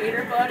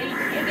 Feraligatr, buddy. You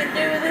can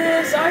do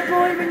this. I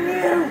believe in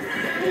you.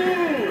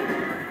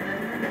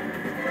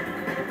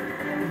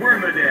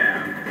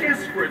 Wormadam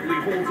desperately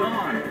holds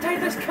on. Take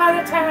this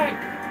cut attack.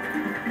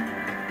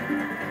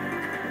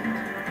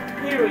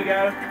 Here we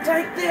go.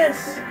 Take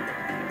this.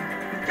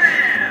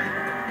 Bam!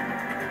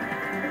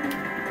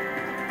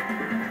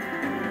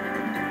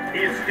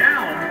 It's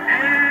down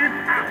and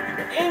out.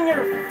 In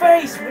your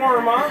face,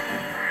 Worma.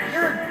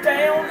 You're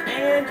down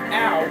and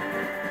out.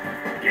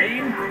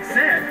 Game,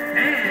 set,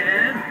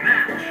 and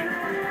match.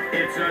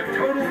 It's a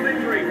total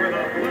victory for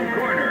the blue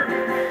corner.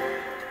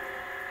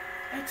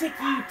 I took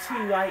you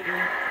too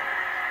lightly.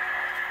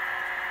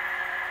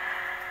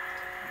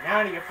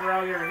 Now to get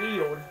Feraligatr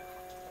healed.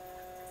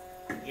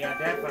 Yeah,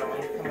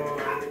 definitely. Come on.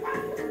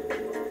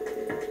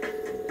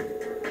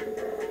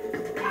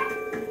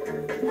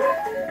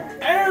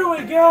 There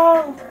we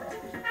go!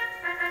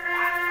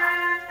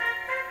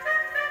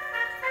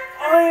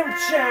 I am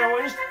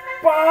challenged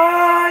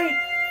by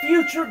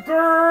future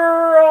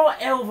girl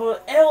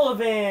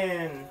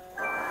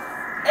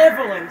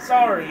Evelyn,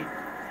 sorry.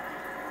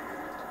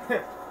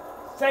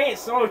 Saying it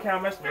slowly kind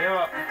of messed me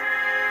up.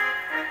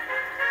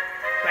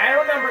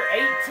 Battle number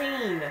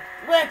 18.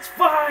 Let's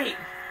fight!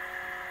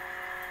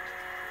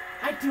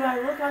 Do I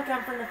look like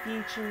I'm from the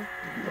future?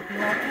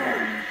 I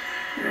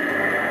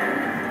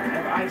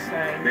have Ice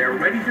Fang. They're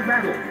ready to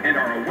battle and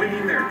are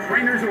awaiting their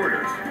trainer's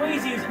orders.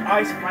 Please use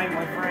Ice Fang,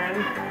 my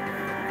friend.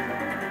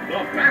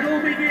 The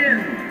battle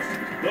begins.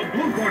 The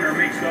blue corner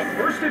makes the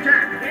first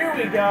attack. Here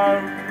we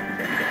go.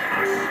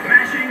 A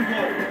smashing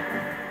blow.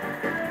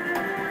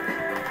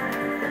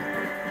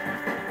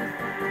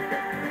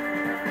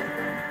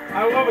 I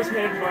love his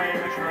headbutt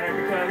animation right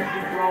because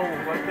he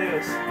rolls like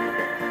this.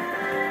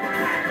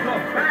 The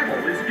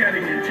battle is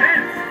getting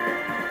intense.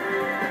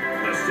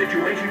 The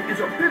situation is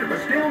a bit of a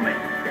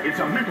stalemate. It's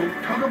a mental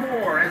tug of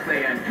war as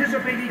they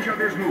anticipate each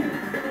other's move.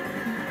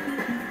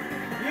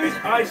 Use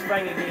Ice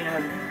Fang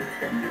again.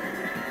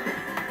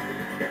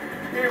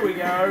 Here we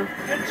go.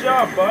 Good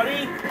job,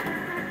 buddy.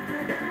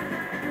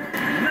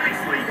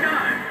 Nicely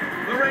done.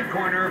 The red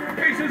corner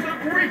faces a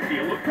great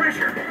deal of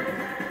pressure.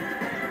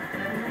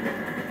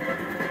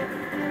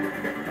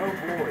 Oh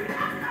boy.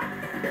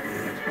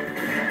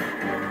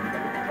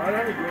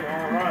 I'm doing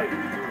alright.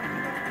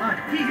 A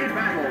heated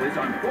battle is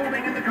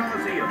unfolding in the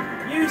Coliseum.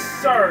 You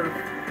serve.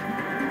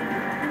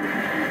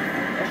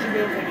 I should be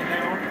able to take it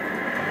down.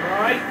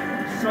 Right.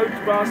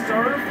 Soaked by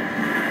surf.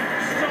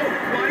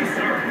 Soaked by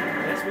surf.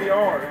 Yes, we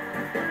are.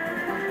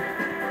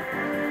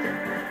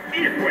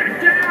 It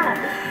went down!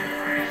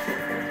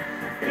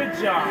 Good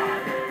job.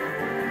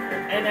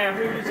 And now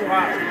who's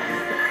last?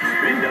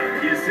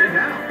 Spinda is sent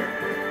out.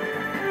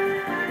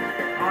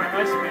 Alright,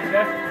 my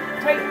Spinda.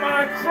 Take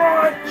my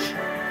crunch!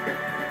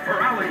 For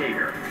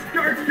Alligator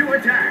starts to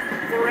attack.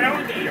 For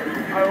Alligator.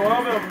 I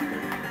love him.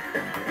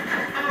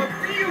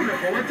 A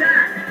beautiful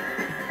attack.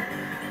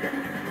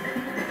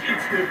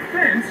 Its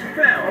defense Oh,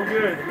 fell.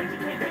 good. It means he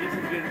can't get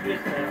some good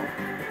hits now.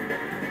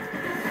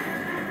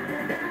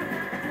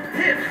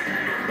 Hits.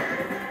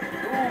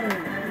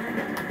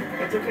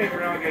 Ooh. It's okay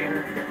for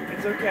Alligator.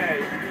 It's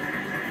okay.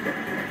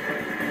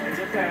 It's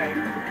okay.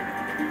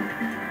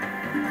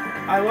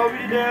 I love you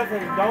to death,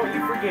 and don't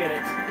you forget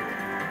it.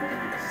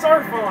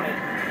 Surf on it.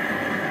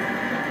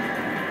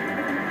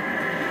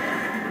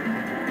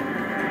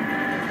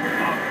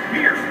 A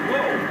fierce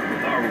blow.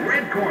 The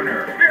red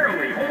corner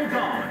barely holds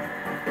on.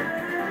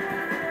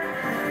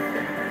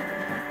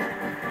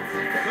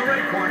 The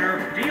red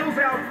corner deals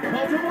out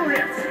multiple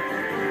hits.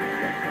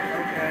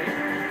 Okay.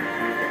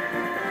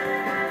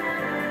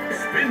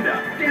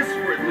 Spinda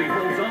desperately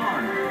holds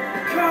on.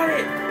 Got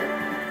it!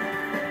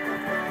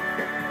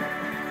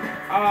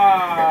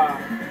 Ah,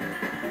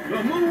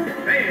 The move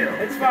fails.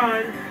 it's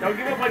fine. Don't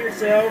give up on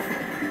yourself.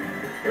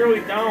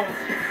 Really don't.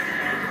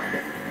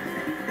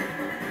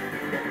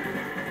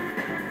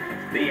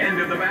 The end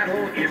of the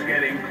battle is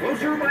getting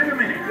closer by the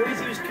minute. Please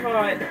use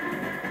cut.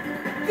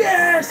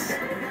 Yes!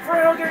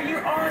 Frogger, you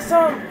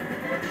awesome!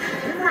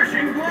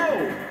 Rushing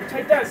blow.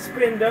 Take that,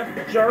 Spinda,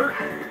 jerk.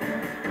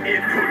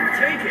 It couldn't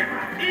take it.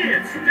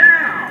 It's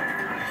down.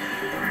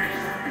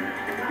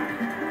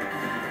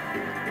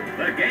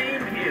 The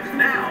game is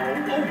now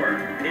over.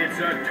 It's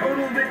a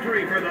total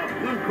victory for the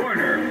blue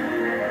corner.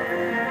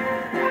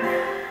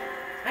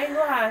 I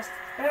lost,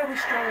 but I'll be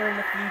stronger in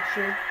the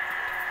future.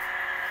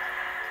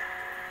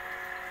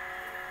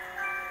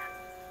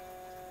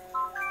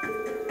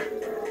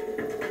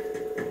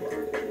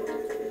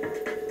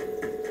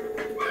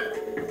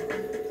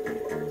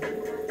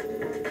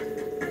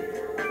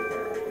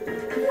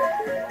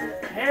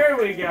 Here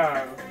we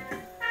go.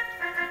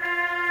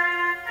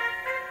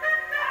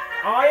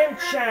 I am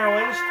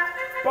challenged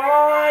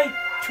by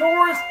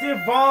Taurus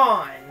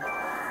Devon.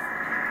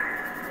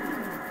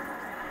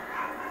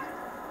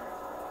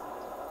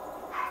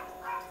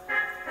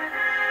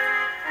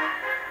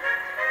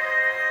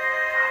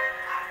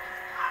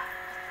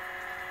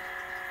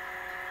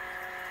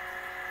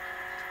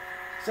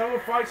 Someone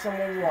fight,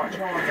 someone watch.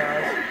 Hold on,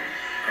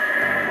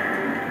 guys.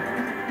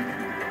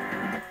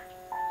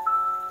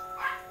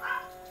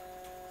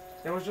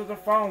 There was just a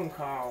phone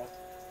call.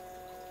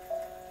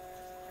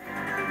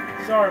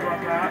 Sorry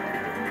about that.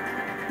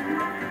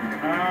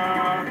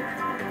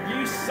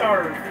 You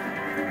serve.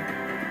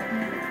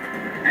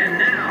 And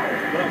now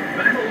the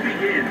battle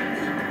begins.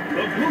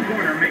 The blue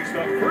corner makes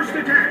the first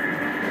attack.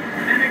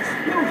 An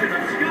explosion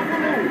of skillful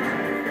moves.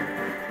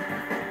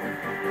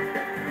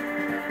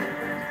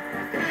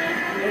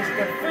 Its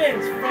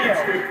defense Its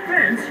failed.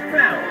 defense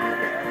fell.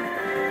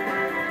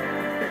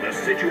 The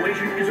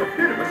situation is a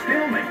bit of a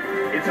stalemate.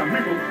 It's a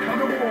mental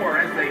tug of war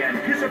as they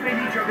anticipate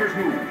each other's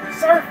moves.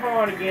 Surf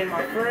on again,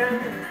 my friend.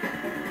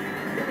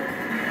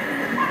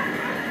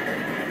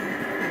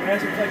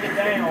 Let's take it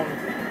down.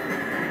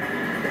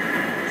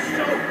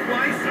 Soaked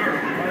by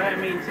surf. Well, that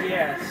means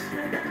yes.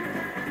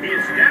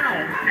 It's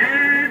down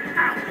and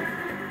out.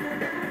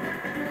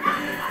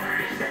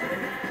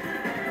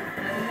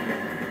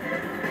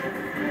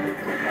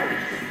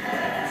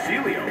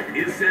 Celio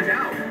is sent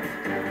out.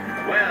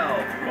 Well,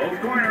 both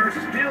corners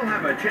still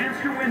have a chance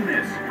to win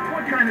this.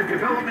 What kind of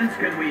developments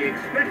can we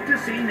expect to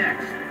see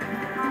next?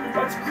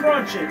 Let's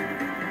crunch it.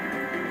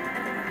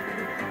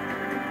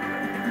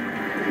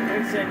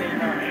 Let's send in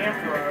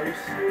Ampharos.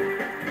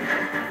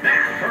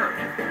 That hurt.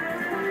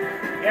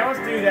 Yeah, let's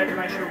do that to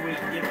make sure we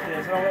get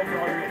this. I don't want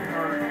Frogger getting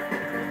hurt.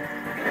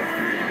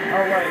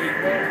 Oh wait,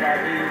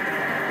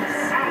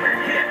 Solid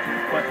hit,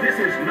 but this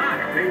is not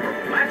a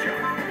favorable matchup.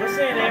 let's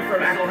send The Ampharos.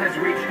 battle has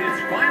reached its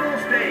final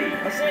stage.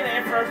 Let's send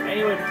Ampharos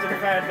anyway because of the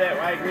fact that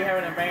like we have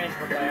an advantage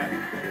with that.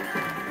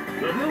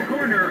 The blue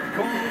corner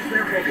calls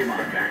their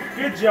Pokemon back.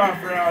 Good job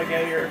for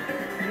Alligator.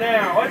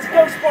 Now, let's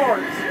go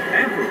Sparks.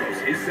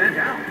 Ampharos is sent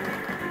out.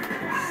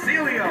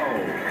 Celio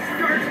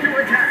starts to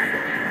attack.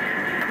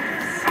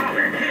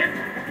 Solid hit.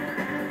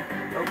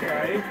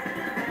 Okay.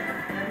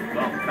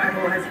 The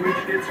battle has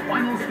reached its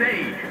final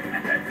stage,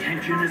 and the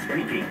tension is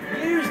peaking.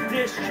 Use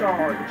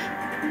Discharge.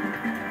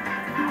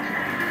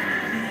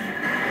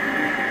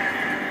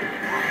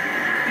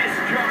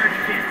 Discharge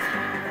hits.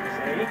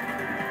 See?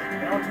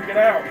 Now took it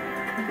out.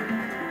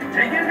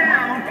 Taken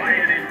down by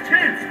an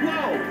intense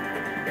blow.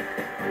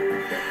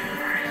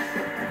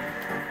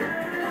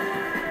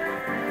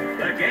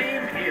 The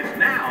game is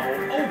now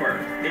over.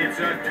 It's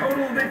a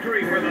total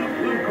victory for the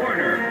blue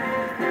corner.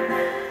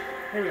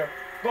 Here we go.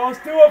 Boss,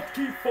 do up,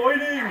 keep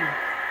fighting.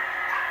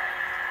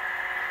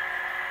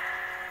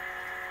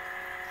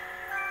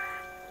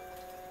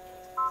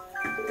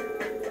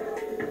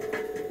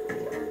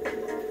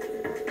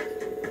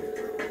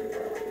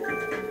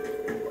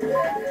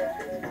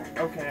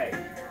 Okay.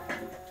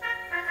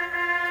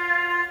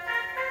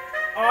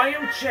 I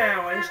am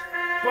challenged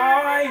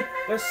by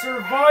the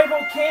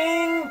Survival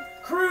King,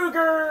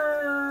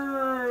 Kruger!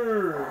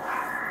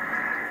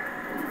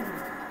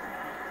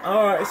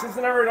 Alright, since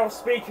I never don't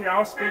speak here,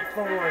 I'll speak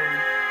for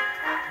him.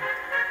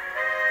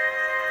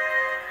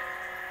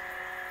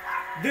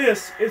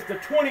 This is the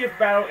 20th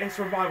battle in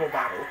Survival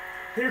Battle.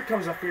 Here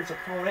comes a fierce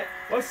opponent.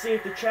 Let's see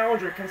if the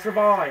challenger can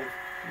survive.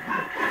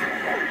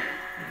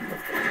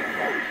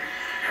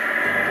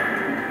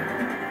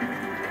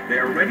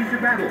 They're ready to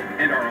battle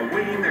and are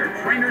awaiting their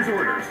trainer's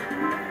orders.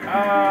 Yeah,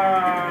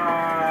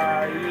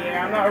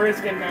 I'm not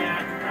risking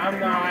that. I'm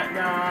not,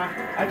 nah.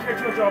 I care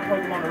too much about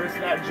Pokemon to risk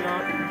that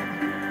jump.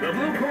 The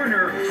blue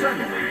corner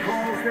suddenly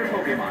calls their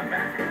Pokemon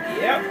back.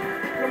 Yep.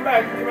 Come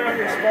back. Come out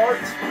here,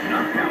 Sparks.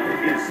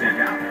 Knockout is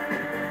sent out.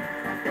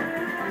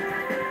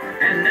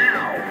 And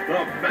now,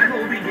 the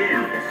battle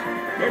begins.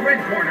 The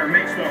red corner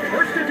makes the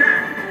first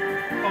attack.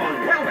 A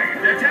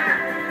well-aimed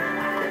attack.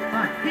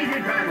 A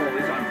heated battle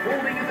is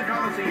unfolding in the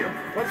Coliseum.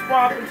 Let's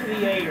pop into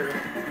the air.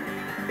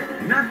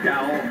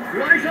 Noctowl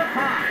flies up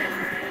high.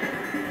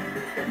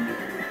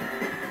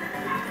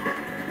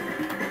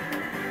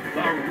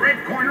 The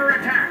red corner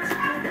attacks,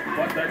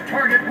 but the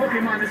target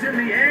Pokemon is in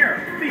the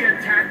air. The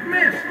attack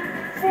missed.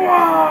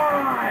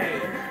 Fly!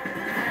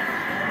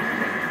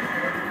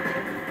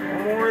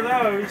 One more of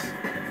those.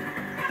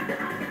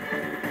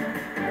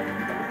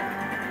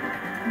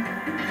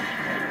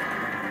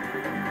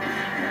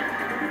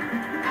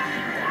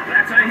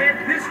 That's a hit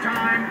this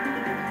time.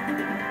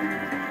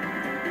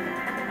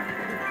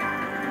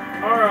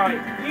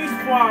 Alright, use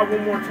fly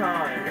one more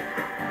time.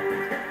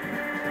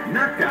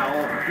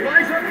 Noctowl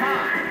flies up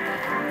high.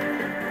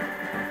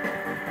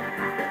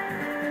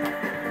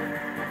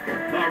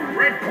 The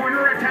red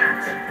corner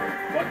attacks,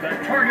 but the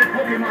target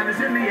Pokemon is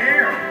in the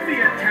air.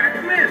 The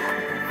attack missed.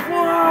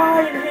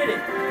 Fly and hit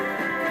it.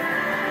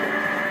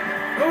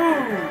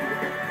 Ooh.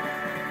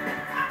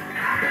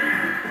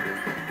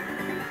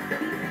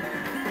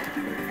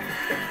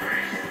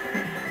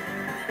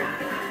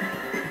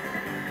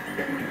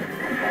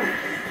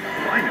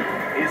 Lino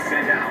is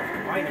sent out.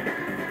 Lightning.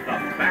 The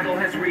battle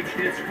has reached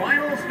its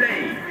final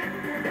stage.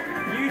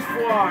 Use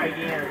fly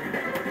again.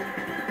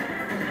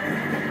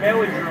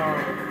 Belly drum.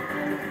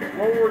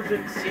 Lowers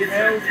its Its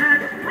health.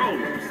 attack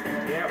rose.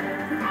 Yep.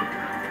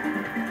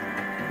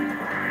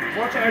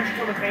 Watch out, actually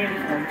come in handy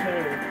for him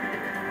too.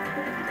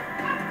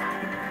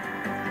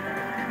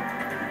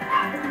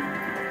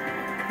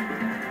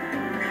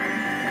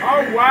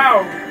 Oh wow!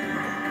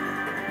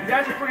 You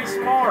guys are pretty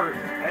smart. I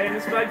didn't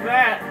expect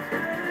that.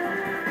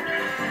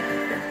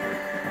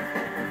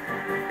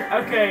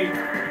 Okay.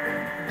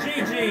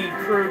 GG,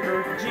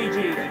 Kruger.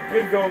 GG.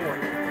 Good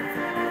going.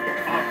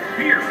 A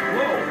fierce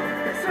blow.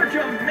 Such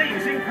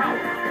amazing power.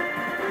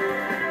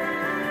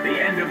 The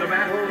end of the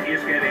battle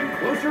is getting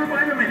closer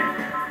by the minute.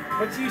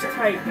 Let's use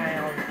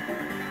takedown.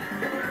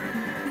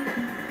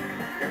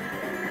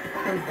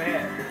 So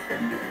bad.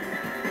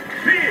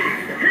 Big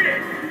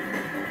hit.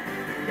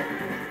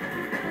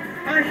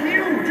 A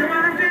huge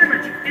amount of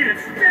damage.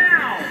 It's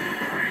down.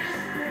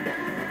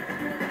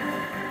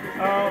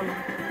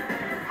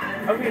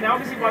 Okay, now I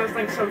can see why this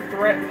thing's so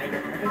threatening.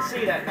 I can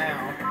see that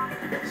now.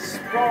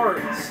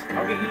 Sparks,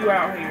 I'll get you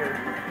out here.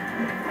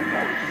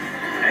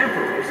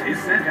 Ampharos is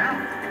sent out.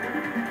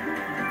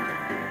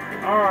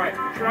 Alright,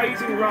 try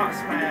using Rock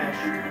Smash.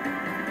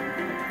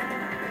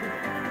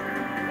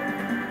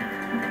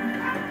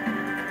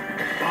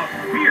 A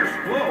fierce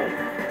blow.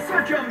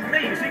 Such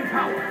amazing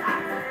power.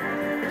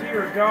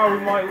 Dear God, we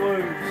might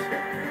lose.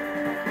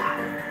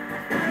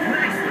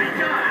 Nicely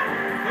done.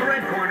 The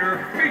red corner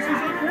faces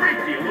a great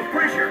deal of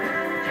pressure.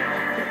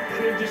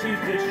 Should have just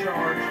used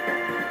Discharge.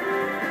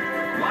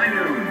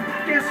 Linoon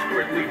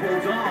desperately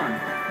holds on.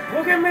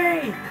 Look at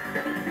me!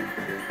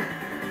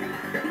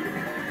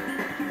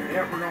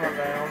 Yep, we're going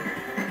down.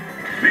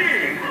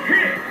 Big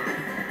hit.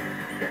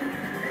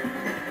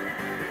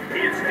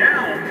 It's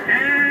down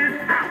and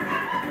out.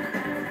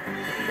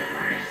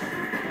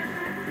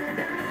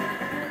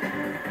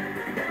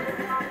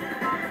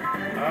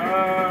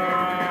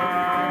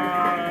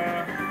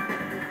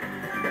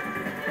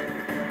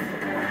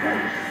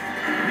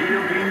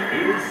 Nidoking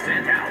is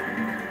sent out.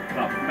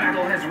 The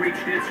battle has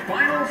reached its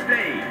final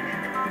stage.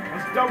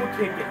 Let's double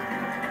kick it.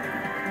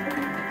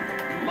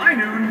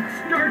 Linoon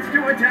starts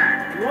to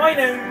attack.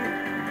 Lightning!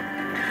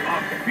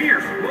 A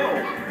fierce blow.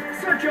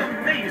 Such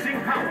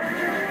amazing power.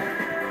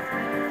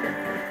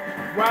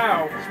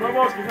 Wow,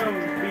 Snowball's become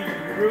be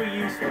really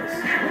useless.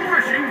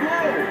 Crushing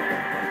blow.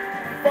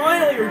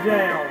 Finally, you're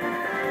down!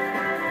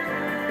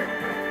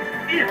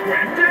 It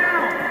went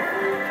down.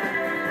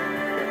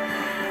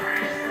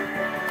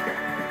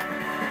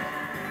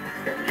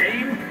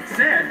 Game,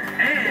 set,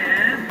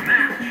 and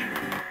match.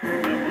 The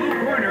blue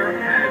corner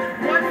has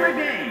won the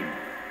game.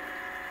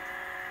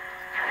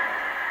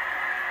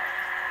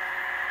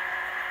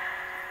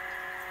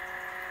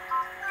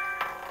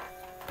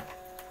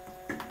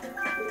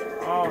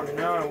 Oh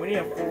no, we need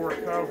a full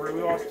recovery.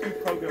 We lost 2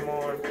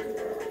 Pokemon.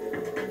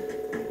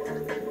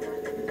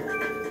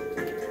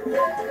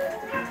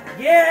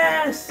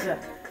 Yes!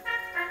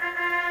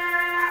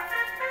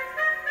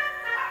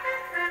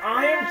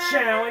 I am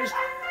challenged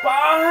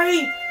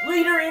by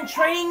Leader in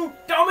Training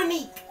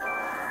Dominique.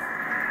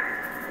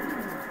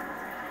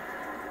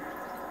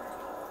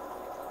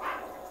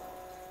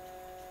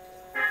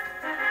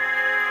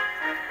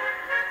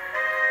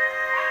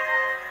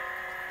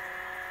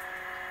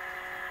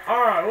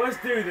 Alright, let's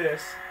do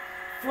this.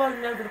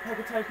 Floating over the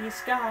Poketopia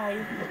sky.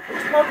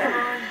 It's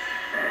Pokemon.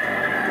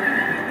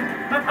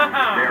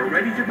 They're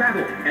ready to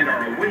battle and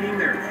are awaiting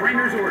their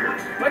trainer's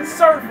orders. Let's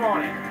surf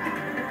on it.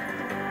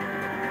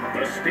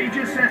 The stage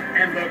is set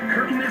and the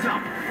curtain is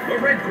up. The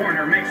red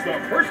corner makes the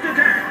first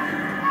attack.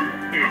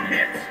 It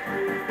hits.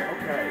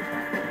 Okay.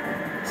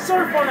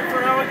 Surf on it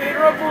for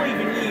Alligator, I believe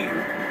in you.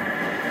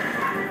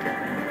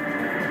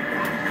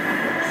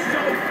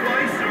 So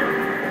fly surf.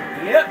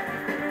 Yep.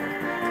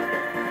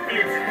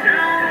 It's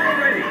down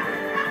already.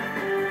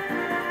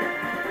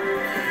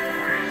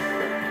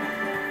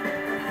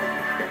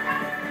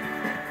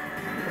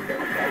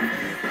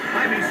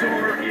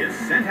 Ivysaur is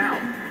sent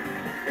out.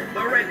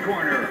 The red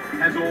corner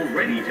has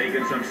already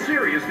taken some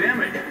serious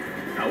damage.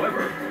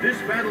 However, this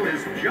battle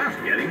is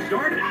just getting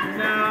started.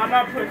 Nah, I'm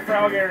not putting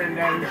Frogger in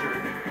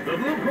danger. The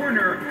blue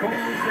corner calls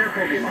their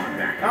Pokemon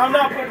back. I'm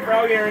not putting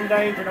Frogger in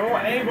danger. No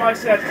what anybody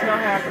says, it's not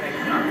happening.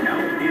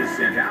 Knockout is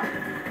sent out.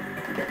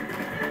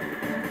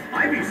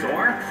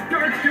 Ivysaur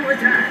starts to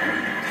attack.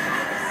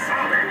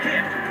 Solid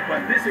hit,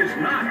 but this is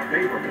not a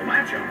favorable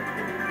matchup.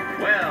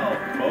 Well,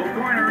 both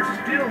corners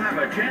still have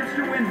a chance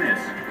to win this.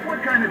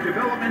 What kind of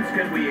developments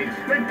can we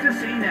expect to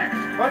see next?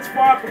 Let's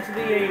fly up into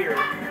the air.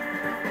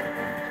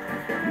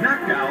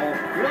 Noctowl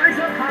flies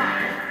up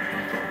high.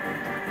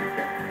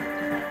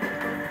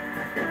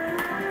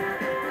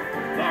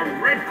 The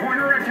red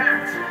corner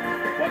attacks,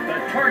 but the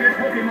target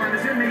Pokemon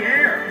is in the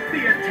air.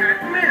 The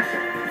attack missed.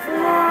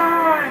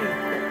 Fly!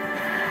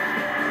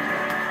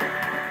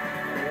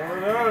 One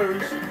of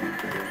those.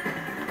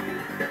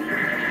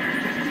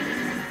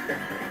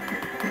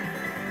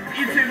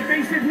 Its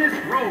evasiveness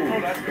Oh,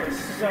 rose. that's gonna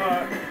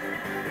suck.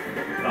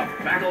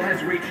 The battle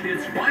has reached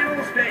its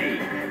final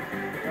stage.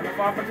 Gonna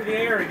fly up into the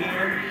air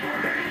again.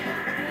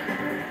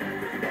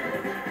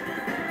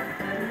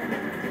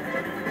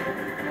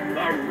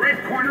 The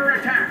red corner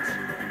attacks,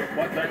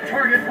 but the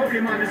target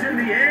Pokemon is in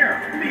the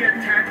air. The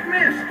attack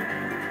missed.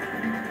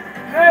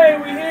 Hey,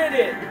 we hit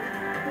it!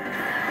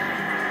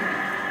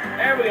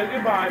 There we go.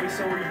 Goodbye,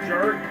 Ivysaur, you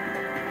jerk.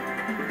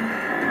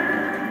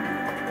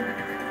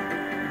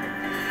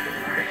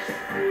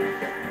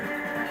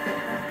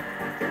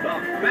 The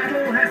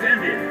battle has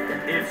ended.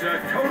 It's a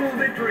total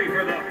victory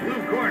for the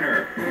blue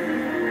corner.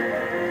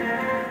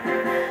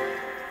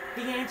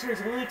 The answer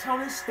is only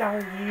Tony Star,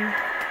 you.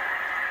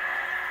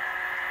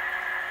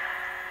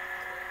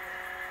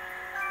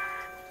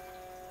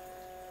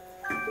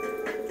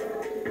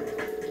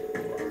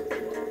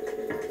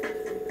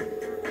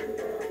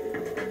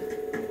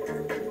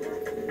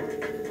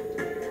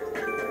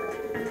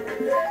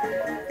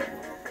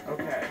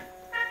 Okay.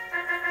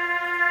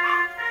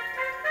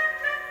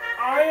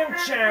 I am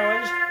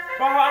challenged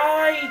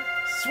by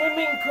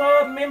Swimming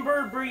Club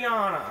member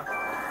Brianna.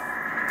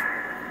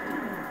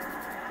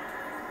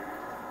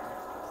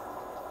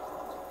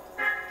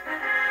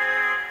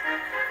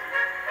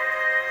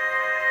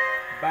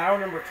 Battle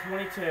number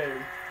 22.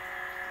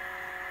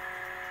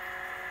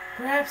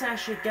 Perhaps I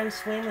should go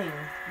swimming.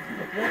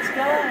 Let's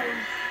go.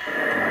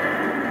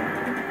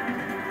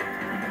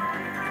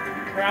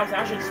 Perhaps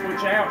I should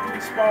switch out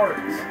to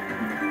Sparks.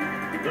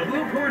 The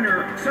blue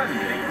corner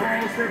suddenly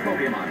calls their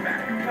Pokemon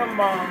back. Come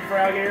on,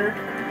 Frogger.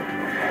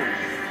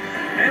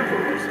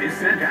 Ampharos is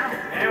sent out.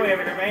 Now we have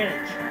an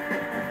advantage.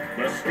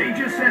 The stage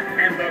is set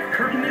and the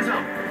curtain is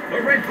up.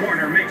 The red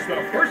corner makes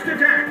the first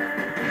attack.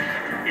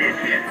 It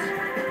hits.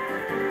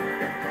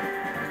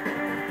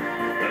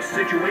 The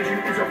situation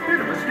is a bit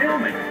of a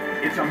stalemate.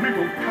 It's a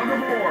mental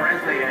tug-of-war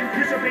as they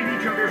anticipate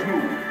each other's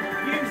move.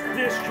 Use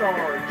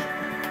Discharge.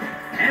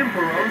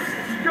 Ampharos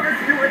starts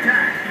to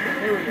attack.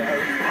 Here we go. A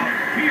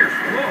fierce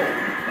blow.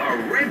 The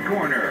red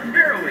corner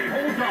barely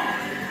holds on.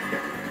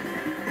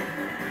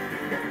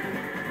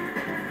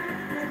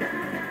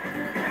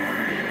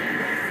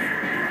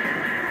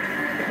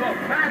 The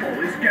battle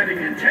is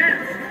getting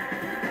intense.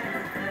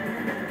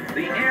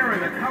 The air in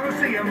the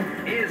Colosseum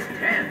is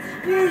tense.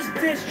 Use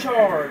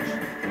Discharge.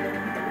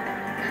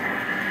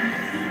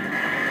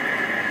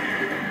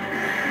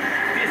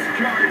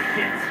 Discharge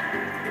hits.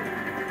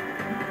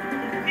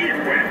 It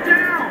went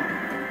down.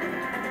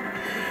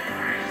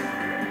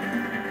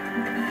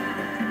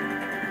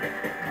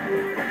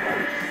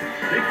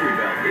 Victory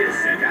Bell is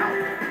sent out.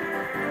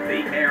 The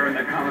air in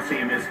the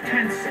Colosseum is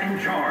tense and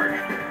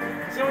charged.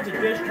 See what the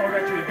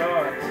Discharge actually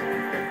does.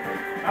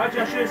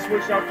 Actually, I should have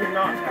switched out to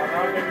Noctowl.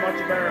 That would have been a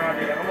much better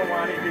idea. I don't know why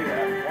I didn't do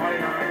that. Why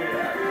didn't I do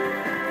that?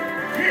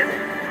 Hit.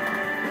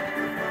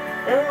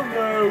 Oh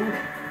no.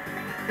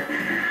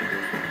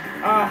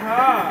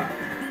 Aha.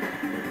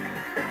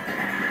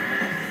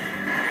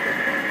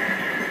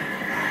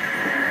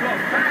 The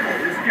battle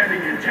is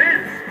getting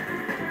intense.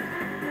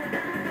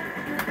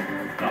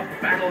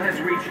 battle has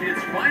reached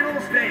its final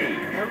stage.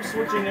 I'm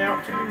switching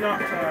out to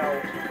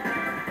Noctowl.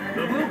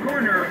 The blue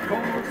corner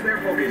calls their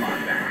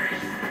Pokemon back.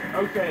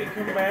 Okay,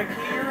 come back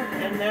here,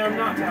 and now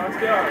Noctowl, let's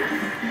go.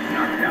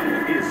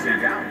 Noctowl is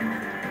sent out.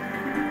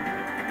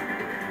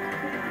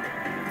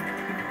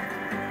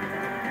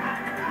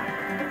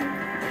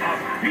 A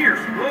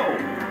fierce blow.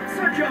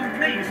 Such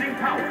amazing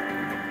power.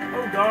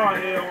 Oh god,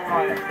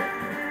 Eli.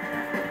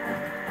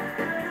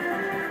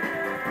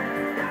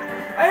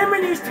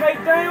 Enemy's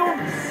takedown.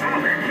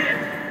 Solid hit.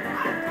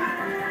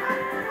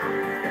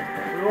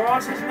 We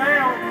lost us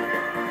now.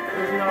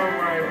 There's no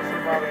way we're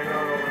surviving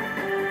another one.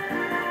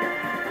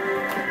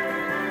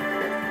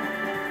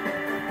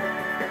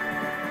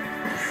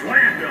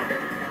 Slammed him.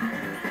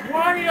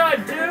 Why did I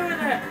do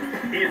that?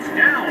 It's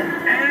down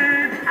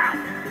and out.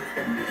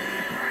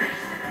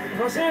 If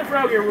I send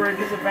Frogger, we're at a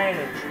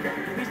disadvantage.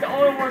 He's the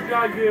only one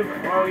got good.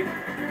 Well,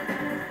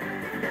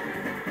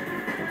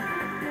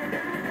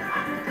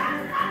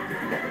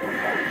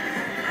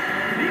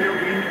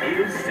 Nidoking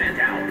is sent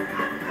out.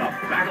 The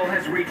battle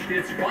has reached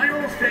its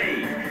final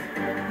stage.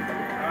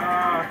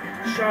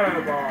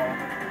 Shadow Ball.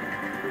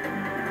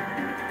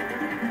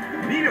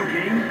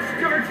 Nidoking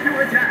starts to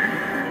attack.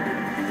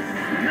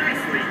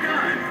 Nicely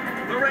done.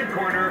 The red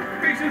corner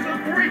faces a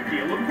great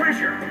deal of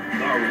pressure.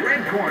 The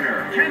red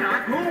corner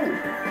cannot move.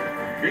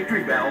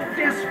 Victory Bell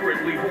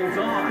desperately holds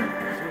on.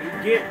 That's what you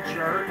get,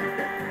 jerk.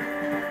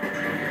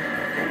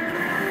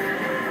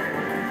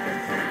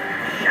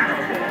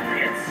 Shadow Ball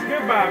hits.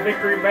 Goodbye,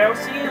 Victory Bell.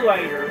 See you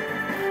later.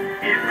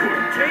 It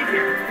couldn't take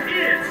it.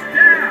 It's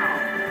down.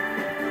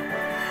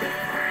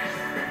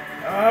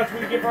 That's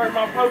what you get for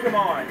my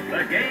Pokemon.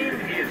 The game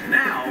is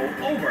now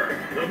over.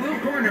 The blue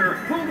corner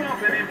pulled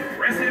off an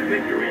impressive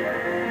victory.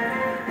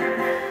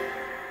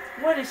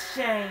 What a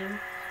shame.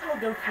 I'll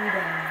go cool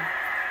down.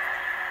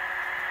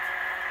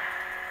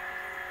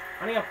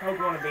 I need a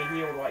Pokemon to be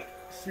healed, like,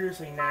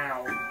 seriously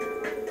now.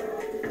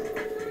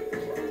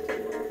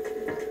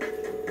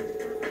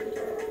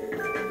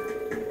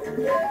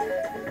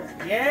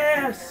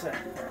 Yes!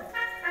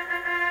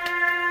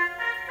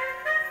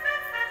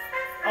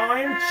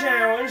 I'm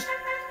challenged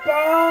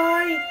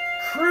by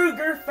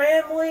Kruger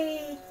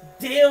Family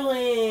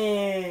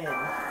Dylan.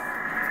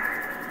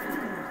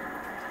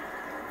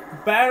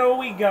 Battle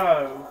we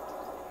go.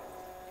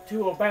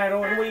 To a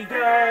battle and we go. To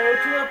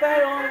a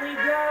battle and we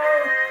go.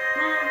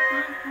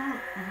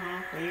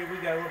 Here we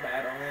go, a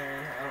battle. I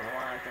don't know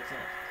why that's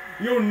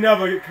it. You'll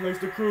never get close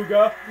to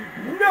Kruger.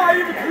 Not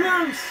even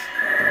close.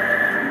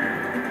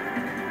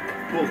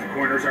 Both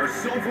corners are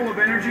so full of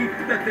energy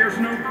that there's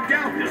no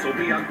doubt this will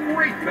be a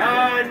great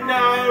battle.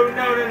 No.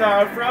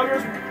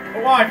 Frogger's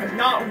life is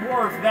not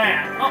worth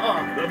that.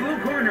 The blue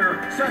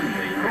corner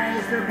suddenly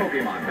calls their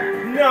Pokemon back.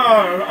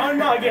 No, I'm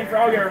not getting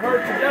Frogger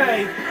hurt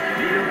today.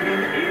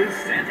 Nidoking is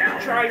sent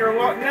out. Try your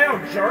luck now,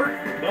 jerk.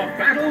 The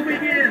battle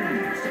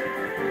begins.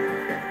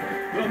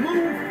 The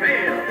move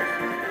fails.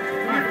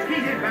 A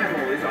heated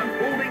battle is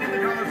unfolding in the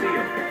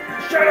Colosseum.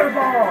 Shadow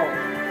Ball.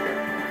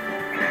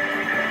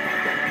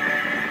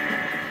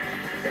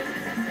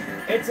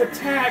 Its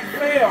attack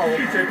failed.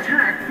 Its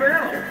attack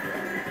fell.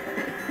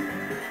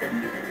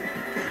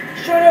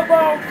 Shadow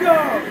Ball, go!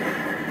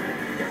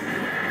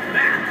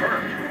 That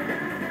hurt.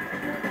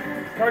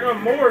 Probably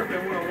done more if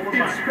it would have worked.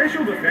 Its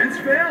special defense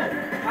fell.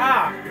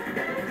 Ah!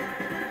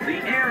 The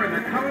air in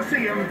the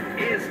Colosseum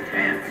is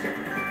tense.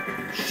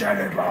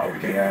 Shadow Ball,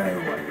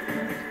 go!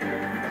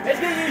 It's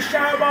gonna use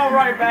Shadow Ball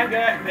right back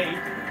at me.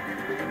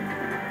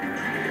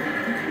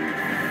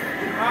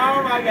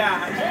 Oh my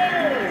gosh.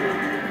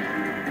 Oh!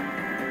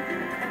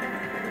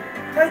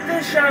 Take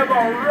this Shadow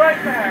Ball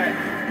right back.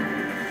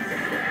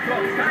 The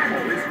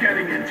battle is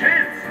getting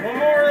intense. One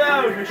more of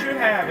those, we should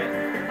have it.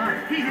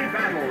 A heated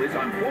battle is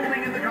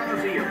unfolding in the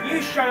Colosseum.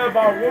 Use Shadow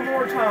Ball one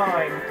more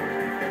time.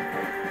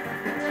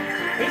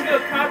 He's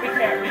gonna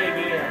copycat me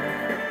again.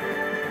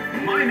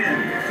 Minun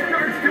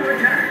starts to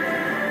attack.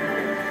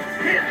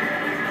 Hit.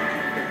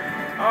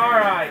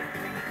 Alright.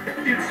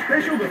 Its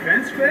special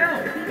defense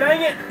fell.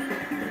 Dang it.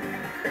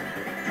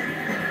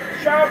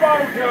 Shadow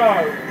Ball,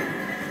 go.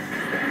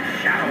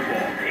 Shadow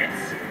Ball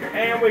hits.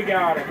 And we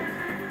got him.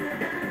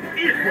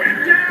 It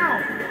went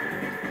down.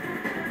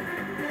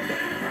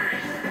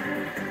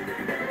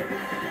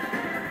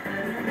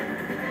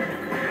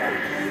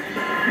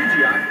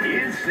 Pidgeot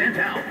is sent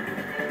out.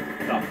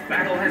 The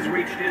battle has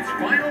reached its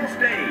final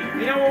stage.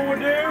 You know what we'll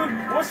do?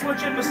 We'll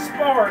switch into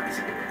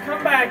Sparks.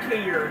 Come back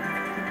here.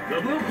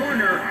 The blue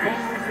corner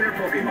calls their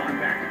Pokemon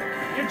back.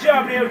 Good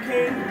job,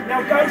 Nidoking.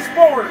 Now go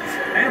Sports.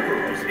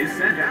 Ampharos is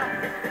sent out.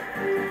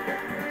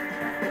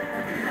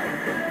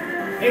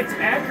 Its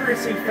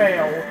accuracy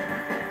failed.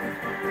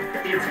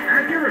 Its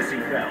accuracy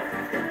fell.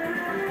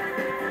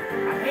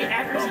 I hate The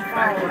accuracy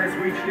battle falling. has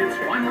reached its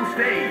final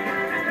stage,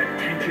 and the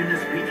tension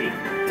is peaking.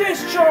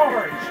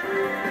 Discharge!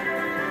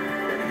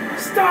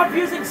 Stop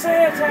using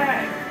Sand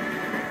Attack!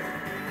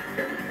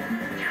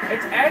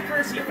 Its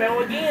accuracy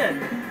fell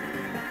again.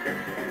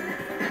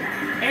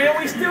 And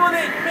we still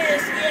didn't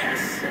miss,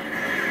 yes!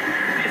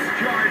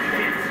 Discharge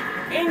hits.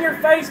 In your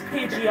face,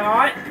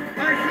 Pidgeot!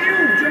 A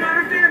huge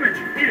amount of damage!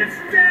 It's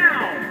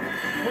down!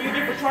 What you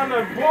do for trying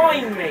to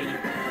blind me?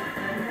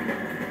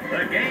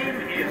 The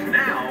game is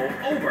now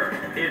over.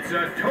 It's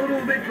a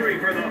total victory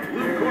for the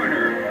blue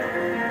corner.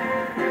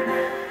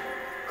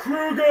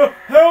 Kruger,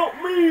 help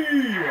me!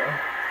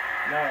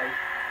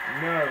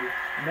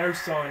 No,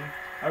 son.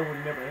 I will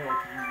never help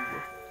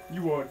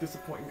you. You are a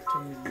disappointment to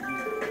me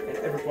and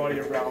everybody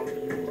around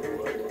you.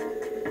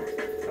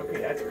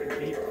 Okay, that's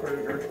pretty deep,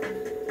 Kruger.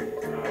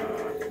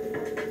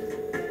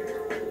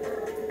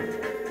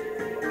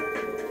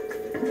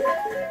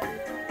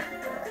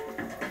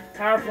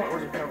 PowerPoint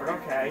was recovered,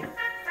 okay.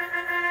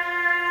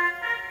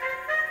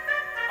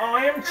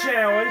 I am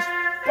challenged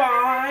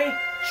by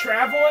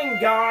Traveling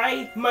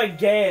Guy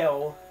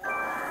Miguel.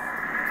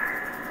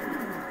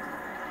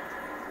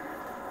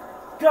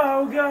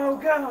 Go, go,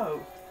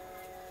 go!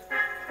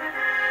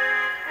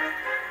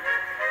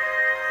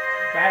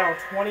 Battle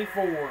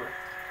 24.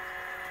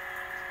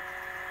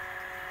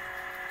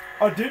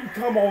 I didn't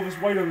come all this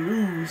way to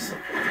lose.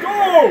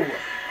 Go!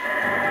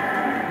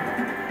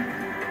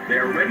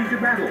 They're ready to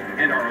battle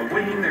and are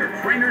awaiting their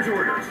trainer's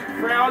orders.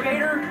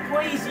 Fralgator,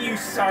 please use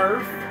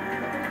Surf.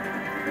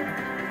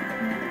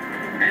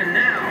 And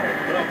now,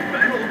 the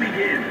battle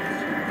begins.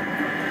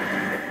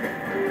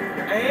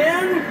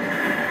 And...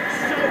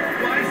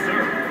 Soaked by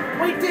Surf.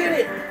 we did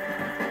it!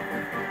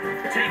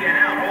 Taken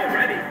out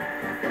already.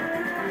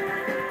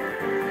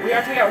 We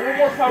have to take out one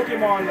more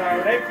Pokemon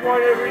though. They ain't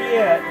quite over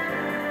yet.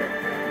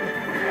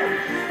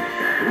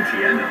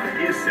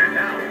 Poochyena is sent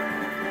out.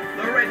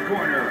 The red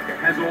corner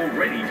has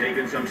already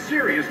taken some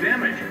serious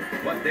damage,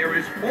 but there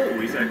is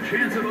always a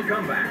chance of a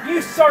comeback.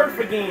 You Surf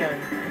again.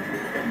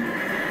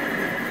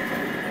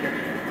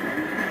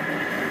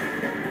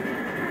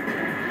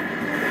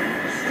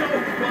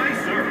 Soaked by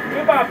Surf.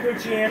 Goodbye,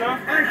 Poochyena.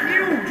 A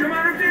huge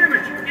amount of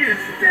damage.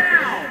 It's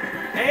down.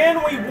 And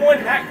we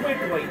won that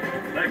quickly.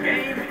 The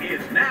game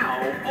is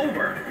now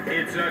over.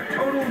 It's a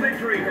total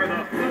victory for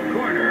the blue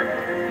corner.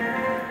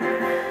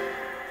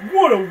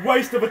 What a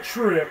waste of a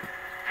trip.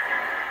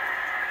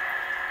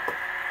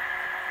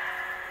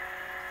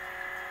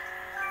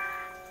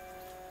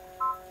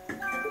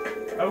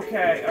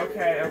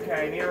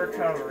 Okay. Near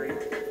recovery.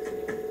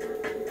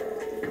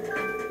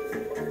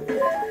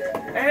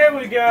 There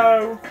we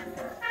go.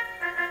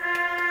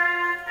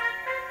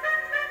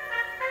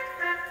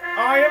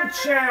 I am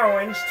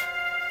challenged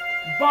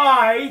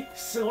by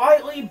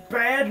Slightly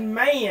Bad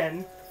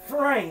Man,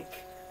 Frank.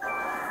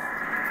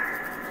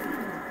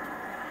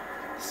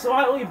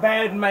 Slightly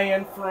Bad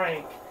Man,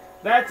 Frank.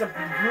 That's a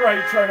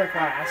great trainer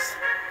class.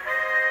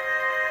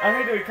 I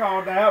hate to be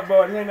called that,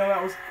 but you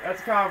know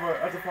that's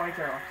a funny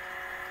term.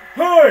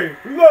 Hey,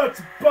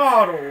 let's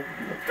battle!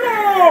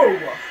 Go!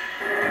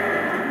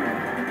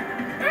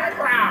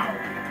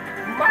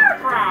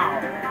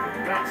 Macrow!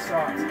 That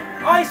sucks.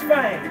 Ice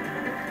Fang!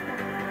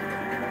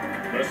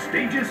 The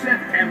stage is set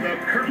and the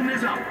curtain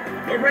is up.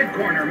 The red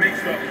corner makes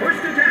the first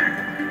attack.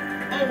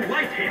 A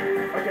light hit.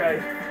 Okay.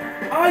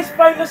 Ice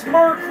Fangless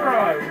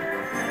Murkrow!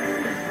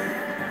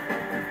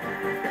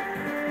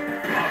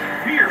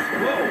 A fierce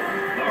blow.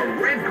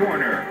 The red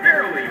corner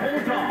barely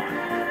holds on.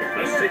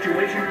 The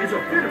situation is a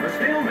bit of a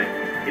stalemate.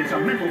 It's a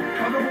mental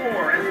tug of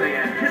war as they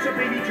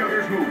anticipate each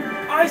other's move.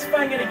 Ice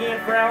Fang it again,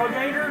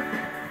 Fralgator.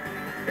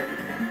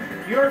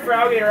 You heard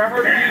Fralgator, I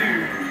heard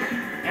you.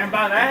 And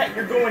by that,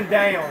 you're going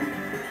down.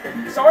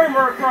 Sorry,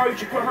 Murkrow, you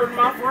should quit hurting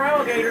my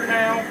Fralgator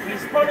now.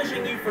 He's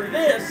punishing you for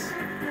this.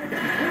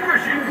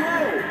 Crushing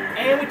blow.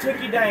 And we took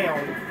you down.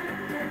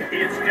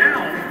 It's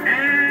down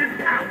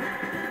and out.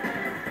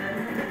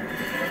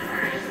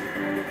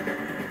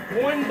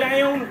 One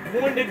down,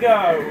 one to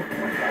go.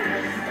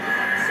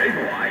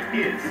 Sableye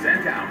is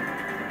sent out.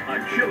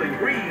 A chilling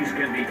breeze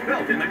can be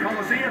felt in the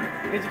Colosseum.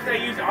 Did you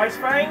say use Ice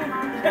Fang?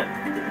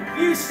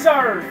 You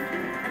Surf!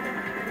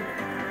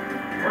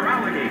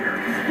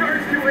 Feraligatr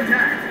starts to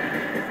attack.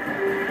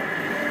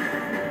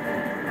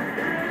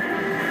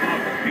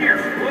 A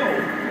fierce blow.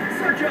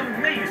 Such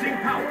amazing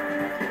power.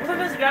 Wasn't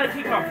this guy that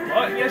kicked my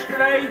butt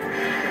yesterday?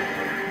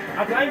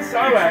 I think so,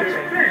 Its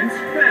actually. defense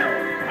fell.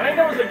 I think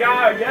there was a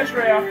guy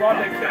yesterday I thought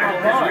that kicked my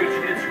Battle has butt.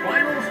 reached its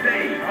final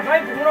stage. I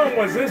think one of them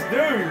was this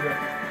dude.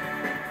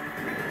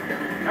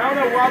 I don't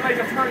know why they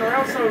just turned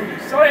around so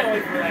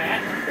suddenly for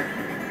that.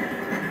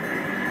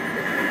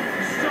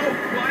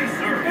 Soaked by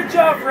Surf. Good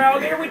job,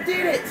 Fralgator, we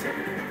did it!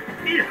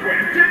 It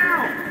went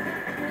down.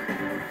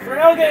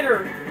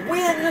 Fralgator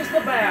wins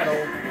the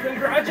battle.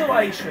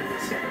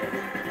 Congratulations.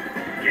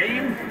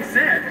 Game,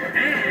 set,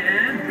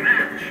 and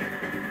match.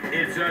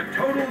 It's a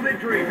total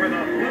victory for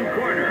the blue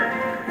corner.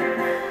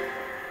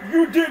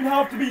 You didn't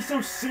have to be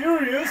so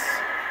serious.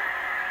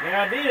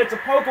 Yeah, I did. It's a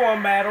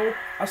Pokemon battle.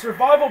 A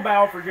survival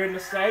battle, for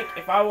goodness sake.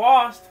 If I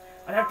lost,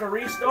 I'd have to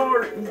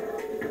restart.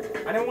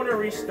 I don't want to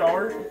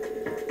restart.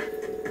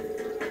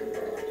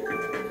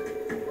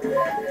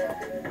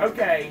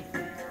 Okay.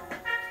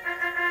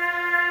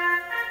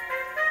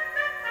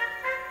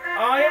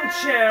 I am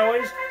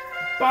challenged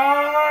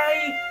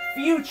by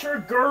future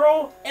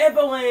girl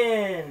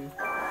Evelyn.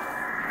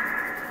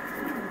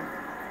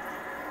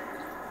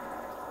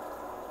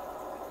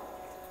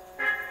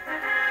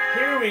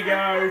 we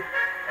go.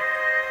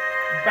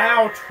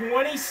 Battle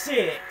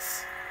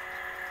 26.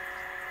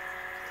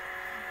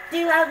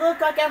 Do I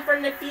look like I'm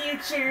from the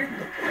future?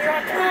 Here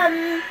I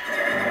come.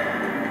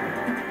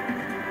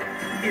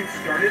 It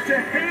started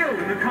to hail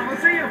in the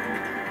Colosseum.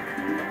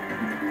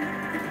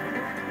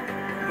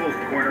 Both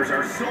corners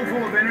are so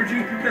full of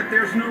energy that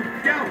there's no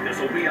doubt this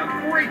will be a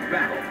great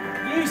battle.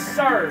 You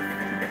surf.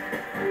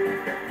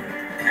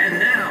 And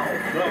now,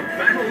 the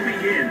battle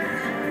begins.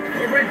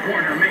 The red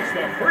corner makes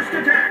the first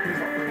attack.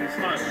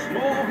 A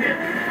small hit.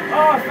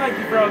 Oh, thank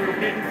you, bro, for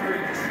getting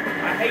freeze.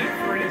 I hate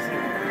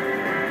freezing.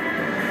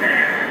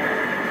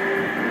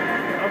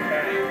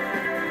 Okay.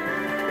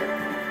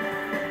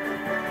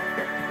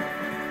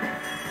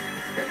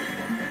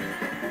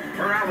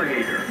 Our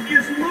alligator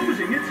is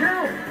losing its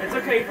health. It's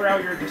okay for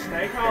Alligator to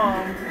stay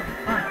calm.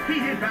 A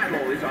heated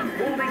battle is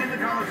unfolding in the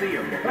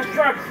Colosseum. Let's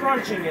try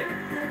crunching it.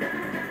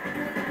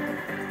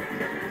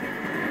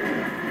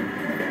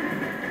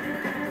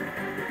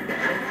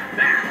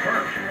 That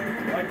hurt.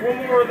 Like one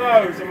more of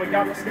those and we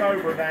got the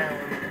snowbird down.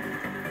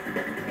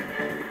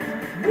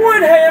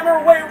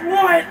 Woodhammer, wait,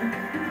 what?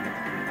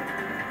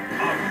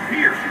 A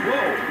fierce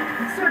blow.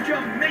 Such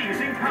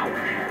amazing power.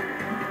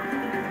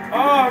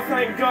 Oh,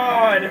 thank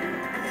God.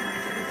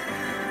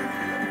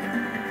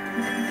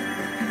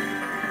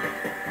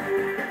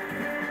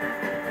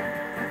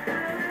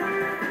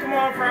 Come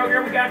on,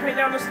 Frogger, we gotta take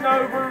down the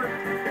snowbird.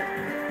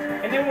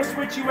 And then we'll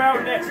switch you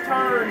out next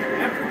turn.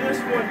 After this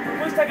one,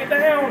 please take it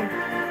down.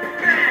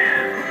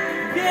 Bam!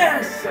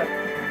 Yes!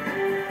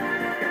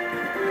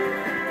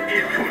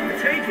 It couldn't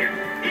take it.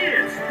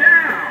 It's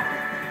down.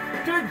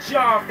 Good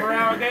job, for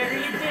Alligator,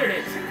 you did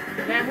it.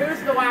 Now, who's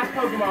the last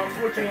Pokemon I'm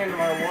switching in no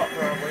matter what,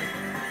 probably?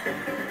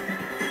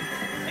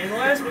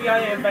 Unless we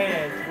got an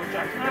advantage, which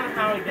I kind of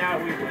highly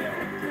doubt we will.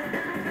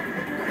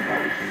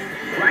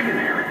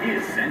 Dragonair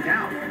is sent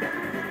out.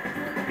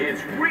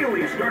 It's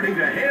really starting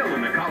to hail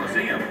in the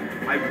Colosseum.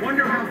 I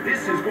wonder how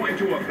this is going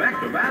to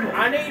affect the battle.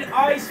 I need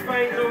Ice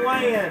Fang to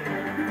land.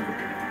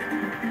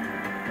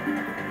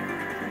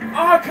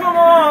 Oh, come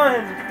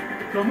on!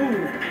 The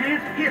move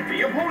can't hit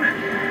the opponent.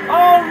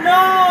 Oh,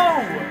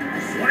 no!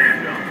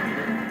 Slammed him.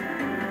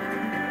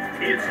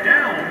 It's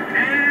down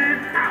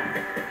and out.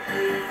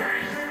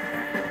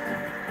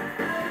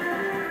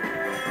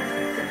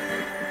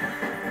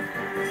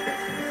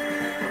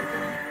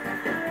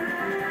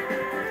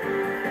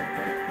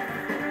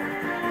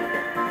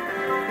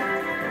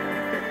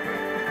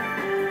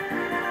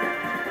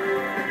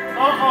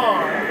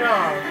 No.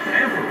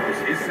 Ampharos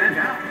is sent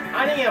out.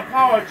 I need an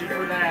apology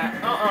for that.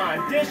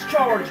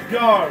 Discharge,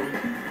 go.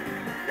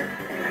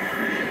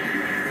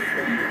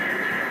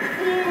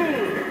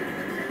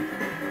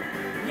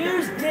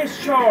 Use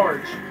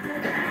discharge.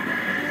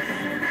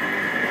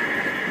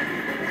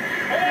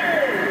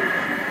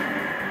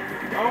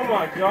 Oh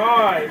my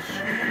gosh.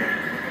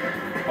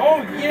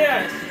 Oh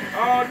yes.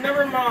 Oh,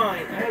 never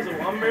mind. That has a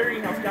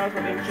Lumberry. I'll scout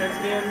my name checks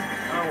again.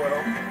 Oh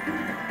well.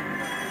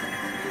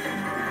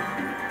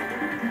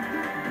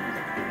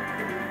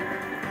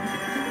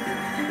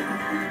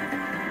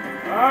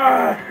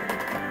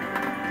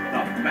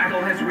 The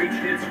battle has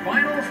reached its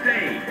final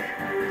stage.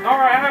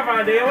 Alright, I have an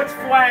idea. Let's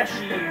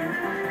flash you.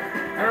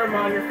 Never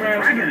mind, your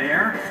friends.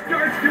 Dragonair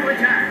starts to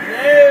attack.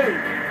 No!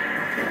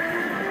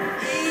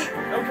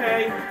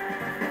 Okay.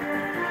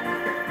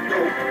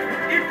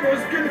 It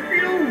was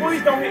confused.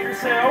 Please don't hit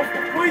yourself.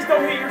 Please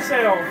don't hit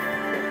yourself.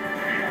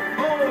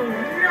 Oh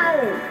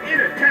no! It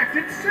attacked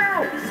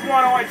itself. This is why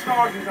I don't like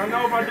talking. 'Cause I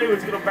know if I do,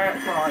 it's gonna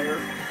backfire.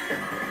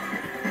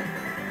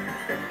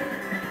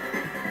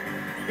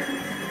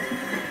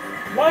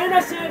 Why did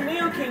I say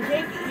Nidoking?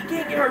 He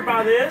can't get hurt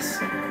by this.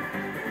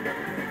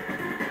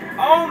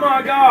 Oh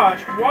my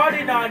gosh! Why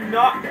did I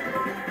not?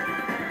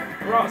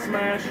 Rock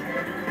smash.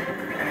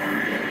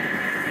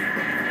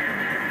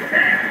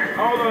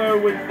 Although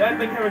with that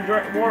thing having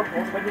direct water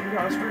pulse, that could be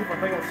kind of screwed if I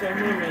think I'll send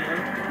him in.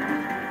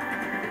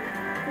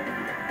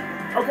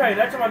 Okay,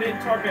 that time I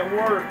didn't talk, it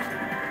worked.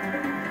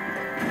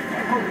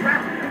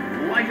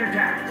 Around light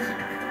attacks.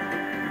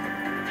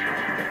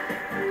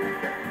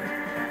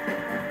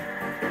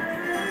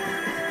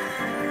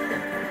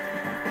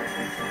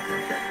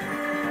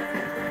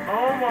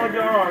 Oh my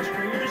gosh,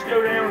 can you just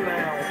go down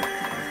now?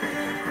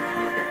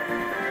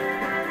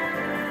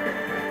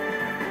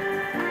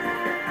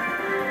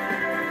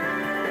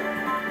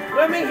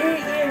 Let me hit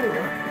you!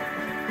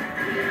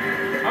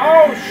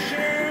 Oh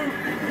shoot!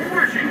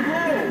 Rushing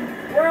blow!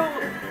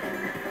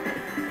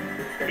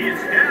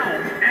 It's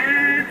down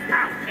and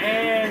out!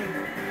 And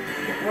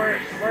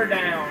we're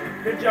down.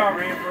 Good job,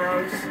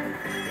 Ampharos.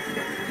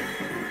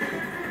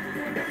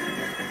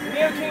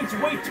 Nidoking's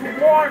weak to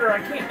water. I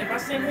can't. If I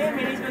send him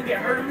in, he's gonna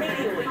get hurt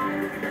immediately.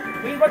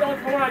 He's about the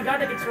only one I got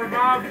that can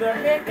survive the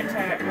heck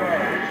attack,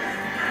 though.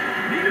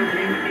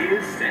 Nidoking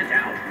is sent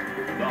out.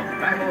 The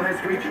battle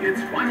has reached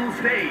its final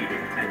stage,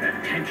 and the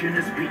tension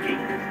is peaking.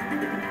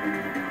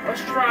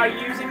 Let's try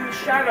using the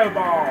Shadow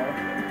Ball.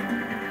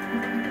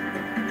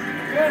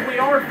 Good, we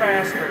are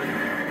faster.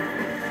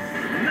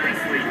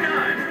 Nicely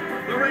done!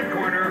 The red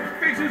corner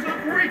faces faces a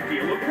great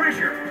deal of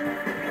pressure.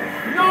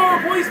 No,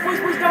 please, please,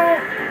 please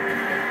don't.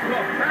 The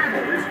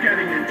battle is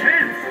getting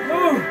intense.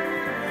 Ooh.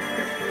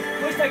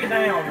 Please take it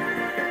down.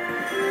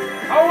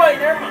 Oh, wait,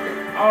 never mind.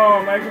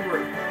 Oh, Mega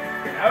Brute.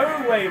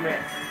 Oh, wait a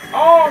minute.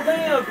 Oh,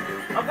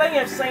 I'm thinking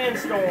of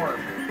Sandstorm.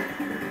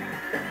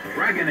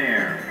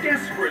 Dragonair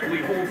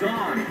desperately holds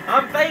on.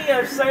 I'm thinking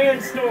of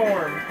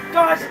Sandstorm.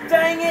 Gosh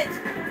dang it.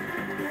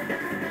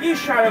 You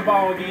Shadow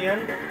Ball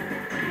again.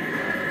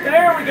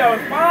 There we go,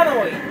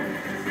 finally.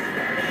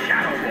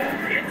 Shadow Ball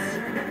hits.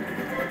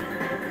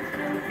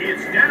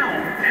 It's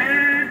down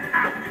and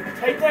out.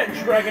 Take that,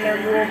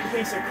 Dragonair, you little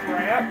piece of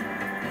crap.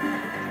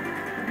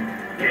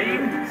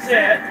 Game,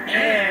 Set,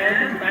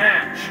 and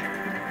match.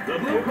 The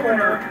blue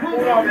corner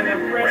pulled off an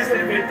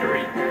impressive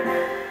victory.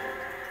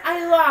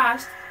 I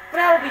lost,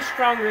 but I will be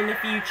stronger in the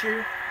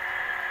future.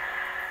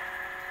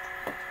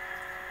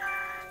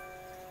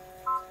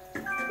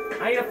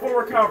 I need a full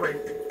recovery.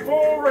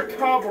 Full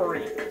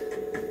recovery.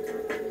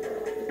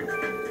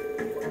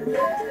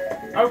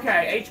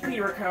 Okay, HP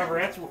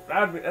recovery.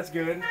 That's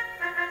good.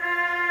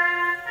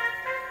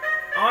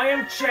 I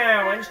am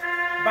challenged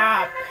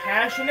by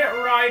passionate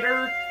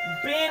rider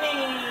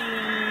Benny.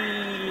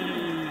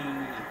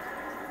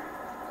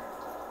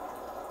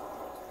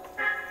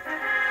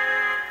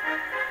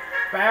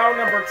 Battle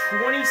number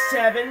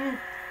 27.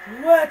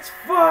 Let's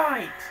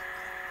fight!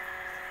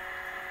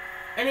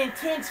 An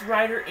intense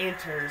rider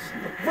enters.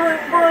 Vroom,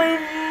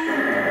 vroom!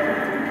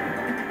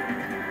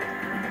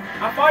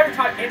 A fire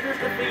type enters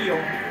the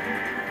field.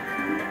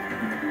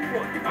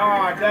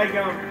 Ah,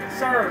 daggum.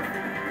 Sir.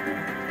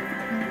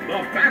 The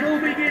battle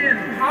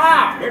begins.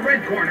 Ha! The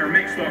red corner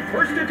makes the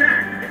first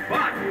attack,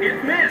 but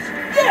it missed.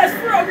 Yes,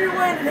 bro, you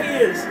landed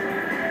his!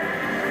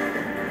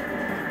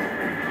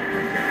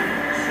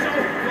 So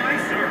fly,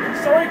 sir.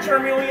 Sorry,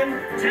 Charmeleon.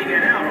 Take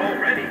it out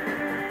already.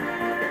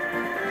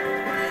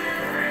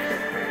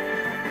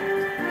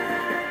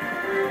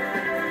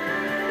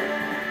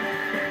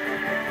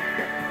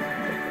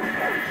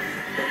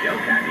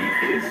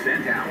 Delcatty is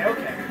sent out.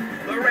 Okay.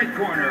 The red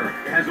corner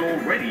has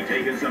already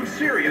taken some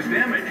serious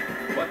damage,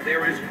 but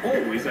there is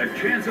always a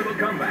chance of a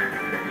comeback.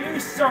 You,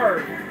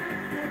 sir.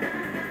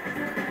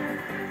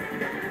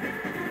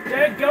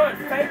 Dadgummit,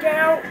 fake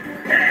out.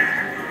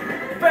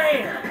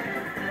 Bam!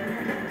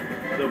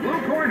 The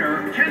blue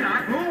corner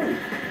cannot move.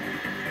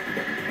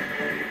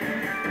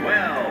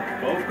 Well,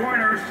 both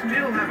corners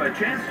still have a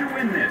chance to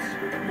win this.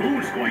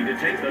 Who's going to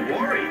take the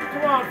glory?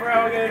 Come on,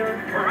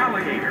 Feraligatr.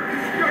 Feraligatr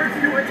starts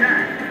to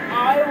attack.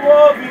 I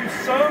love you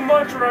so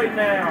much right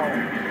now.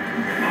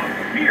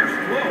 A fierce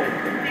blow.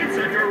 It's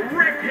a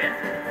direct hit.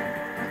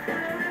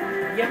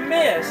 You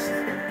missed.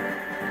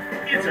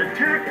 Its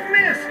attack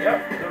missed.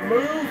 Yep, the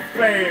move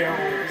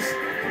fails.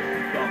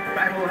 The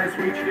battle has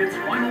reached its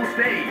final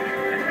stage,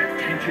 and the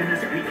tension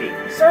is peaking.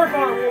 Surf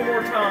on it one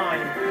more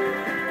time.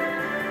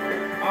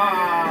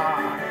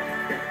 Ah.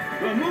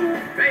 The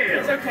move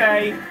fails. It's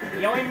okay.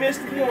 He only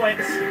missed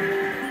once.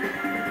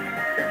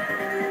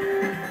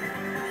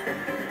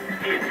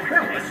 It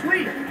fell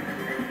asleep.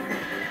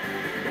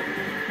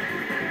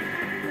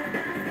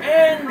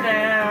 And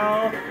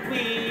now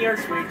we are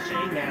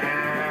switching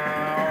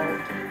out.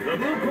 The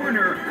blue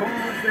corner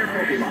calls their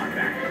Pokemon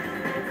back.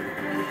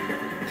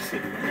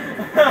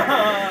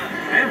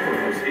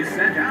 Ampharos is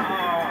sent out.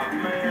 Oh,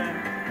 man.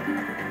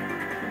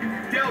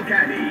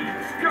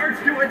 Delcatty starts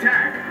to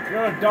attack.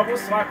 You're gonna double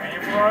slap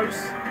Ampharos?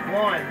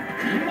 One.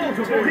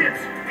 Multiple hits.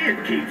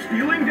 It keeps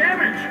dealing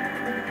damage.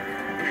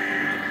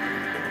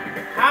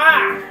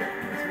 Ha!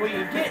 That's what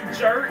you get,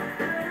 jerk.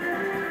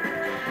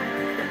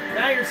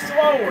 Now you're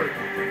slower.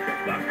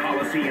 The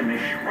Colosseum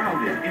is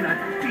shrouded in a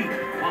deep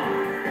fog.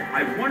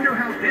 I wonder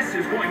how this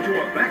is going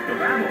to affect the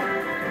battle.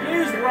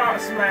 Use Rock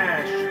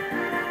Smash.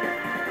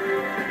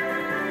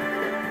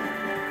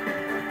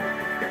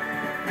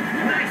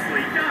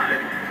 Nicely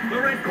done. The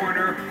red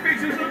corner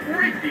faces a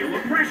great deal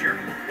of pressure.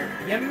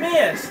 You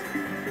missed.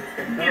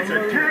 Its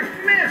attack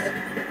missed.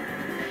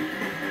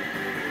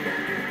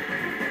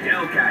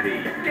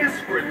 Delcatty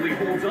desperately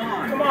holds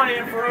on. Come on,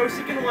 Ampharos,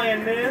 you can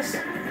land this.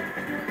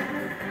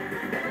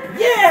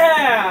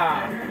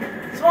 Yeah!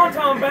 That's what I'm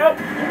talking about.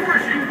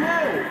 Rushing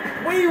blow.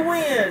 We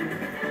win.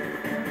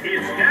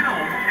 It's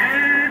down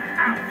and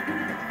out.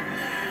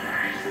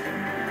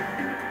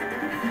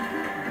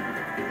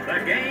 The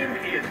game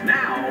is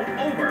now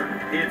over.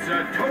 It's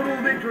a total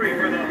victory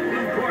for the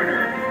blue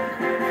corner.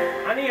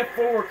 I need a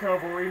full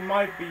recovery.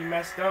 Might be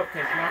messed up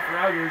because my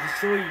Feraligatr is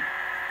asleep.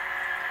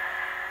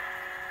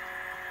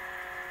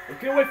 We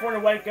could wait for him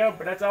to wake up,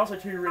 but that's also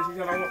too risky.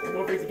 I don't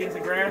know if he's against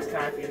the grass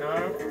type, you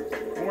know?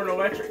 Or an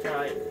electric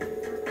type.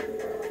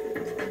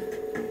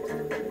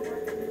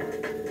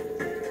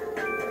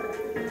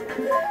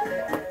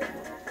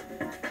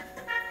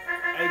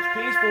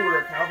 HP's fully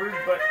recovered,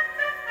 but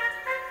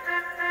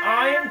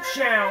I am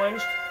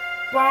challenged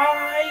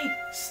by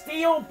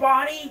Steel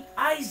Body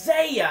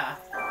Isaiah.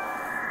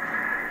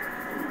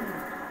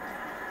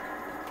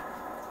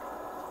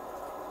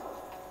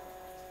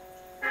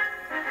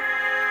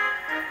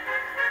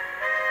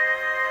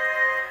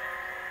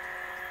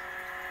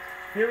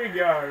 Here we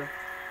go.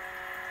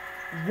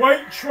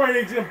 Weight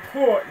training's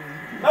important.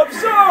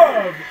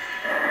 Observe!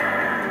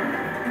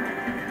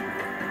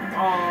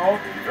 Aww,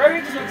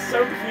 Dragon just looks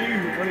so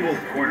cute when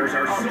Both corners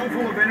are so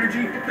full of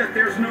energy that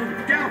there's no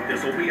doubt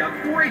this will be a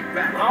great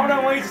battle. I don't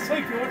know why he's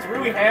asleep. He looks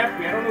really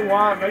happy. I don't know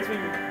why. It makes me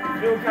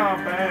feel kind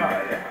of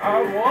bad. I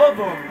love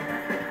him.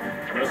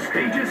 The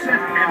stage is set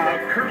and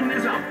the curtain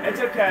is up. It's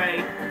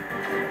okay.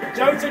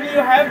 Joke's on you,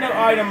 have no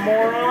item,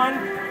 moron.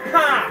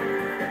 Ha!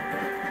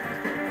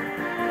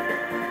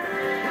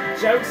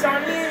 Joke's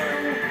on you.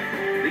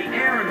 The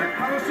air in the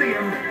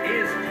Colosseum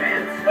is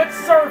tense. Let's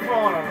surf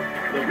on him.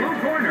 The blue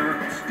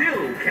corner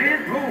still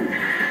can't move.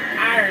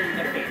 Iron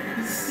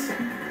defense.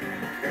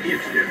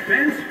 Its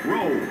defense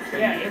rose.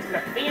 Yeah, its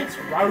defense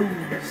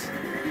rose.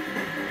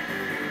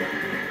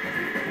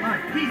 A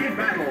heated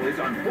battle is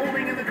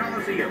unfolding in the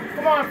Colosseum.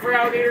 Come on,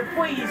 Alligator,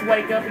 please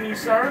wake up and you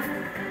surf.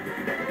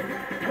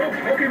 The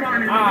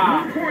Pokemon in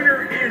the blue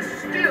corner is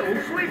still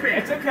sleeping.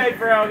 It's okay,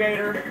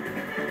 Alligator.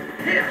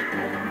 Hit.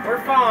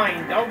 We're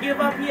fine. Don't give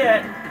up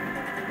yet.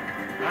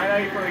 I know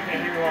you probably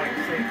can't hear what I'm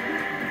saying.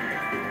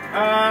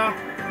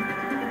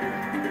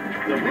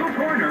 The blue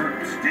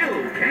corner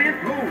still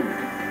can't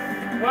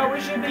move. Well, we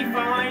should be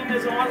fine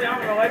as long as they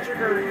don't have an electric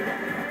or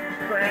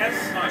grass.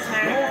 A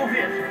small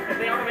hit. If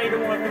they don't have either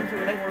one of them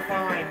two, I think we're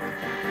fine.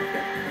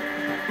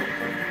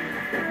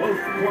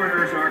 Both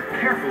corners are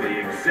carefully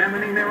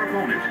examining their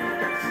opponent.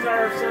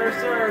 Surf, surf,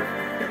 surf.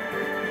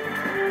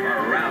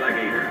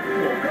 Alligator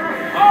woke up.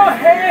 Oh,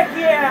 heck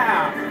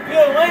yeah! You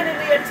landed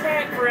the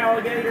attack,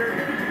 Alligator.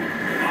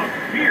 A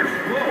fierce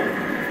blow.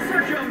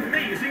 Such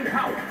amazing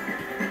power.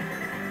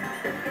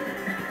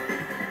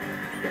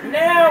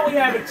 Now we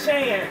have a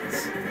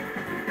chance.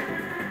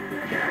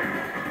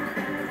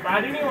 But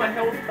I do need my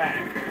health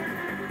back.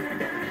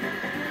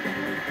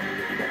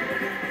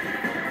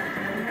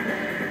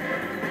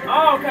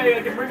 Oh, okay,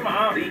 I can bring my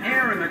arm. The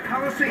air in the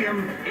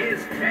Colosseum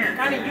is tense.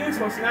 Kind of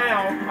useless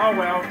now. Oh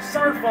well,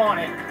 surf on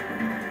it.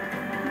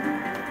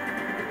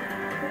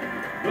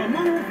 The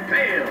move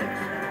fails.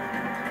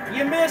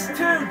 You missed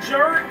too,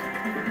 jerk.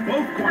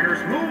 Both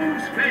corners'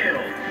 moves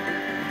failed.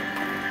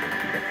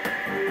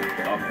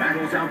 The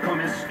battle's outcome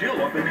is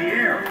still up in the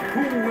air.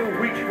 Who will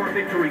reach for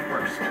victory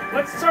first?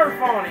 Let's surf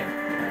on it.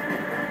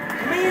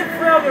 Me and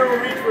Felder will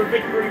reach for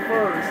victory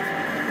first.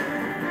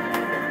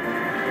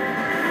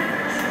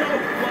 So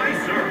fly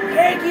surf.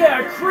 Heck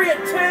yeah, crit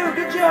too.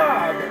 Good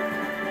job.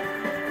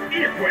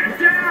 It went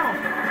down.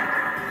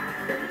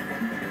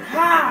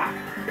 Ha!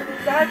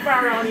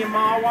 Backfire on you,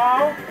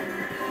 Mawile.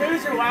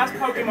 Who's your last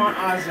Pokemon,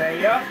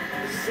 Isaiah?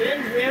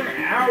 Send him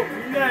out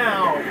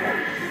now.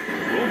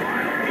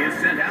 Grovyle is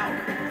sent out.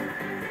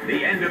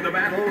 The end of the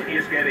battle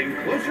is getting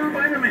closer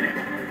by the minute.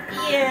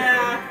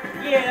 Yeah,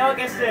 like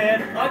I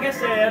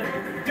said,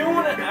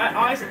 doing an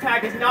ice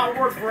attack is not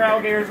worth for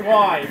Alligator's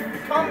life.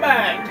 Come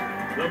back.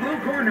 The blue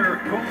corner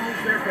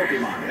calls their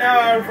Pokemon.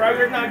 No,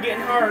 Frogger's not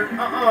getting hurt.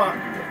 Not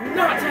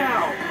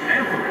out.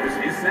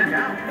 Ampharos is sent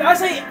out. Did I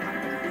say...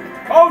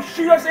 Oh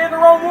shoot, I said the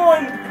wrong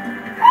one.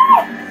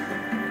 Ah!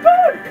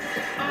 God.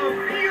 A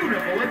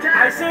beautiful I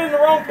attack. said the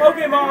wrong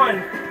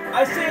Pokemon.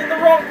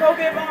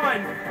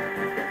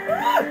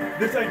 Ah!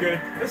 This ain't good.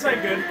 This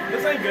ain't good. The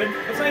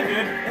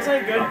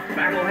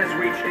battle has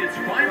reached its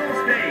final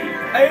stage.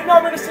 I ain't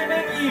not gonna send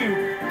in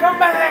you. Come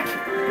back.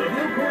 The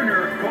blue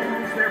corner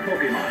calls their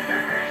Pokemon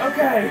back.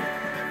 Okay.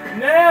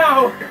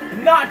 Now,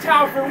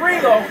 Noctowl for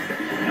real.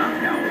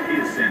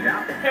 Noctowl is sent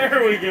out.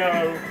 There we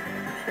go.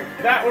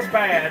 That was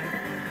bad.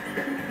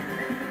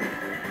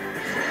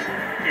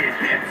 It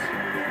hits.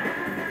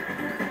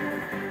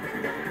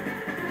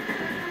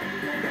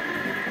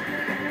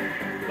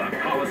 The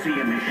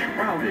Colosseum is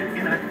shrouded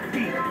in a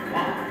deep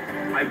fog.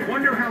 I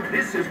wonder how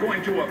this is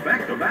going to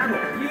affect the battle.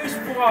 Use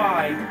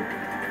fly.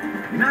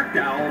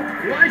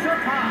 Noctowl flies up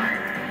high.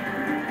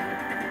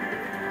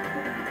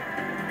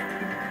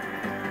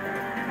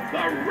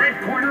 The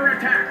red corner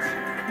attacks,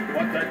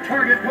 but the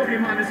target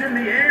Pokemon is in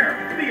the air.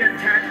 The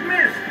attack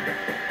missed.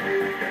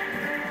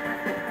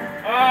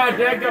 Ah,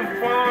 daggum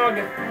fog.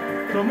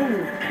 The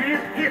move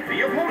can't hit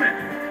the opponent.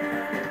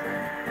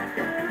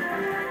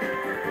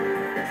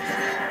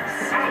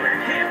 Solid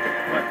hit,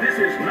 but this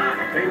is not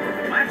a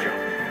favorable matchup.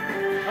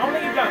 I don't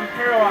think you've gotten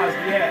paralyzed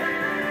yet.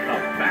 The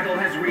battle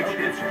has reached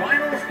its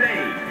final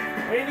stage.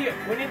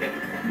 We need to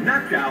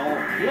Noctowl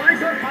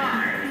flies up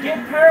high.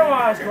 get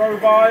paralyzed,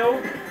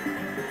 Grovyle.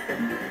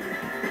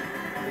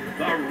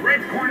 The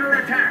red corner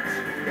attacks,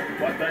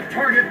 but the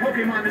target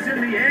Pokemon is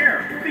in the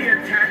air. The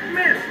attack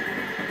missed.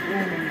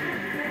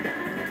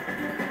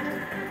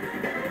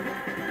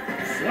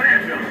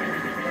 Slammed him.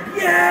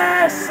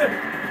 Yes!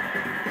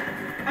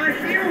 A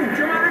huge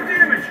amount of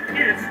damage.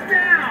 It's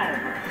down.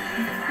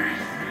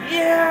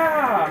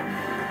 Yeah!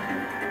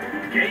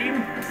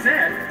 Game,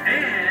 set,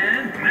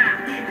 and match.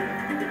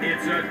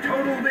 It's a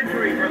total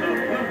victory for the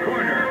blue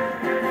corner.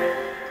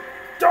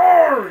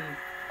 Darn!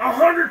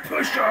 100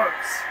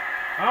 push-ups!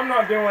 I'm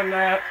not doing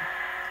that.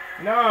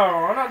 No,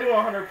 I'm not doing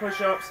 100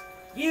 push-ups.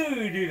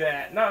 You do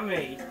that, not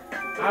me.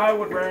 I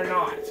would rather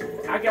not.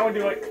 I can only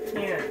do like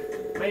 10.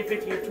 Maybe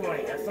 15 or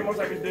 20. That's the most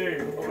I could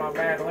do with my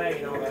bad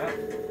leg and all that.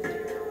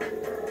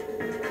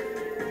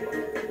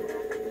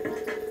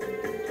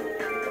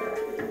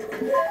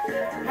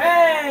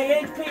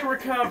 Hey, HP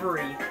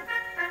recovery.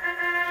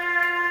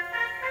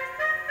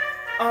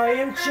 I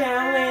am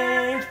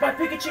challenged by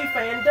Pikachu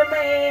fan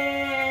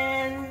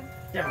Damon.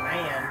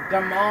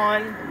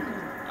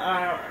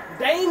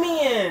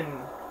 Damien.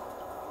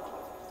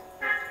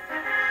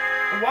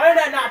 Why did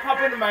that not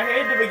pop into my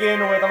head to begin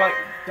with? I'm like,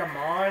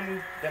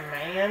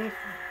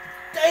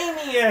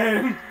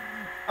 Damien.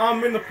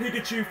 I'm in the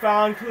Pikachu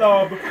fan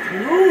club.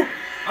 Ooh,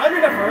 I'm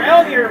in the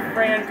Feraligatr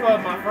fan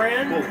club, my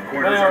friend. Both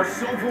corners are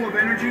so full of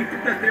energy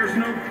that there's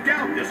no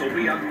doubt this will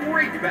be a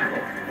great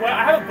battle. Well,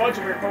 I have a bunch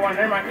of weird Pokemon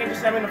there. I can't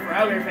just say I'm in the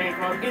Feraligatr fan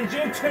club. In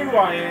Gen 2,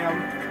 I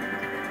am.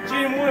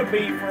 Gen 1 would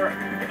be for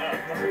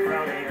what's the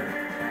Feraligatr?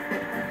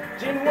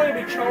 Gen 1 would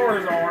be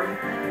Charizard.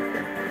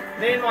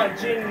 Then, like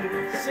Gen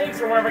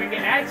 6 or whatever, I can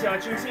get Axion.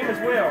 Choose him as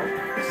well.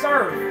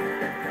 Serve.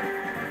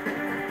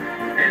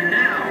 And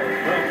now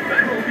the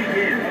battle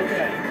begins.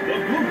 Okay. The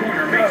blue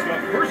corner makes the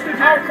first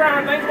attack. Oh,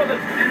 Crown, thing's about to...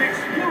 An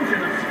explosion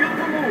of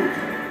skillful moves.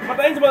 My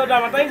thing's about to die,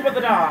 my thing's about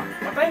to die.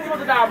 My thing's about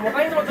to die, my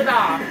thing's about to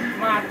die.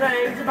 My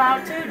thing's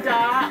about to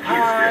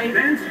die. His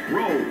defense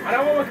rolls. I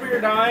don't want my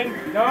computer dying.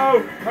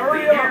 No,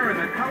 hurry The up. air in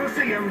the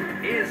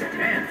Coliseum is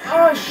tense.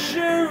 Oh,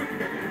 shoot.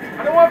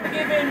 I don't have to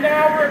give in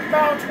now, we're at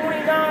about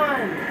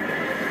 29.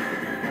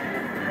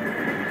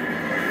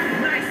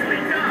 Nicely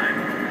done.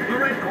 The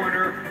red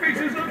corner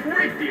faces a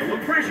great deal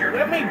of pressure.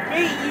 Let me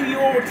beat you, you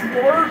old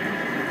twerp.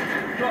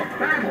 The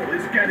battle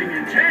is getting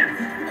intense.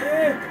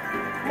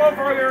 Come on,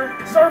 brother.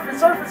 Surf it,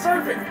 surf it,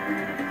 surf it.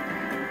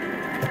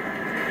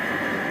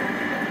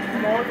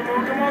 Come on, come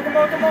on, come on, come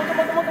on, come on, come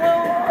on, come on, come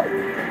on.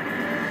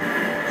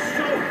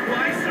 So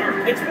fly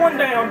surf. It's one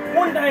down,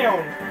 one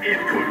down. It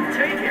couldn't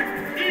take it.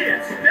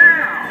 It's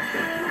down.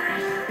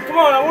 Come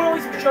on, I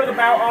want to at least show the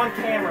battle on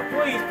camera.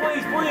 Please,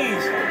 please,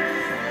 please.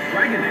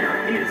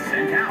 Dragonair is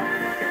sent out.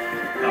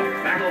 The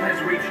battle has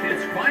reached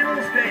its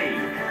final stage.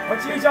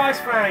 Let's use Ice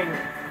Fang.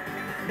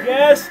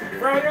 Yes,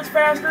 Feraligatr's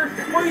faster.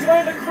 Please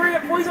land a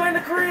crit. Please land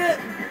a crit.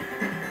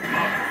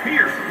 A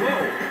fierce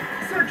blow.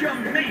 Such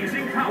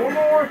amazing power. One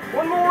more.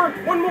 One more.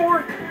 One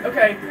more.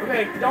 Okay.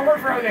 Okay. Don't hurt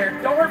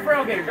Feraligatr. Don't hurt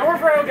Feraligatr. Don't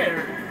hurt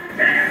Feraligatr.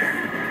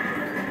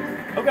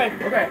 Okay.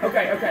 Okay.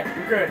 Okay. Okay.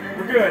 We're good.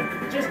 We're good.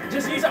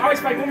 Just use the Ice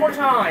Fang one more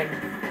time.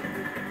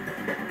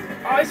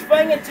 Ice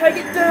Fang and take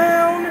it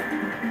down.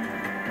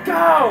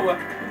 Go.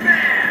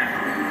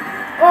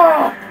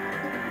 Oh.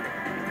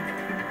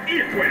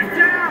 It went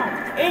down.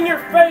 In your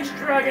face,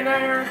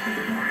 Dragonair.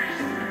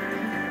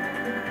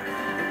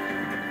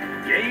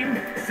 Game,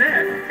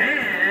 set,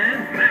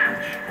 and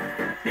match.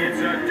 It's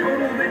a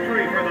total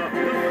victory for the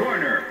blue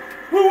corner.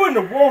 Who in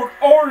the world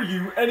are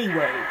you,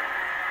 anyway?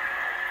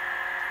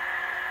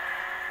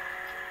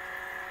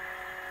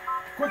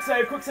 Quick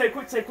save, quick save,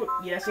 quick save, quick...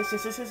 Yes, yes,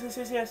 yes, yes, yes, yes,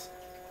 yes, yes.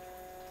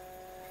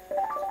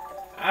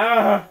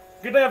 Ah,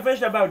 good thing I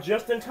finished about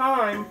just in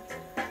time.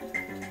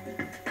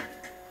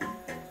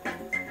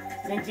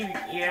 Since you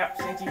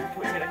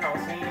put me in the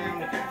Coliseum,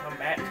 we can come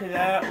back to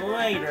that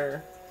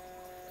later.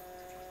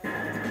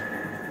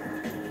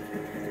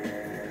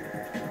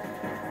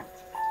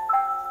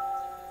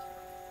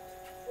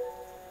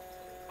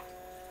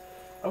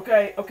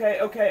 Okay, okay,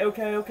 okay,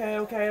 okay, okay,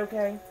 okay,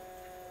 okay.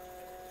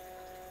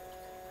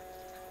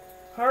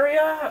 Hurry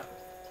up!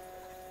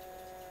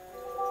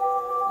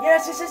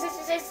 Yes, yes, yes, yes,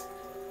 yes, yes!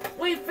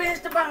 We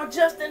finished about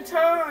just in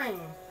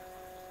time!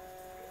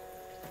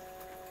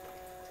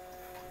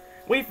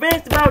 We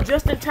finished about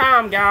just in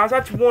time, guys.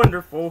 That's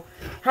wonderful.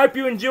 Hope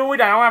you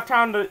enjoyed. I don't have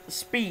time to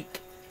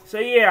speak. So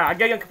yeah, I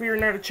got your computer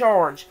in there to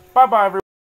charge. Bye-bye, everyone.